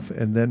himself,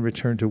 and then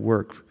returned to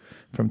work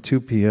from 2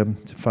 p.m.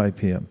 to 5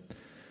 p.m.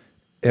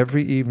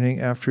 Every evening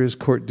after his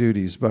court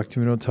duties,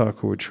 Bhaktivinoda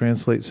Thakur would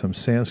translate some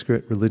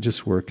Sanskrit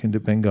religious work into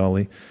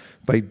Bengali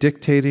by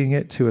dictating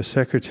it to a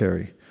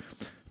secretary.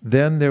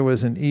 Then there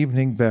was an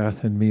evening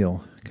bath and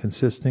meal,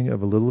 consisting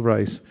of a little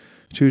rice,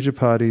 2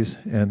 chapatis,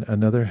 and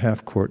another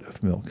half-quart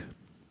of milk.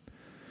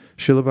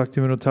 Srila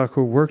Bhaktivinoda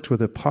Thakur worked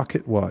with a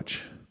pocket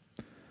watch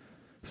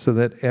so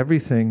that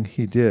everything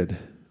he did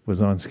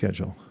was on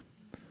schedule.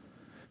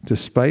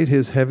 Despite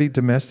his heavy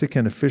domestic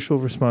and official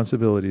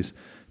responsibilities,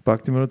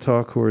 Bhaktivinoda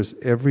Thakur's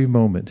every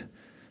moment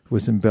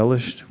was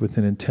embellished with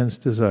an intense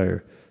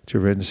desire to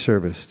render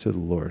service to the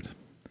Lord.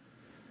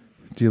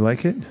 Do you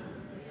like it?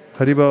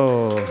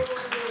 Haribol.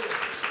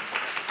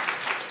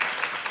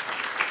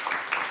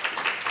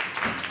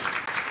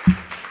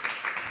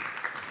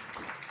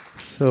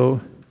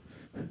 So,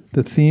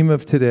 the theme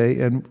of today,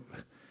 and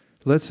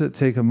let's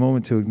take a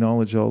moment to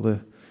acknowledge all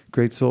the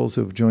great souls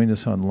who have joined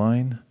us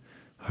online.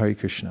 Hare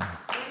Krishna.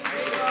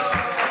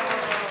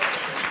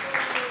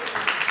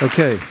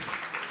 Okay,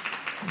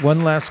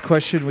 one last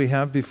question we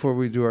have before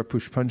we do our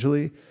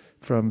Pushpanjali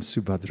from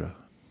Subhadra.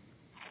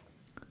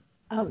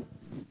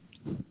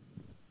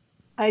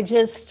 I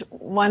just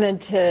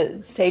wanted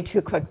to say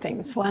 2 quick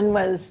things. One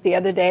was the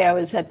other day I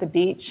was at the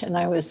beach and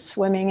I was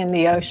swimming in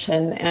the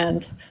ocean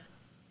and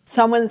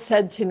someone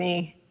said to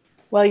me,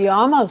 "Well, you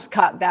almost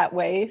caught that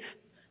wave."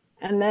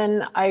 And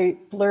then I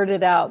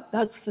blurted out,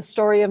 "That's the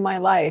story of my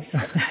life."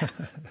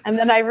 And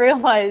then I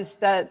realized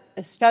that,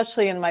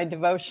 especially in my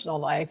devotional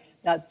life,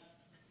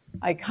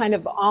 I kind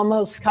of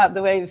almost caught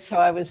the wave. So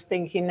I was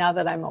thinking, now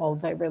that I'm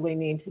old, I really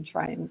need to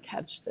try and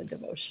catch the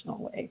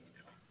devotional wave.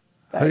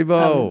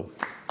 Haribo.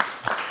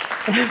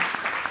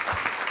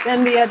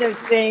 Then the other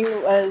thing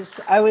was,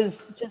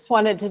 just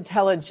wanted to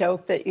tell a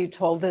joke that you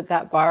told at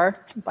that bar,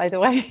 by the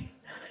way.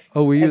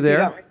 Oh, were you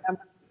there?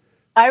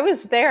 I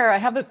was there. I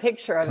have a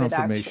picture of it,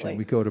 Confirmation. actually.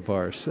 We go to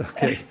bars.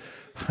 Okay.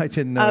 I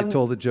didn't know I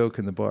told a joke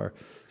in the bar.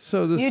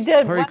 So this You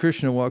did. Hare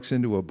Krishna walks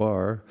into a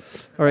bar.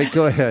 All right,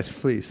 go ahead,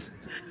 please.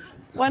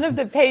 One of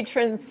the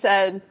patrons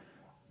said,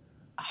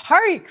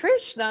 "Hare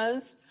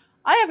Krishnas,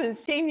 I haven't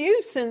seen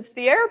you since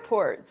the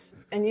airports."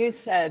 And you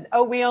said,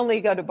 "Oh, we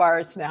only go to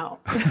bars now."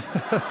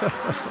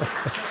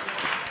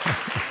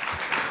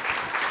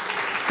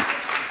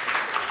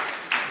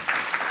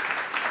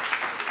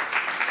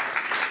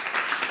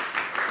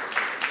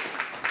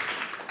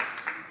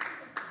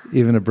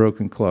 Even a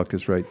broken clock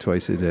is right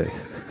twice a day.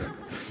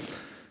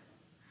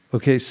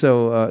 Okay,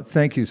 so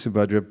thank you,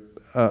 Subhadra.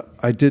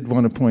 I did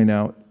want to point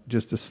out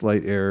just a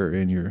slight error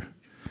in your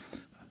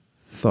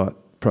thought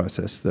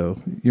process, though.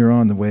 You're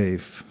on the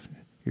wave.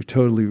 You're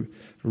totally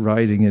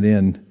riding it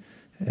in.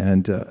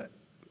 And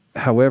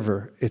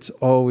however, it's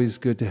always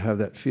good to have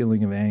that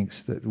feeling of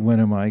angst that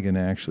when am I going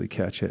to actually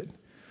catch it?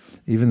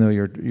 Even though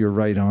you're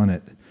right on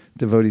it.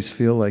 Devotees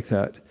feel like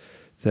that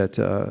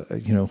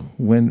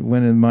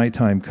when in my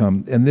time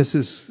come. And this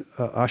is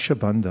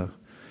Ashabandha.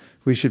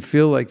 We should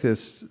feel like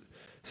this,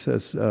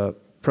 says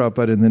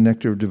Prabhupada in the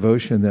Nectar of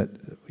Devotion, that,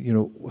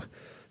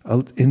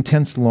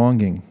 intense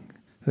longing.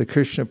 That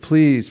Krishna,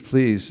 please,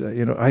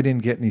 I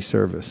didn't get any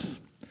service.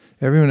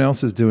 Everyone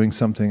else is doing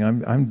something.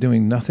 I'm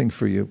doing nothing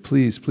for you.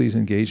 Please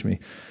engage me.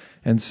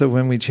 And so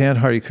when we chant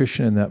Hare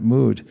Krishna in that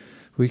mood,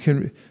 we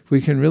can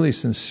really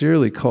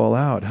sincerely call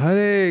out,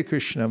 Hare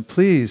Krishna,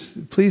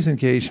 please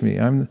engage me.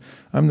 I'm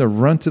the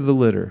runt of the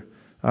litter.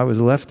 I was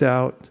left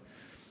out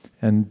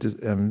and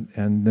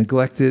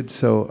neglected,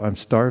 so I'm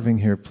starving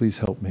here. Please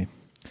help me.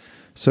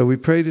 So we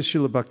pray to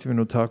Srila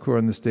Bhaktivinoda Thakur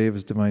on this day of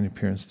his Divine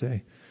Appearance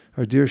Day.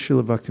 Our dear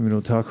Srila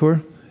Bhaktivinoda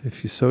Thakur,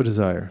 if you so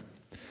desire,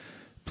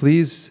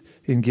 please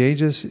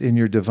engage us in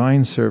your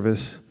divine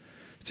service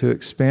to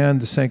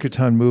expand the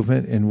Sankirtan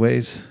movement in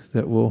ways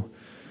that will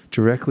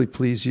directly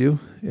please you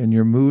in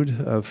your mood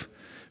of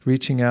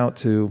reaching out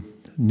to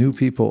new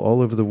people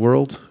all over the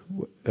world,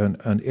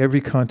 on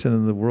every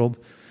continent of the world,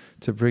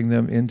 to bring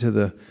them into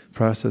the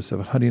process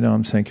of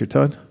Harinam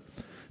Sankirtan.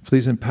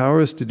 Please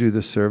empower us to do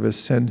this service.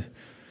 Send,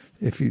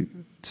 if you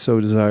so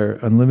desire,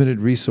 unlimited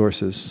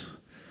resources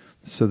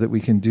so that we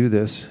can do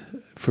this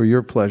for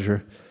your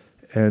pleasure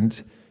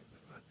and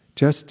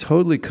just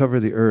totally cover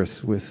the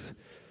earth with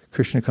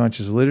Krishna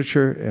conscious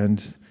literature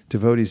and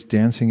devotees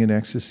dancing in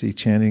ecstasy,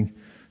 chanting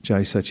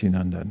Jai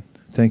Sachinandan.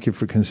 Thank you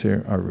for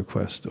considering our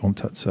request. Om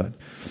Tat Sat.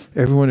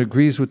 Everyone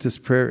agrees with this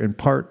prayer in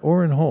part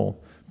or in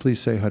whole. Please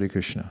say Hare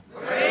Krishna.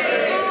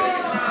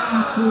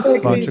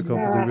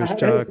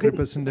 Vanchakalpadurvishcha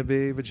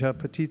kripasindave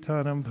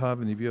vajapatitanam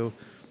pavanibhyo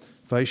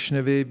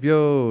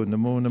Vaishnavebhyo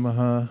namo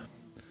namaha.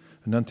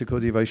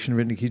 Anantakoti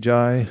Vaishnavritni ki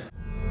jai.